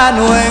ahora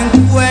no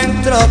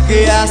encuentro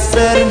qué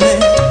hacerme,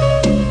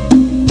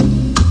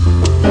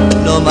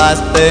 no más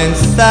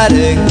pensar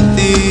en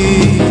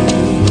ti.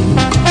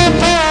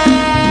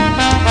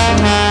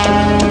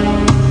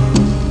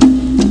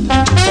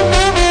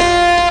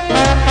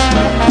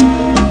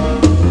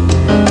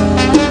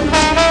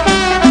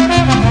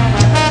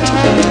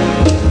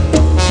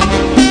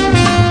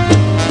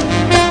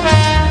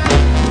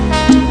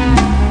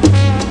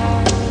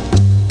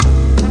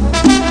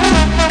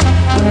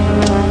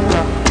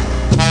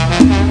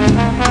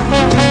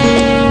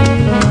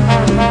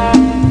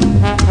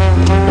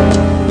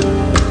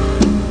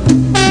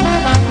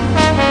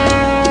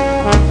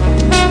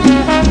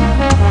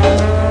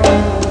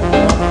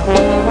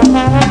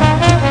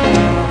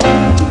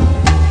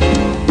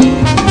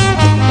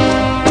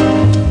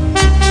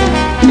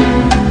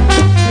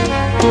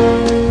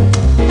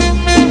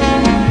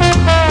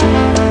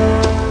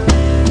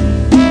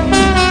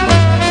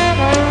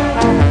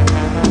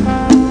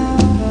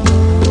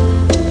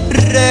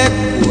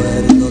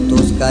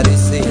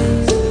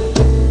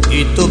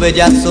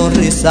 Bella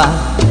sonrisa,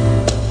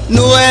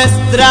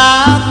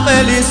 nuestra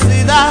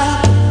felicidad.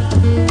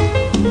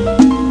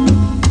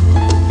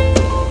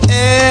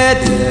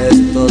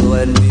 Eres todo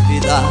en mi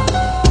vida,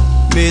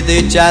 mi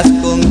dicha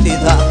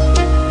escondida,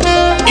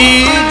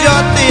 y yo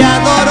te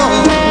adoro.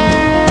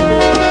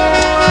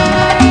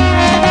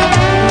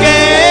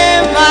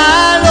 Qué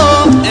malo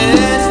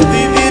es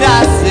vivir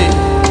así.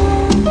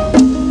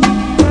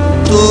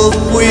 Tú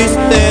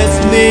fuiste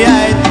mía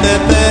y te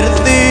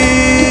perdí,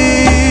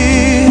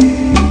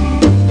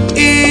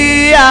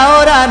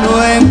 ahora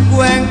no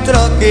encuentro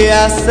qué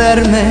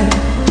hacerme,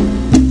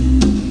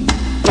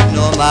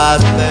 no más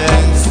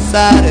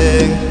pensar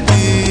en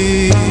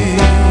ti.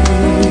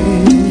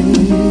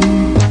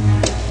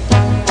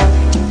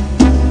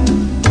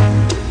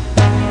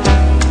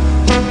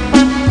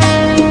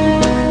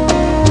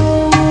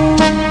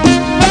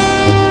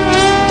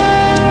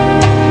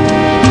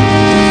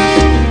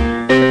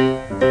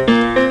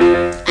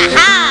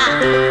 Ajá.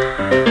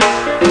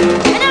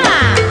 Mira.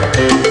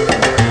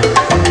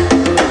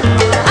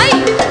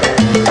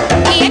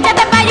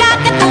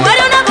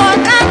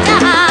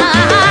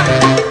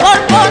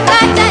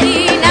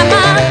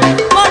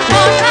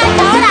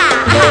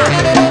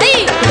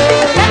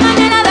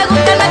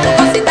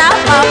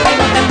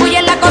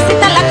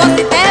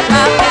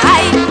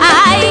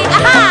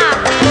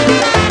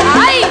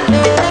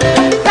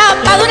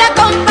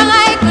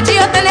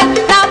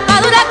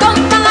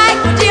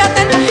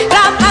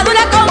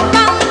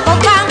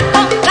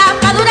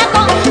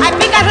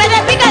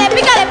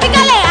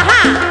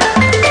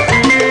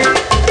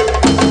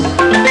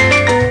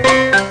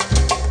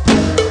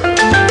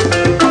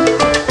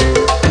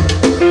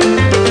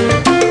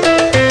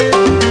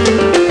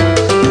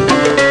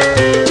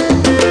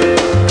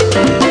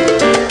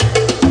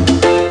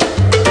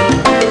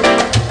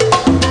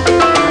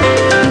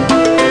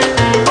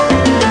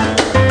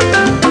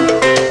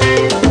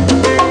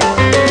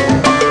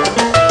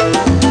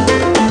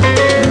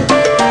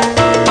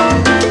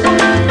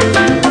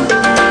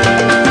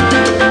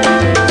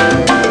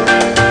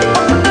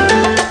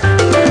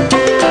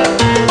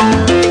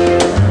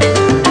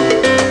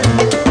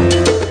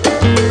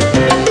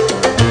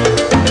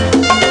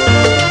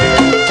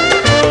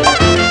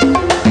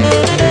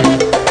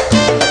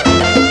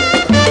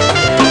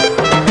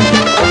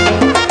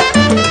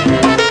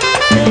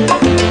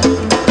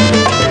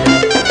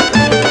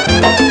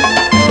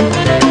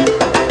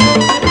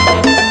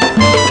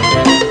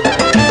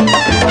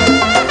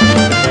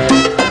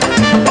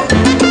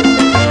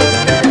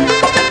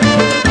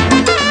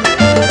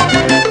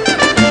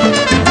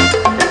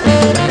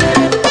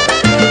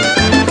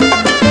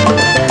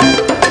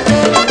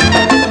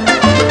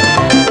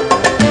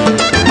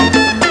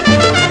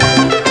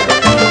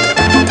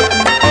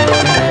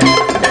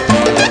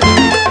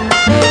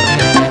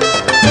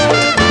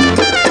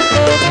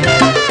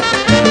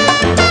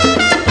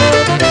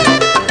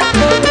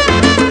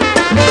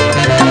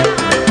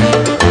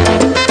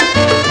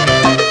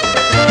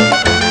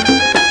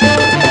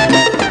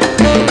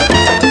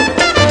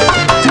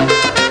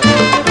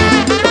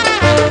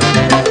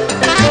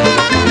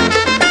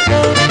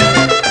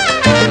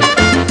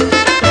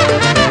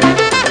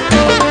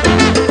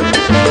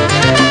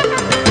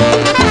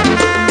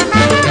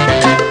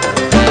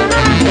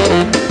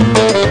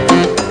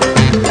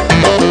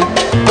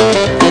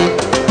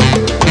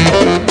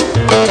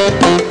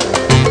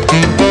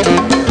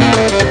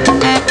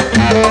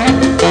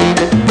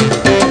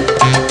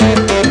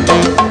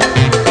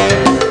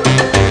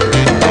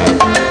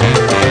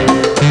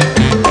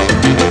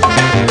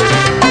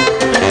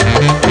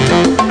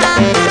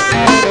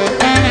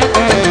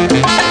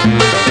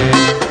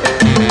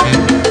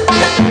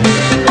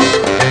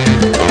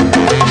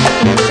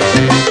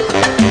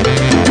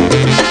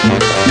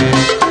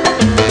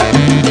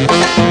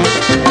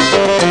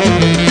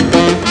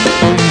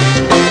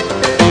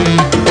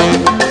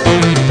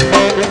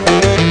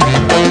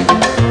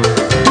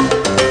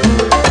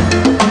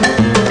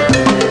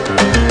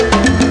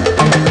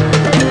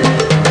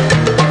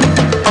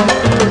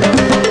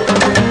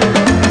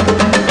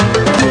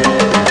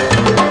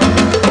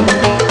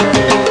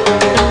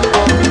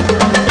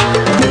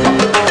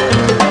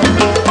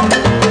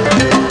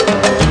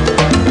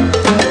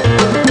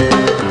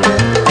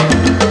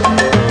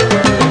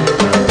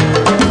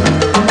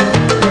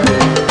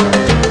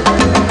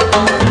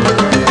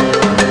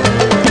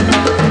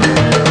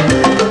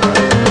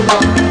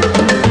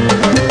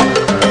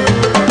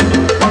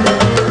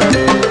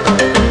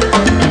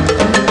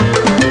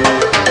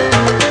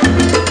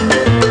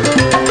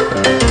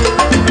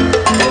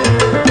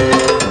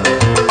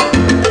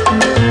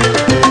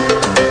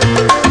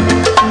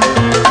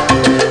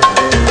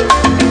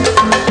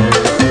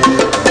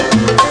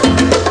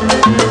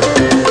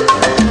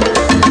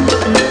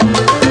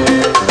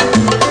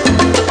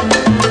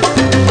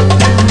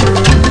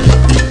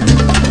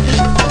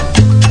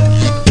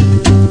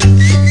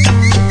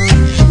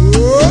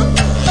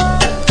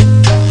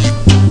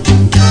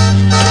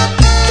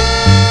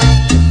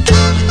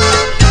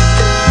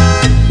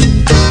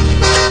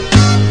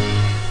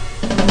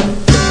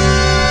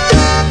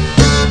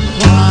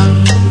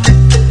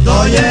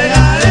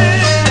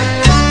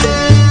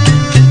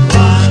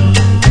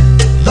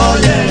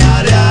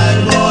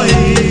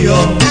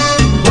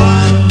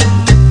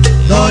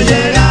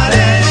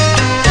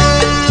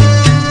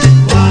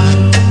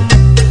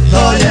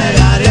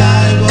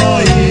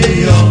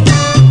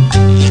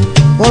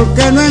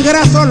 porque no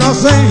engraso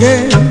los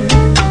ejes,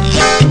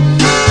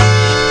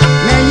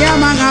 me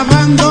llaman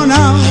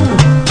abandonado,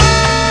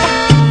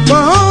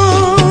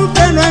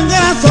 porque no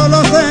engraso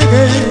los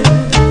ejes,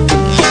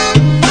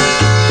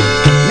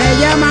 me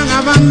llaman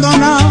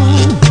abandonado,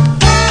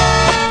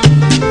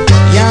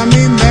 y a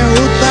mí me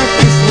gusta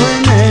que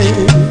suene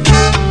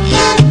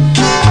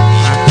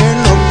a que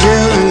lo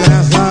quiero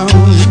engrasado.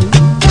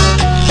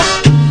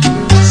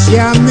 Si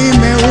a mí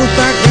me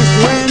gusta que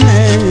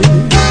suene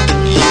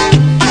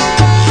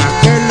a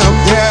que lo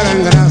quiero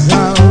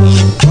engrasado,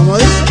 como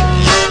dice,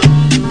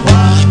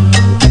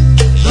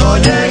 cuando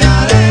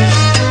llegaré,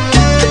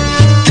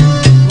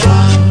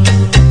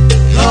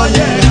 cuando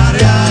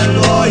llegaré al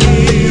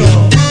bohío,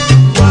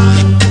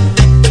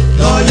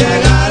 cuando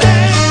llegaré,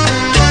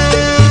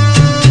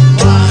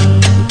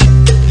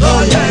 cuando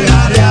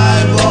llegaré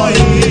al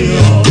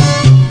bohío.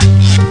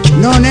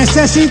 no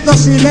necesito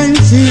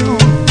silencio,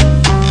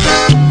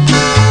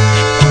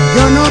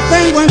 yo no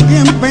tengo en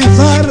quién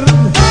pensar,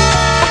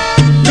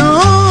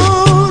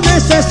 no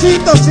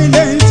necesito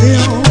silencio,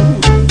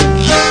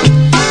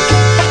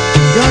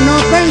 yo no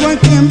tengo en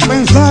quién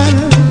pensar,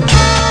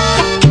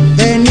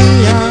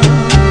 tenía,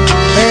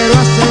 pero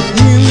hace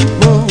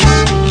tiempo,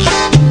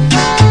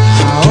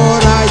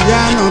 ahora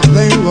ya no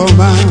tengo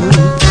más,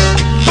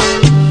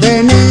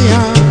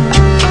 tenía,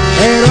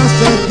 pero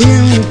hace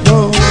tiempo,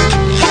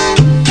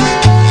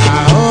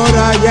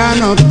 ahora ya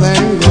no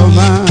tengo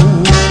más.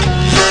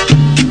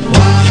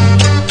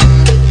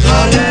 Cuando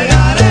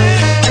llegaré,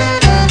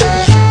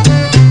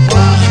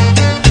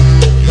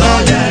 cuando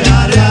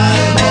llegaré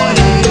al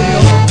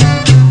bohío,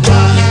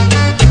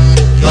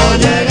 cuando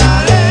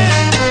llegaré,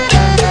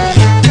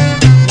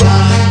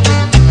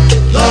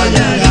 cuando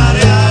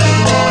llegaré al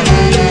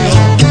bohío.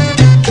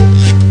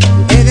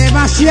 Es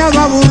demasiado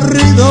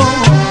aburrido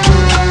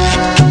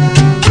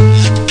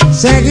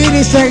seguir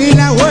y seguir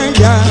la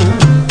huella,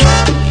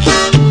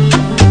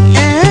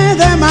 es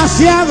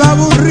demasiado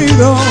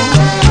aburrido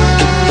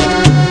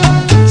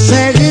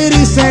seguir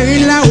y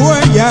seguir la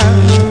huella,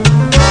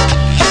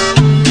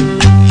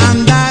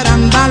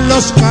 andar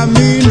los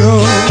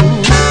caminos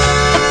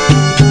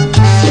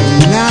sin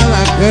nada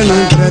que no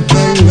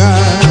entretenga,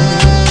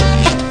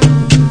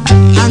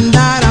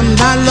 andar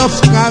los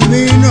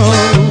caminos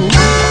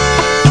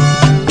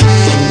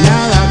sin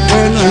nada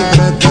que no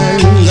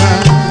entretenga.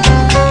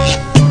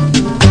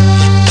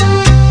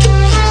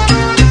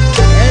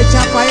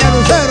 Echa pa' allá,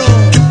 Lucero.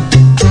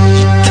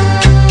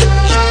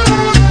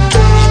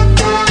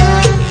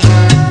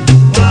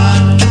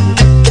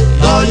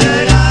 Cuando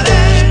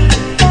llegaré,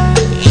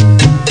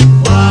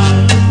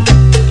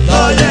 cuando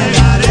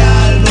llegaré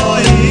al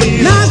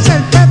bohío. Nace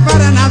el pez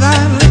para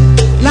nadar,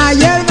 la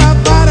hierba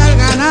para el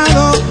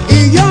ganado,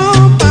 y yo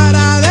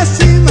para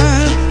decirme,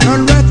 no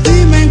lo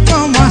estimen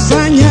como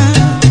hazaña.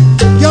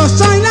 Yo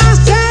soy la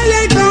Celia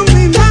y con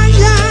mi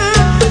maña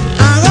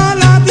hago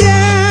la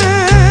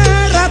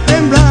tierra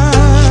temblar,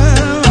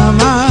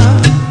 mamá.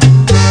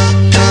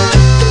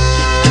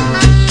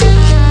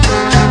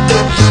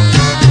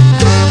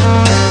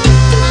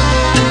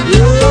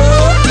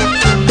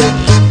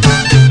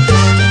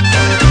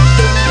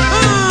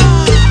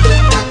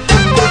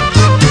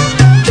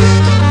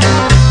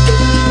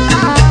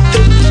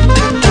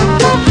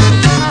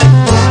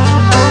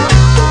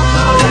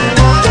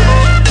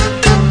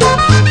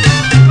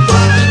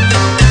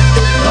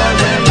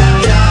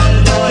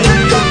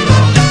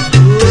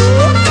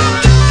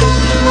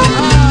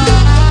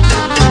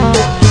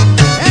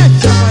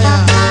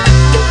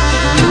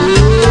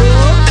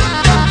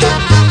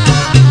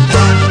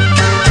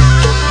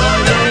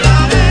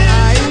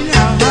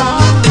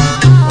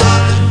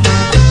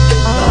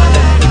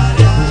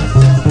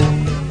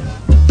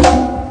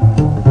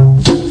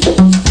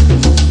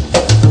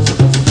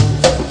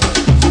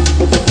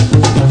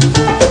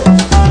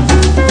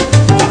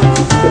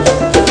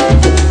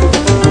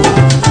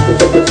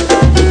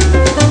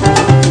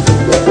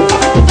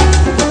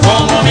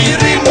 Como mi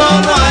ritmo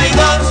no hay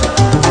dos,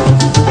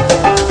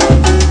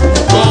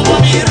 como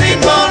mi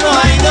ritmo no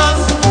hay dos,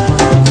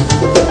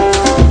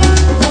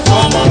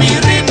 como mi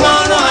ritmo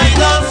no hay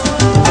dos,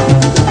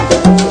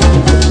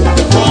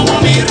 como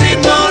mi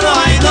ritmo no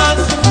hay dos.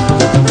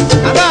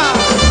 ¡Acá!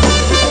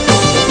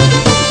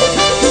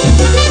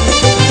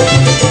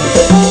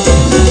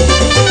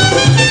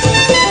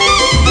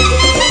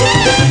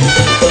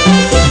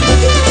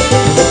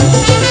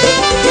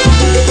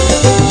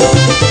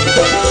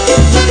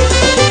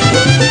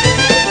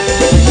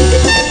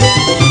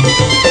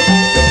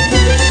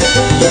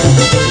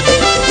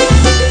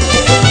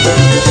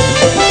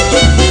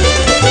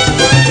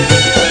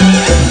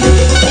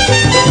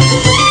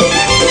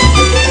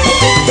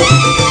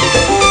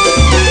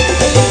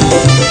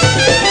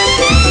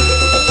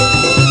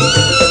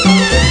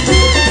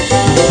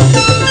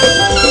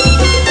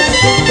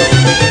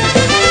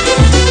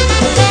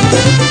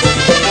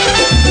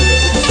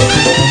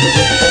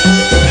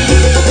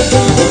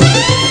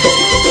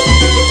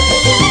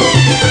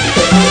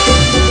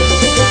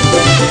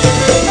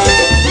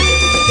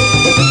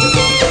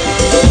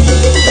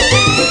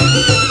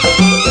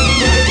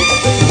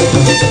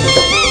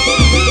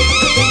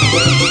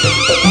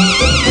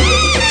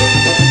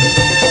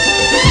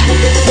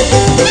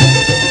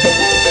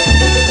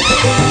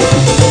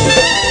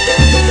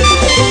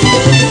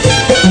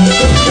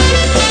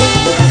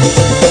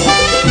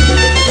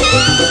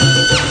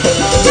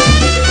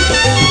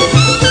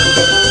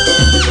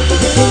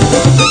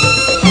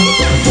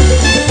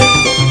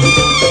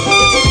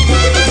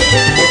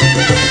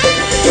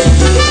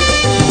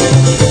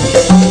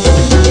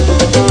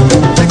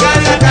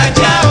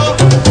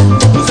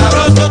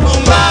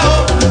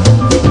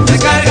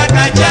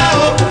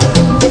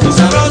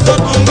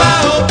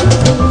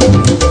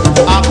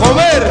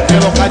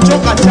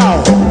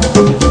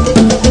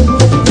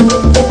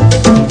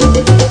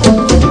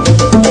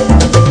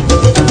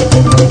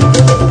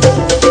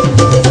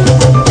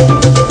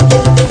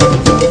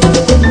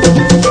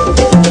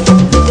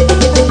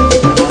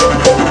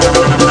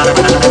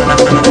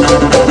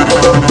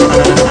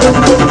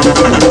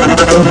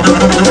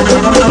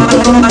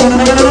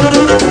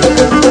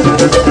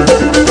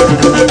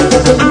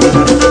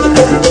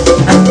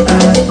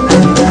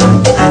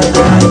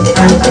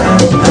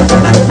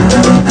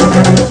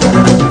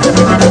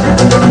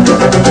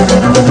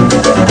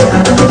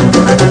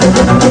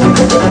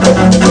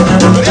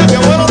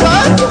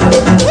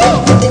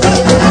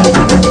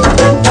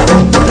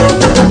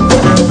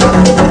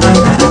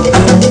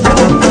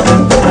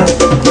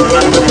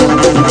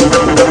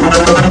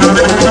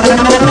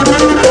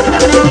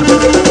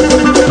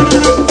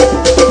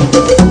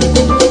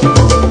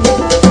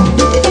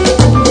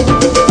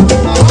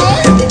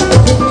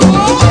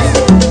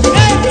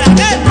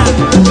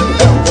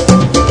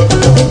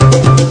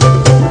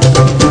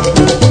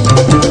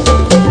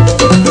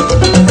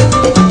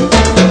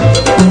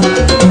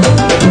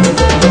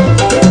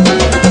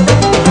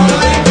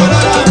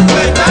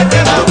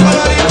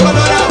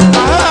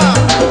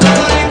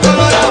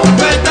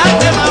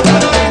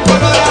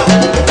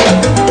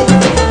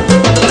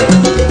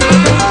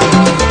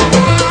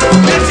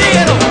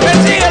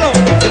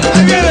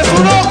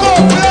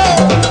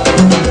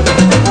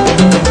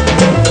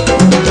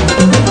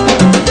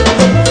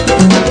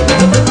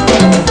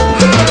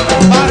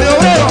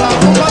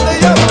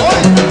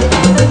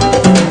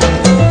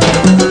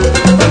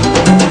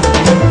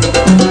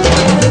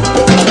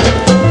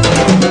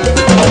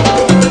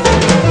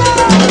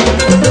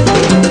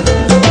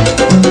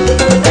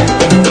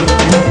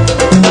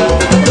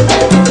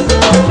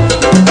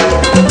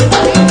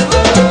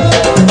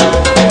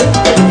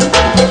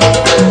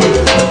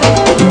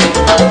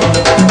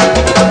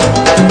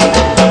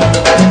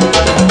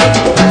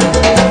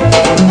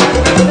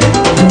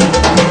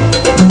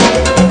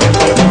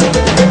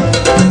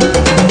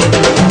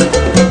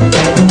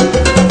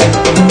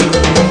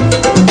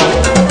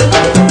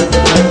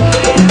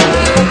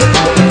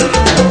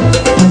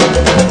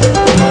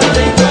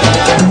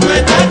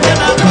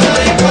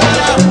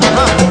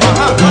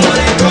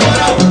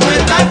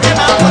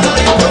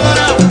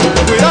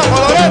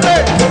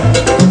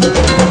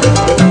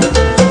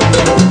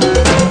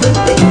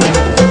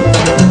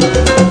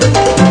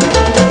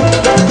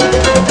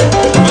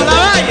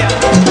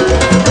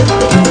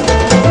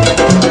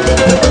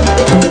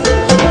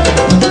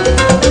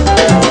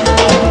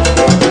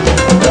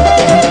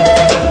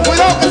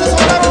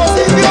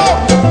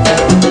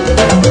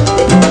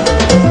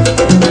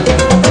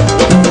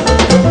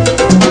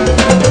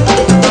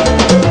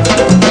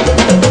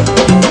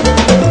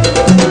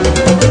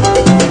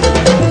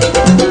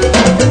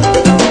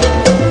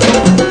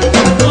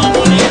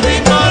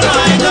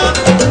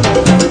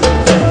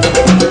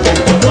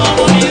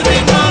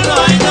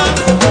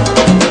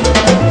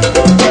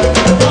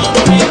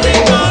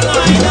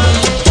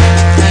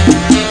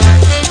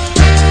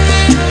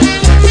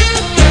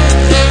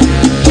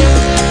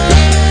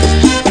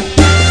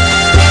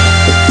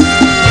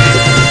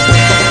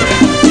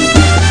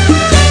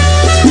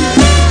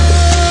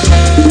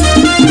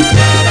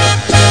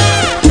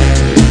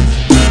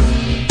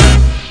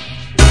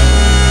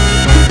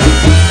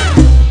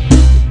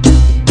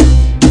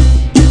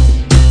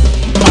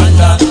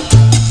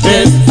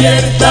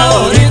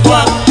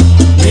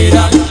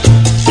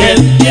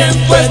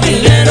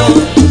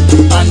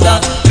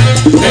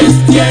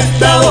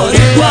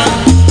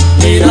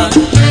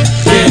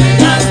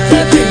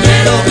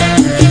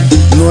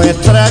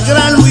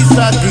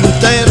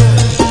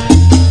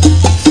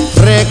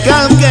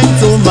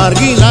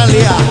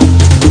 marginalia,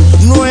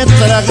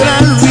 nuestra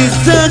gran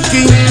Luisa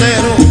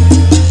Quintero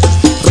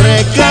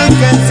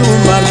recalca en su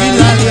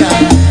marginalia,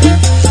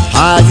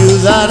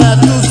 ayudar a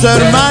tus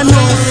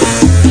hermanos,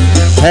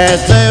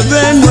 ese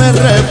ve no es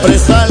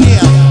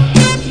represalia.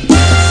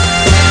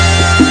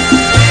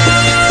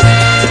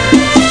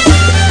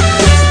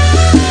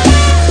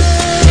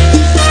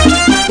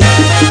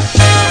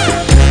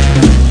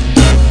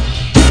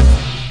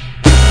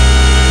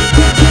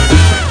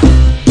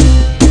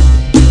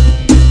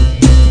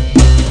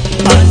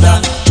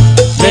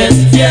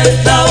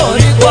 Despierta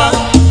boricua,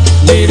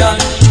 mira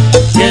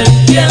que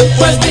el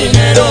tiempo es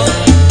dinero.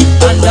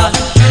 Anda,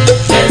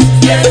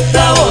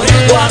 despierta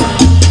boricua,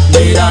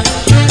 mira,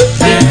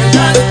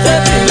 llegaste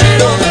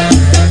primero.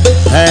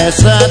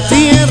 Esa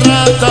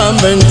tierra tan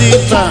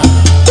bendita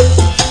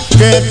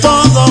que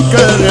todos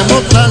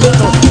queremos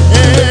tanto,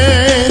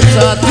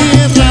 esa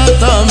tierra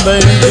tan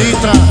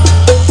bendita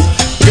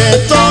que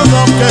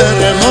todos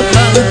queremos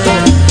tanto,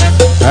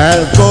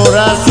 el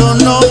corazón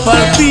no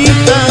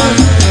palpita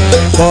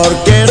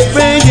porque es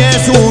bella,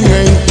 es un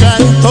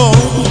encanto.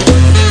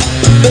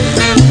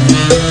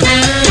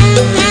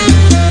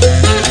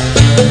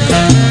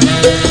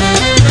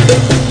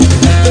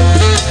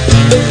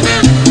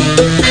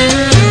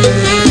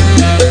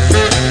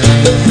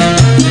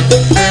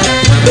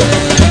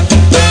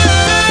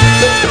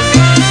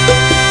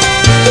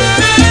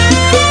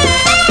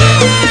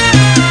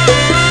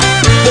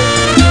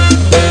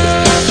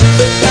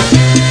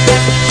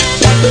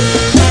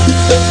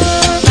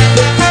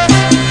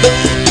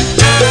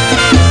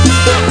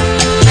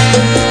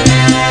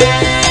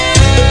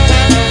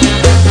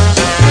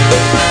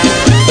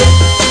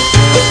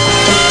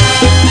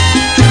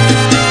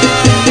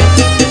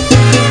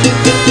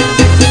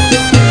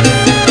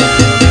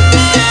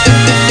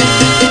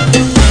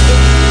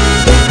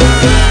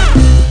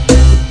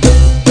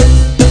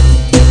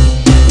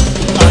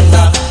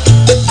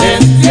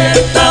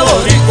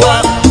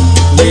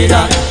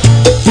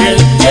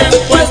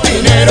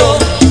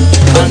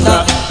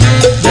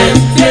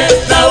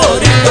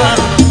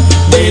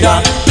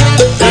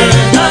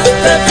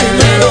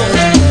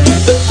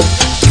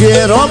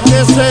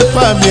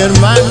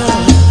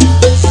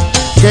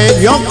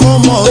 yo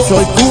como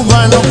soy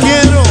cubano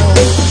quiero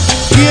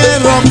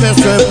que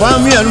sepa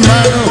mi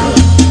hermano,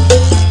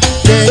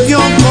 que yo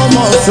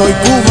como soy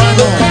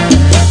cubano,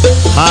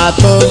 a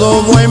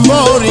todo buen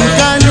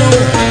borincano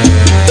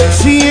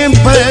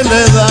siempre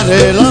le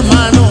daré la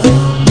mano.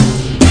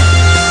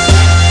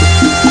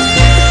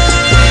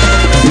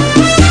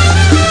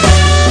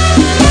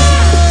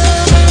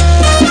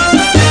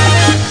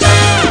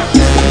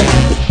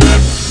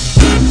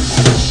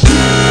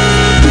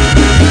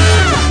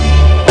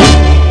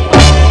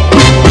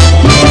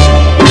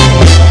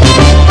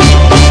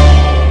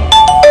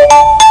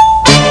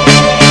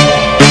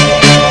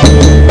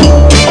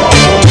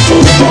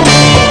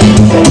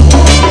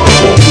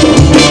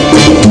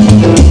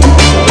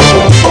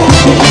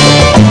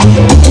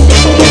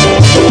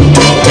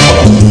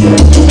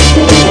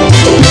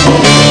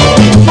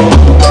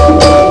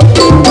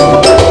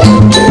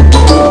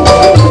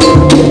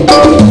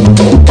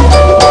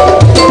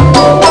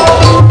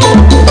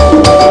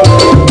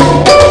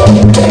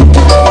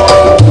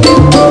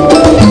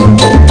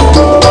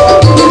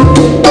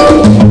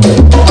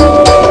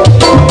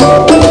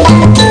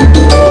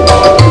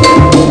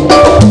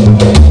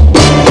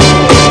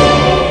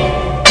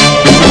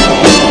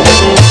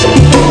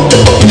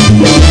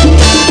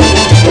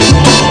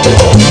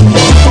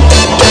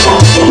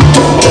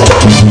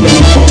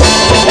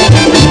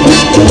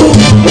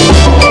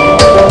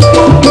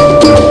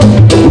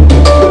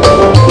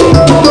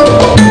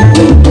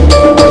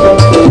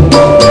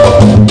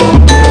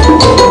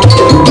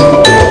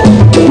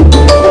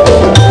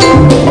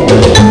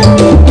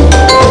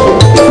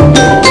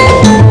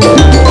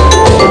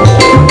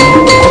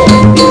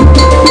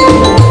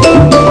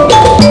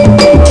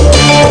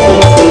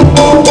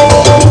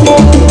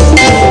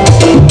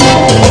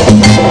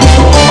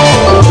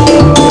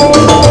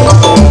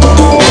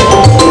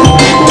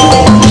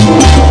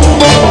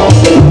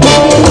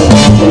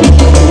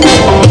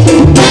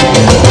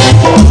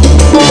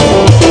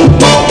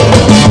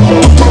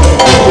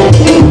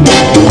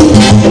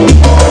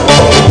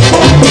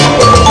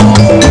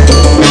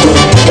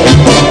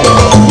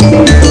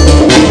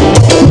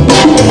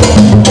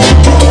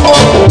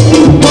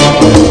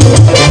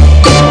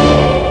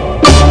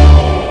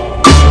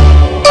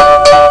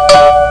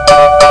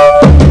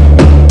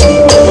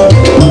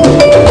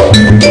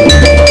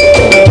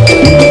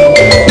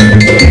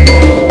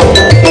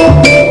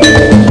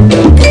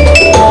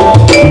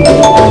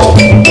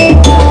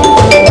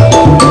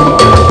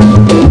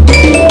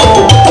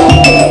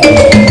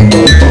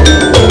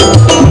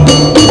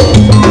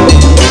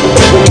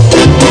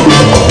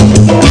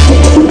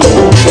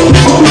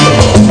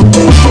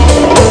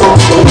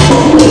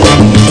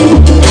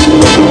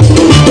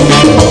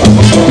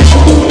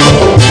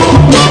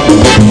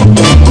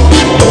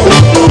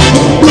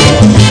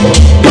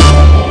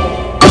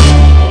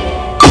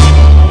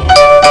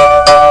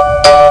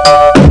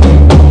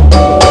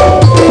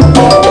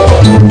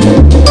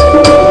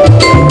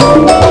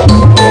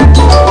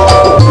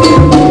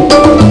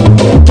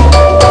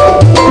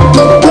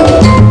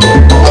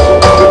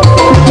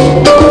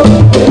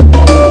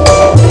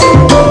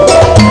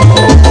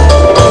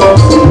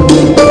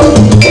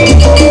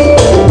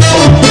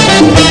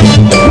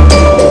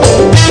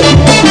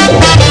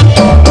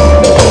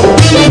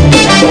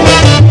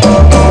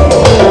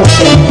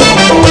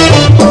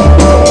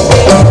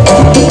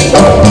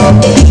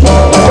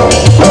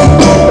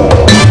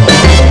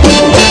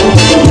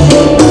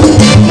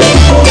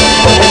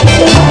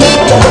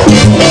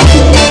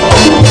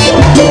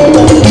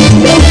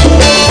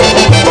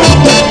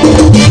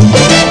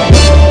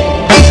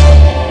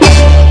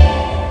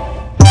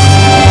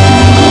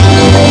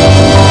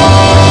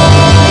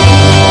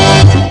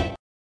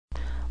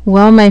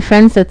 Well, my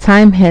friends, the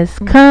time has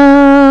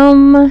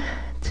come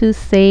to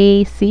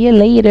say see you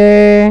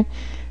later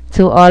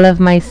to all of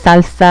my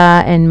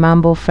salsa and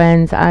mambo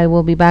friends. I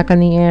will be back on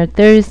the air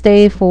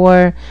Thursday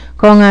for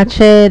Con H,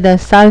 the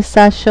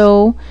salsa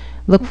show.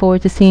 Look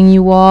forward to seeing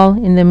you all.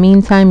 In the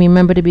meantime,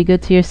 remember to be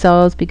good to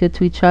yourselves, be good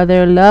to each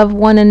other, love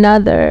one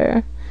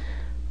another.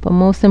 But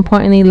most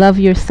importantly, love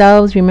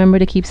yourselves. Remember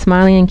to keep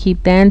smiling and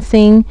keep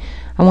dancing.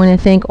 I want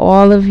to thank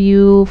all of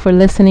you for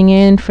listening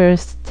in, for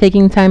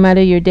taking time out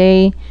of your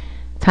day.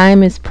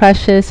 Time is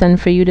precious, and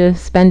for you to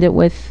spend it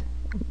with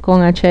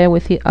Con H,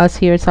 with us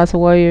here at Salsa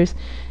Warriors,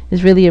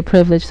 is really a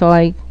privilege. So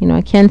I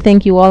can't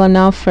thank you all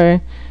enough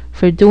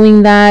for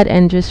doing that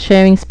and just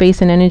sharing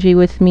space and energy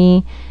with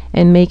me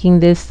and making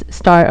this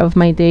start of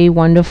my day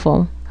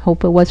wonderful.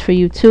 Hope it was for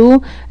you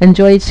too.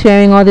 Enjoyed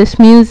sharing all this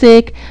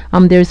music.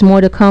 There's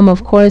more to come,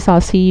 of course.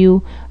 I'll see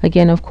you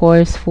again, of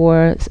course,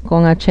 for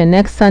Con H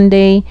next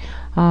Sunday.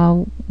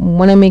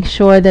 Want to make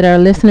sure that our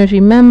listeners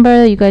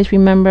remember, you guys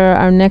remember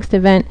our next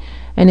event,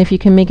 and if you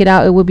can make it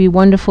out, it would be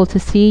wonderful to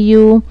see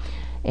you.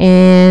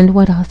 And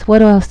what else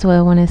do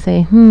I want to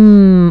say?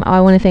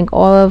 I want to thank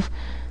all of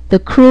the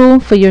crew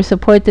for your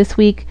support this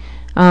week.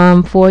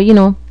 For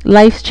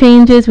life's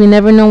changes, we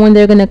never know when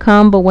they're going to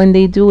come, but when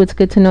they do, it's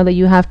good to know that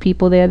you have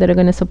people there that are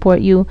going to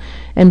support you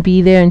and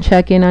be there and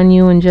check in on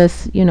you and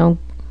just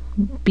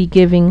be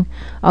giving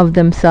of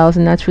themselves,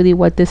 and that's really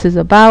what this is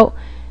about.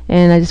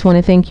 And I just want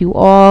to thank you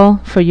all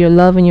for your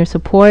love and your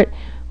support.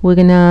 We're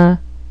gonna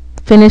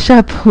finish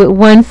up with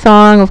one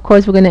song. Of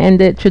course, we're gonna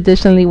end it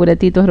traditionally with a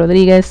Tito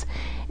Rodriguez,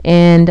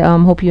 and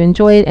hope you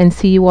enjoy it, and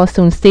see you all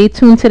soon. Stay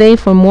tuned today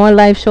for more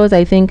live shows.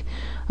 I think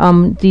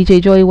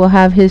DJ Joey will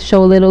have his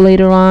show a little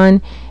later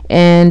on,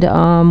 and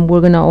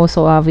we're gonna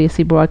also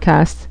obviously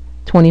broadcast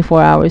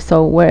 24 hours.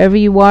 So wherever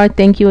you are,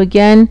 thank you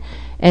again,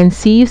 and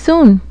see you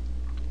soon.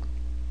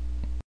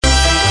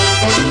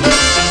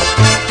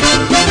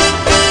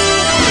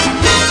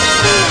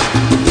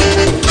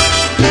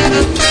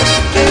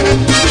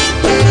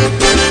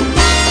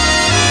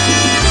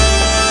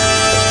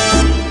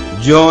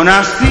 Yo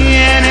nací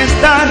en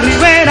esta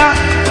ribera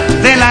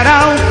del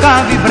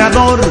Arauca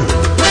vibrador.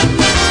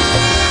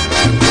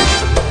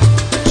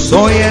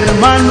 Soy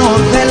hermano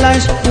de la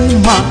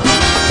espuma.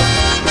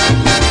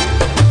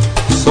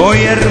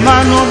 Soy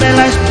hermano de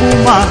la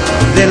espuma,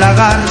 de la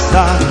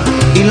garza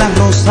y las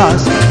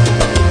rosas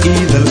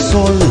y del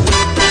sol.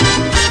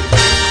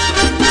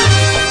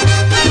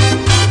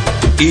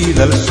 Y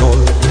del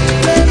sol.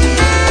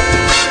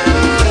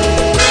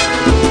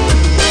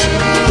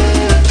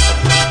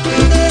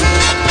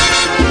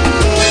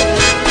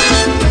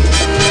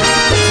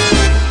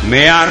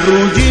 Me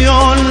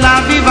arrulló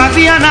la viva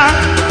diana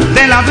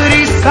de la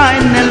brisa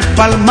en el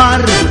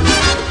palmar,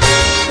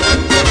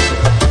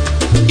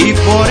 y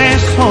por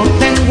eso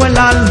tengo el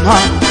alma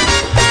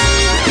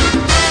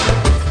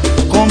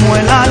como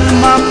el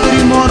alma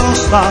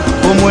primorosa,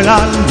 como el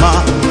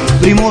alma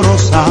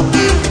primorosa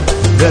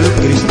del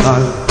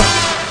cristal.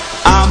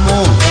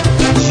 Amo,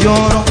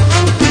 lloro,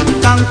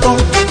 canto,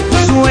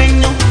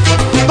 sueño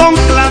con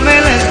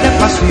claveles de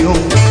pasión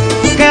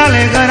que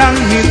alegran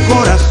mi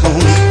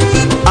corazón.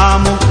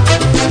 Amo,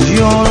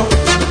 lloro,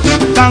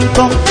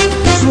 canto,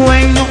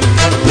 sueño,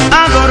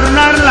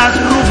 adornar las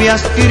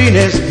rubias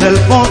crines del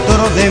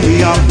potro de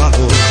mi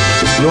amador.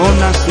 Yo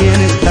nací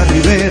en esta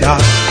ribera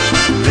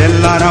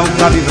del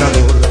Arauca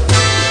vibrador.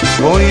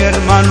 Soy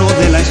hermano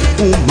de la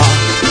espuma,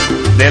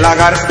 de las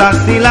garzas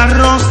y las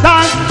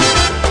rosas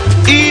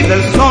y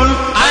del sol.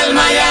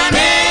 Alma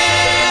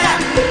llanera,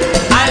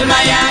 alma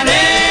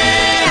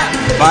llanera.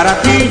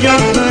 Para ti yo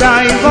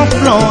traigo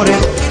flores,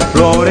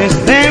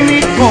 flores de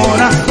mi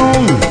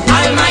corazón.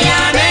 Alma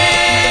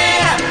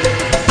llanera,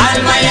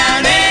 alma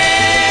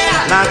llanera.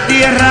 La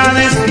tierra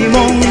de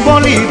Simón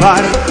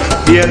Bolívar,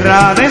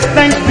 tierra de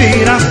esta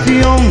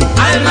inspiración.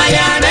 Alma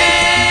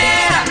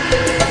llanera,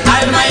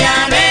 alma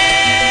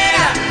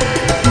llanera.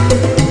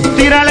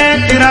 Tírale,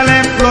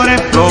 tírale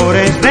flores,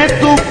 flores de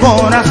tu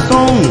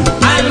corazón.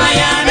 Alma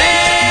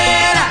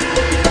llanera,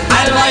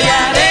 alma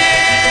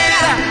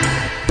llanera.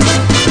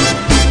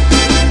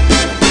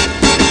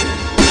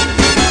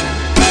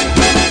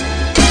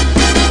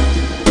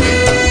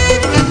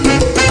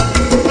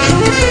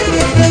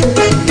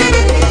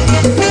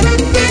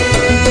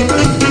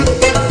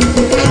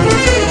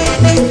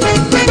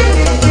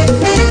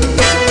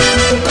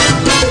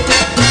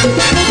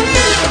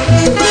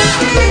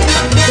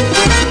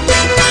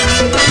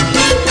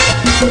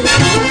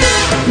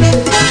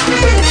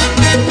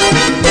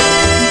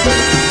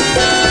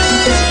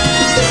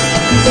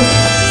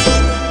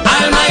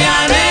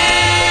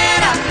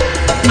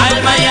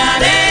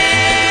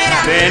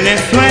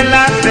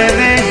 Venezuela te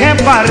deje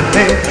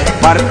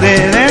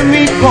parte de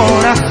mi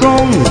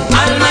corazón.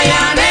 Alma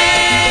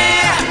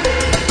llanera,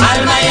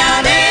 alma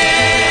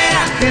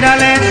llanera.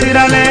 Tírale,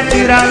 tírale,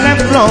 tírale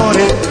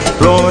flores,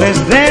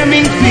 flores de mi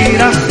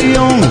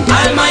inspiración.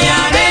 Alma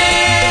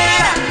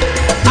llanera,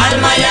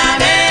 alma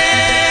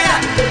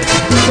llanera.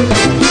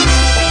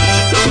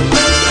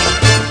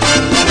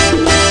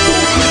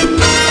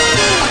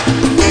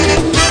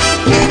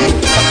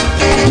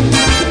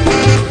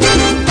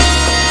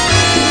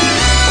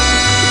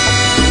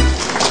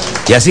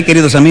 Y así,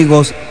 queridos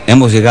amigos,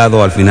 hemos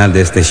llegado al final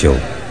de este show.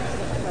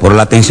 Por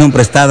la atención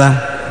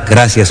prestada,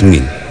 gracias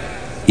mil.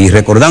 Y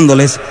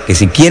recordándoles que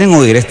si quieren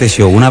oír este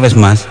show una vez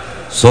más,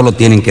 solo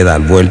tienen que dar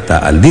vuelta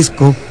al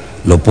disco,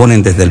 lo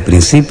ponen desde el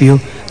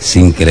principio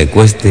sin que le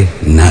cueste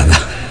nada.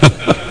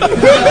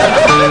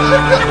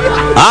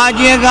 Ha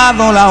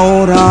llegado la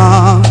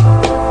hora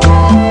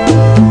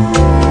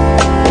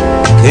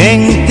que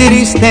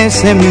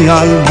entristece mi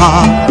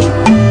alma.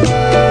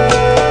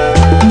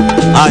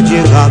 Ha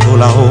llegado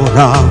la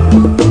hora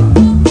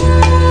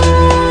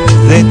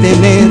de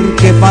tener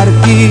que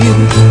partir.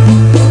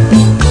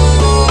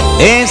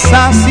 Es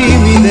así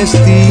mi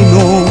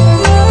destino,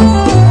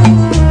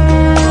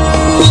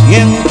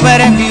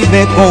 siempre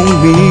vive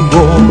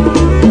conmigo.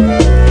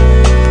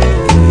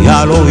 Y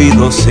al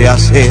oído se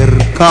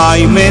acerca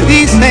y me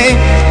dice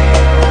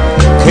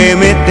que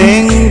me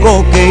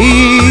tengo que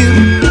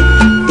ir.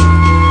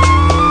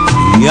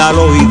 Y al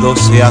oído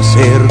se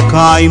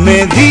acerca y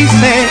me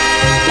dice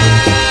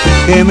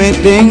que me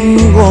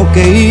tengo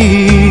que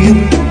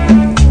ir,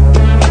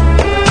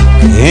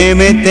 que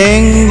me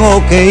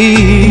tengo que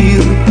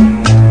ir,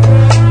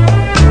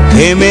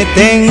 que me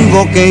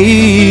tengo que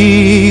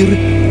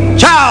ir.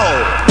 ¡Chao!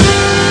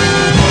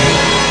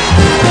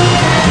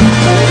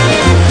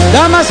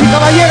 Damas y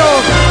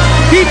caballeros,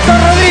 Víctor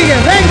Rodríguez,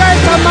 venga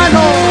esta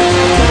mano.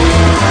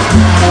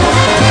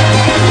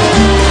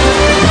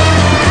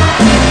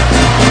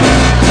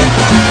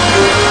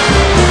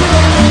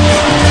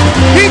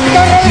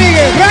 Víctor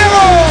Rodríguez,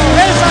 bravo,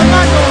 esas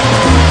manos.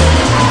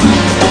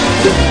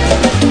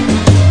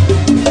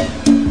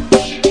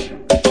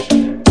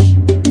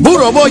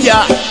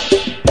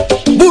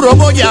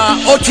 Buroboya,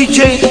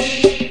 Ochiche,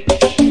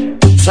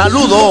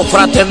 saludo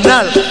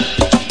fraternal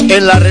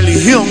en la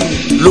religión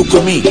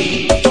Lucumí.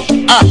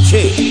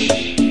 H,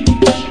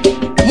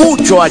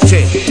 mucho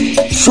H,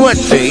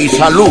 suerte y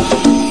salud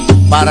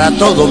para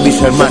todos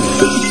mis hermanos.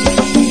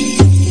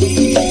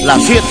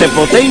 Las 7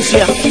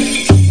 potencias,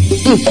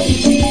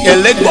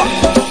 el lengua,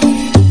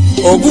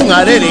 Ogun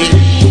Arere,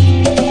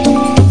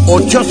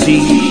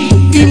 Ochosi,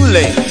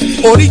 Inle,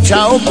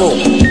 Oricha Opo,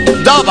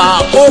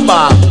 Daba,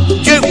 Oba,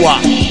 Yegua,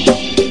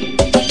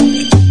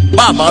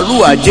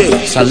 Babalúa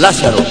Ye, San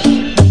Lázaro,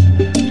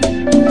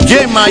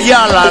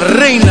 Yemaya, la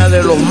reina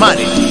de los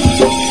mares,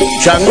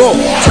 Changó,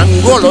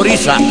 Changó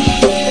Loriza,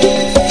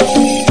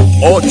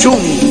 Ochun,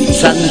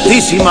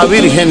 Santísima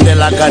Virgen de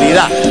la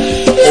Caridad,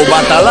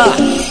 Obatalá,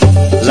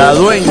 la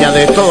dueña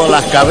de todas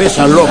las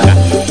cabezas locas.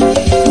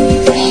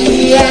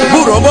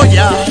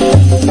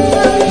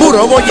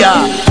 Buroboya,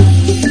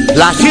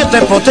 las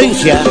 7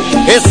 potencias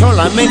es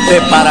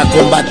solamente para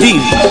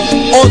combatir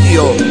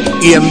odio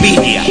y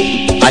envidia.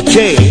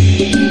 H,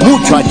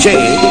 mucho H,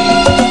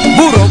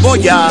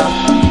 Buroboya,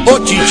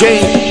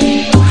 Ochiche.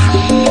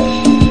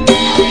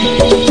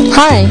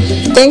 Hi,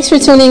 thanks for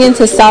tuning in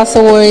to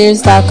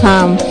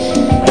SalsaWarriors.com.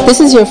 This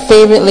is your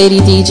favorite lady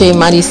DJ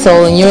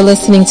Marisol, and you're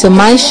listening to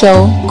my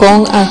show,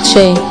 Gong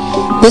Ache,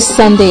 this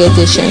Sunday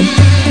edition,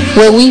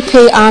 where we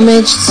pay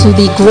homage to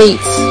the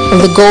greats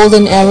of the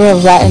golden era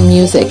of Latin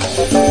music.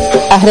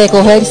 A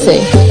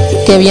recogerse,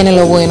 que viene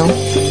lo bueno.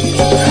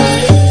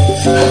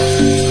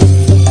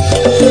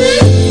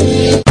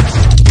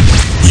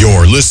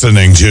 You're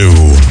listening to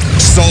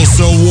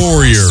Salsa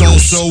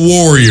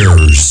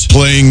Warriors,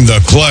 playing the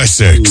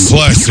classics,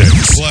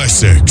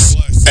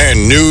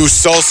 and new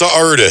salsa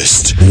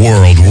artists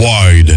worldwide.